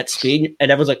at speed and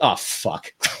everyone's like, oh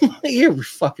fuck. Here we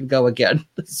fucking go again.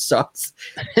 This sucks.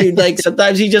 Like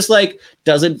sometimes he just like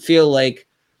doesn't feel like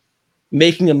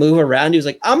making a move around. He was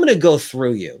like, I'm gonna go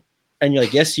through you. And you're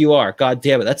like, yes, you are. God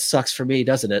damn it. That sucks for me,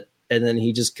 doesn't it? And then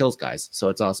he just kills guys. So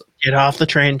it's awesome. Get off the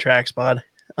train tracks, bud.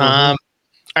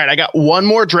 All right, I got one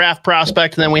more draft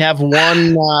prospect, and then we have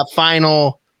one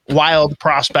final wild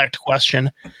prospect question.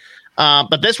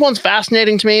 But this one's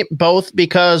fascinating to me, both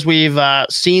because we've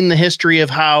seen the history of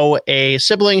how a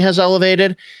sibling has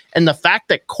elevated, and the fact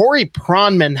that Corey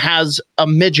Pronman has a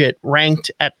midget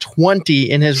ranked at 20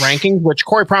 in his rankings, which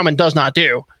Corey Pronman does not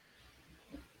do.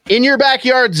 In your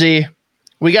backyard, Z,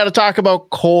 we got to talk about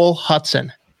Cole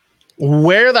Hudson.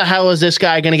 Where the hell is this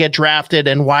guy going to get drafted,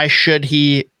 and why should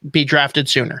he be drafted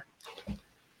sooner?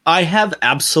 I have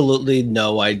absolutely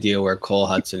no idea where Cole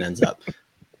Hudson ends up.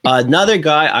 Another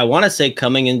guy, I want to say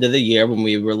coming into the year when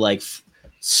we were like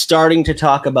starting to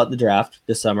talk about the draft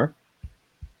this summer,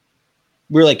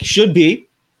 we were like, should be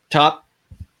top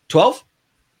 12.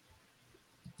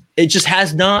 It just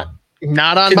has not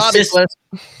on Bobby's list.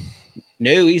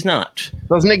 No, he's not.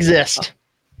 Doesn't exist.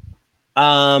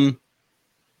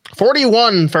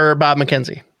 41 for Bob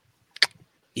McKenzie.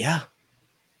 Yeah.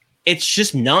 It's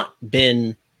just not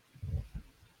been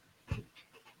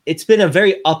it's been a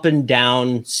very up and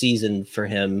down season for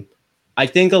him. I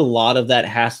think a lot of that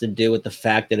has to do with the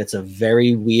fact that it's a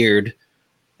very weird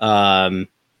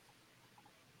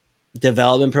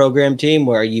development program team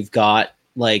where you've got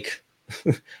like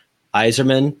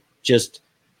Yzerman just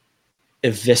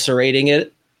eviscerating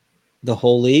it, the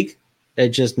whole league. They're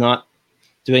just not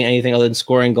doing anything other than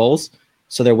scoring goals.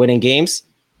 So they're winning games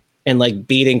and like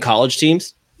beating college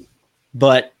teams.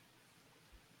 But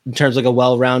in terms of like a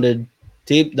well-rounded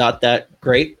team, not that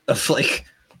great of like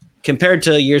compared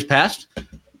to years past.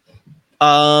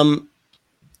 And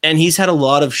he's had a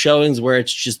lot of showings where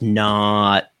it's just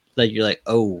not like you're like,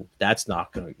 oh, that's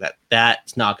not gonna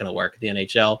work at the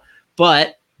NHL.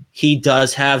 But he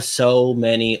does have so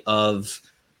many of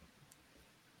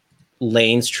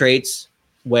Lane's traits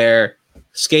where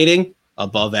skating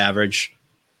above average,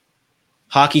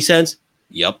 hockey sense,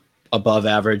 yep, above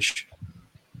average,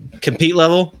 compete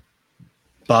level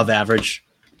above average.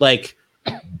 Like,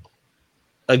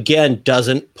 again,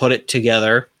 doesn't put it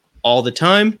together all the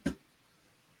time.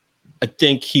 I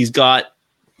think he's got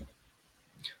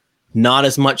not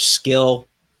as much skill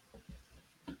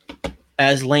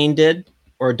as Lane did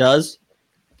or does.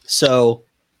 So,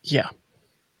 yeah.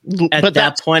 At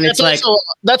that point, it's like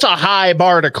that's a high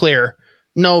bar to clear.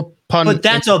 No pun. But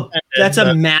that's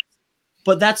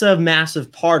a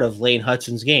massive part of Lane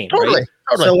Hutson's game, totally, right?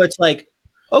 Totally. So it's like,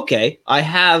 okay, I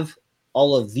have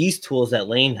all of these tools that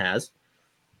Lane has,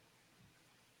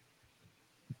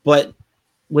 but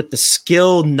with the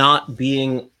skill not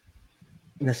being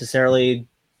necessarily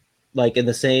like in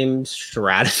the same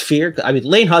stratosphere. I mean,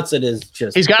 Lane Hutson is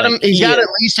just he's got like, him. He's got at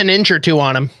least an inch or two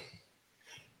on him.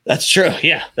 That's true.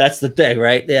 Yeah, that's the thing,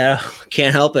 right? Yeah,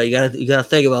 can't help it. You gotta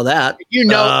think about that. You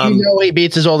know, he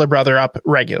beats his older brother up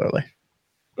regularly.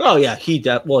 Oh yeah,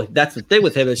 well, that's the thing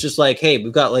with him. It's just like, hey,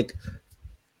 we've got like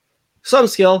some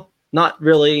skill, not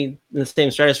really in the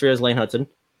same stratosphere as Lane Hutson,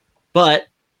 but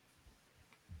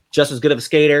just as good of a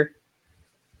skater.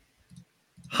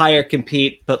 Higher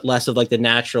compete, but less of like the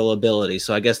natural ability.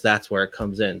 So I guess that's where it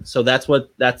comes in. So that's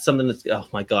something that's, oh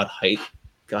my God, height.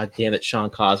 God damn it, Sean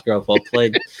Cosgrove, well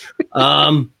played.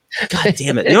 God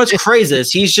damn it. You know what's crazy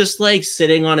is he's just like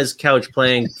sitting on his couch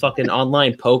playing fucking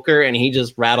online poker and he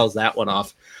just rattles that one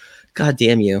off. God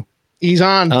damn you. He's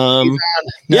on. He's on.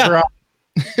 Never yeah. off.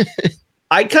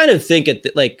 I kind of think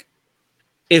like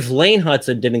if Lane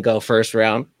Hutson didn't go first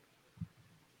round,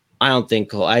 I don't think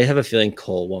Cole. I have a feeling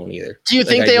Cole won't either. Do you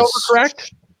think they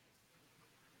overcorrect?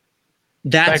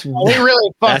 That's we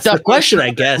really fucked up the question,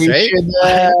 I guess. We right?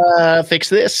 should fix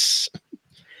this.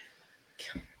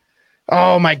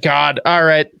 Oh my God! All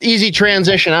right, easy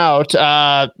transition out.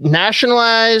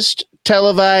 Nationalized,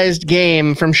 televised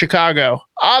game from Chicago.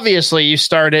 Obviously, you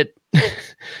started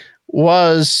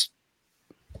was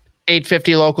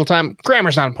 8:50 local time.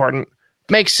 Grammar's not important.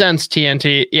 Makes sense.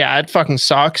 TNT. Yeah, it fucking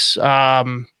sucks.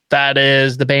 That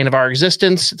is the bane of our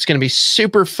existence. It's going to be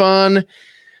super fun.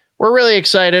 We're really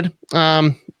excited.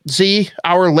 Z,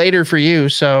 hour later for you,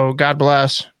 so God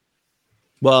bless.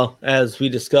 Well, as we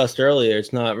discussed earlier,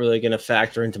 it's not really going to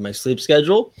factor into my sleep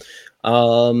schedule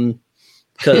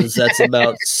because that's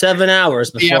about 7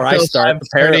 hours before I start.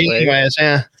 Apparently, anyways,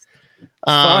 yeah.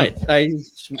 Fine.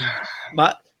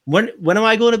 When am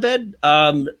I going to bed?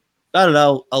 I don't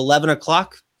know, 11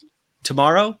 o'clock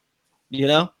tomorrow. You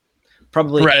know,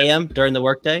 probably right. AM during the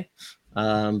workday.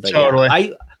 But totally.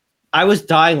 Yeah, I was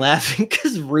dying laughing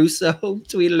because Russo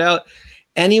tweeted out,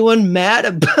 anyone mad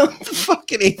about the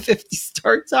fucking 8:50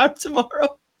 start time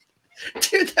tomorrow?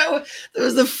 Dude, that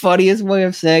was the funniest way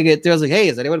of saying it. I was like, hey,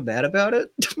 is anyone mad about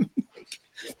it?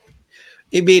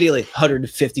 Immediately,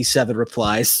 157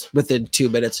 replies within 2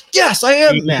 minutes. Yes, I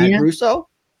am mad, Russo.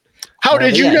 How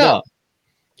did you know?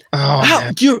 Oh,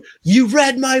 how you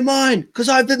read my mind because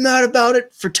I've been mad about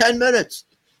it for 10 minutes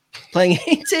playing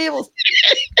 8 tables.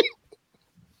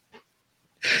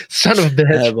 Son of a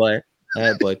bitch.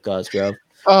 Boy, Cosgrove.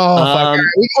 Oh, fuck.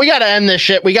 We got to end this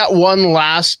shit. We got one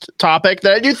last topic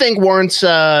that I do think warrants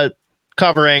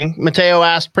covering. Mateo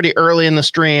asked pretty early in the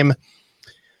stream.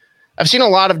 I've seen a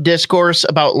lot of discourse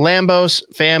about Lambos.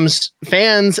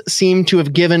 Fans seem to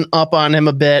have given up on him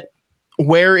a bit.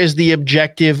 Where is the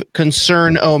objective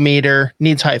concern-o-meter?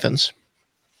 Needs hyphens.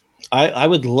 I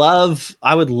would love.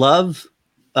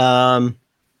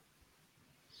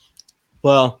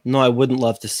 Well, no, I wouldn't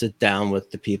love to sit down with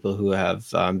the people who have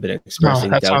been expressing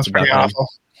doubts about him. Awful.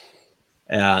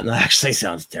 Yeah, no, actually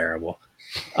sounds terrible.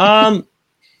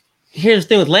 Here's the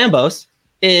thing with Lambos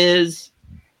is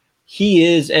he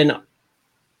is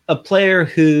a player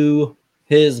who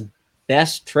his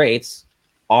best traits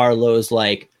are those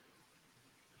like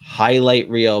highlight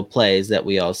reel plays that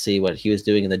we all see what he was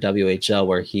doing in the WHL,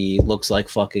 where he looks like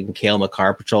fucking Cale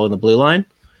Makar patrolling the blue line.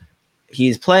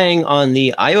 He's playing on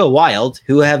the Iowa Wild,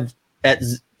 who have at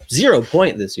 0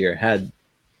 point this year had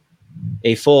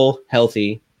a full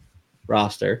healthy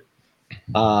roster.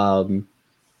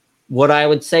 What I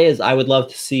would say is I would love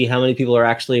to see how many people are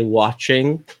actually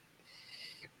watching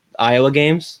Iowa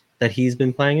games that he's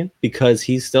been playing in, because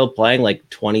he's still playing like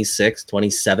 26,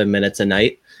 27 minutes a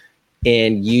night.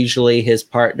 And usually his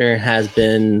partner has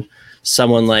been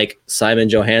someone like Simon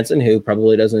Johansson, who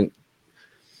probably doesn't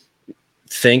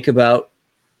think about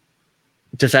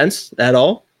defense at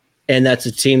all. And that's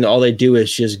a team that all they do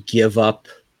is just give up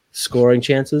scoring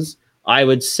chances. I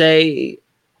would say,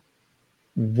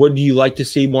 would you like to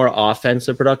see more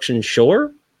offensive production?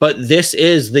 Sure. But this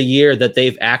is the year that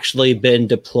they've actually been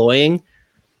deploying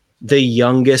the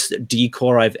youngest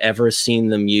decor I've ever seen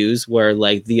them use, where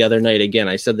like the other night, again,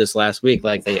 I said this last week,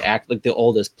 like they act like the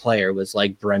oldest player was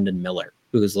like Brendan Miller,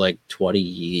 who was like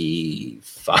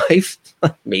 25,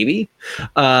 maybe.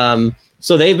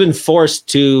 So they've been forced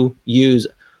to use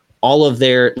all of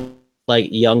their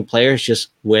like young players, just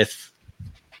with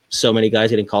so many guys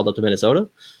getting called up to Minnesota.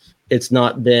 It's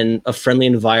not been a friendly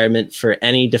environment for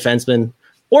any defenseman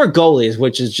or goalies,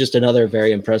 which is just another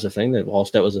very impressive thing. That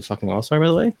Wallstedt was a fucking all-star, by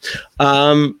the way.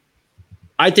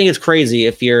 I think it's crazy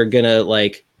if you're gonna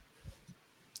like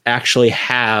actually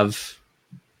have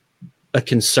a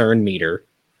concern meter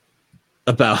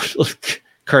about like,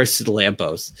 Carson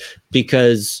Lampos,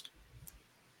 because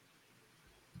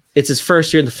it's his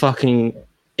first year in the fucking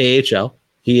AHL.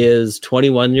 He is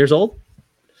 21 years old.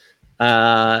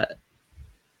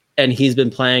 And he's been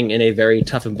playing in a very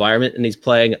tough environment, and he's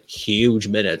playing huge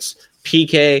minutes.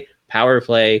 PK, power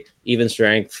play, even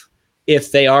strength.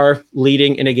 If they are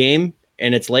leading in a game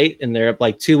and it's late and they're up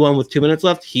like 2-1 with 2 minutes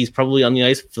left, he's probably on the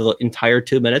ice for the entire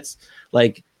 2 minutes.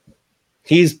 Like,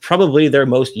 he's probably their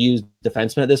most used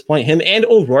defenseman at this point. Him and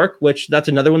O'Rourke, which that's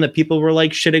another one that people were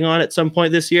like shitting on at some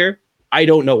point this year. I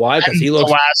don't know why, because he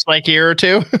looks the last like year or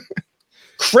two.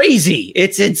 crazy.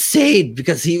 It's insane,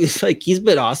 because he was like, he's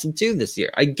been awesome too this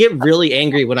year. I get really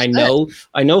angry when I know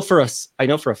for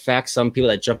a fact some people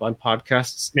that jump on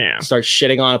podcasts start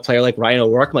shitting on a player like Ryan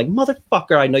O'Rourke. I'm like,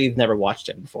 motherfucker, I know you've never watched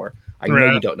him before. I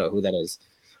know you don't know who that is.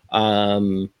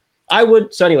 I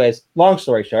would. So anyways, long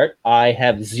story short, I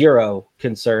have zero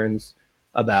concerns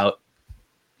about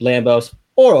Lambos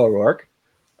or O'Rourke.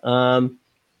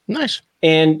 Nice.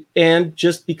 And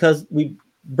just because we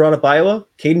brought up Iowa,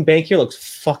 Caden Bankier looks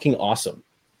fucking awesome.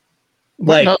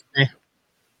 Like,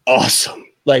 awesome.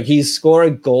 Like, he's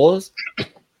scoring goals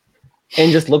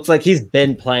and just looks like he's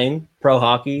been playing pro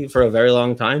hockey for a very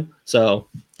long time. So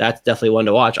that's definitely one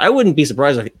to watch. I wouldn't be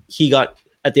surprised if he got,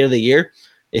 at the end of the year,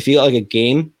 if he got like a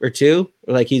game or two,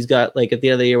 or like he's got like at the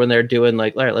end of the year when they're doing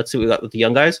like, all right, let's see what we got with the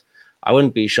young guys. I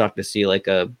wouldn't be shocked to see like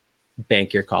a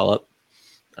Bankier call up.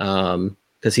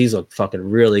 Because he's looked fucking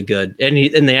really good.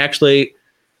 And they actually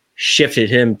shifted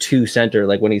him to center.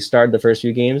 Like when he started the first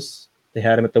few games, they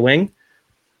had him at the wing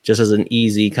just as an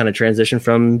easy kind of transition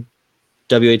from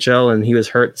WHL, and he was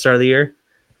hurt at the start of the year.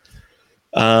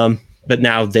 But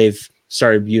now they've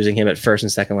started using him at first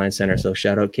and second line center. So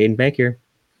shout out Caden Bankier.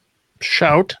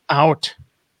 Shout out.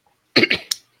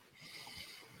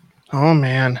 Oh,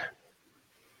 man.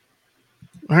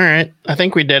 All right. I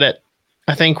think we did it.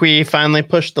 I think we finally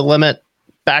pushed the limit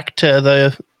back to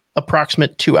the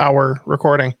approximate 2-hour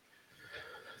recording.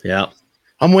 Yeah.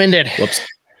 I'm winded. Whoops.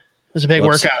 It was a big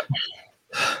workout.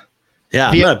 Yeah.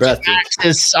 I'm out of breath. Max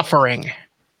is suffering.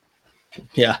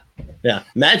 Yeah. Yeah.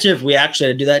 Imagine if we actually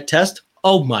had to do that test.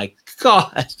 Oh my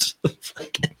God.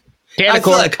 I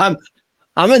feel like I'm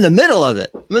in the middle of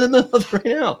it. I'm in the middle of it right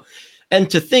now. And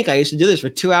to think I used to do this for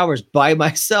 2 hours by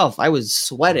myself. I was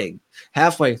sweating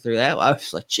halfway through that. I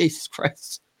was like, Jesus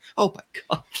Christ. Oh my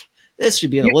God. This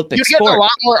should be an Olympic sport. You get a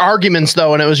lot more arguments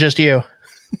though, when it was just you.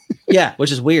 Yeah,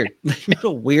 which is weird. What a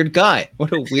weird guy.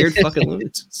 What a weird fucking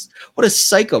lunatic. What a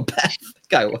psychopath that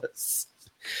guy was.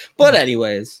 But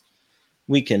anyways,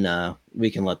 we can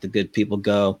let the good people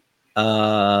go.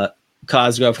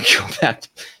 Cosgrove can go back to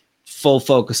full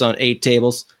focus on 8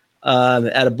 tables.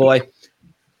 Attaboy.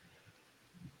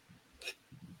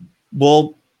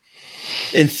 We'll,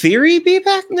 in theory, be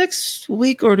back next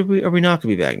week, or are we not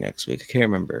going to be back next week? I can't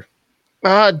remember.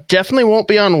 Definitely won't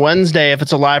be on Wednesday if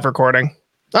it's a live recording.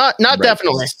 Not right.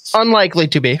 Definitely. Unlikely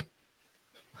to be.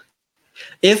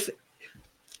 If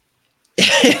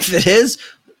it is,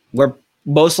 we're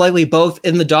most likely both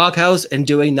in the doghouse and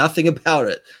doing nothing about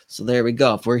it. So there we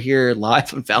go. If we're here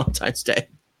live on Valentine's Day.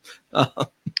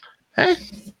 Hey,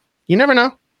 you never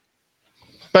know.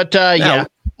 But yeah,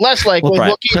 Less likely.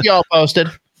 We'll keep you all posted.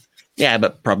 Yeah,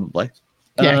 but probably.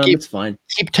 Yeah, it's fine.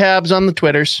 Keep tabs on the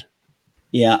Twitters.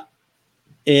 Yeah.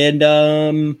 And,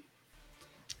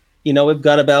 we've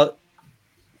got about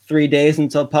 3 days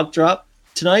until puck drop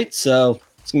tonight, so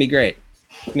it's going to be great.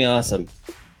 It's going to be awesome.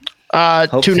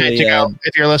 2 nights ago,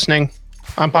 if you're listening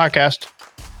on podcast.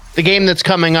 The game that's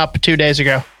coming up 2 days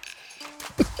ago.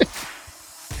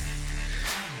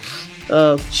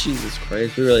 Oh, Jesus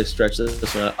Christ. We really stretched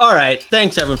this one out. All right.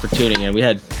 Thanks, everyone, for tuning in. We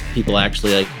had people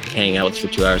actually hanging out with us for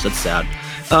 2 hours. That's sad.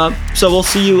 So we'll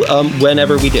see you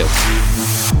whenever we do.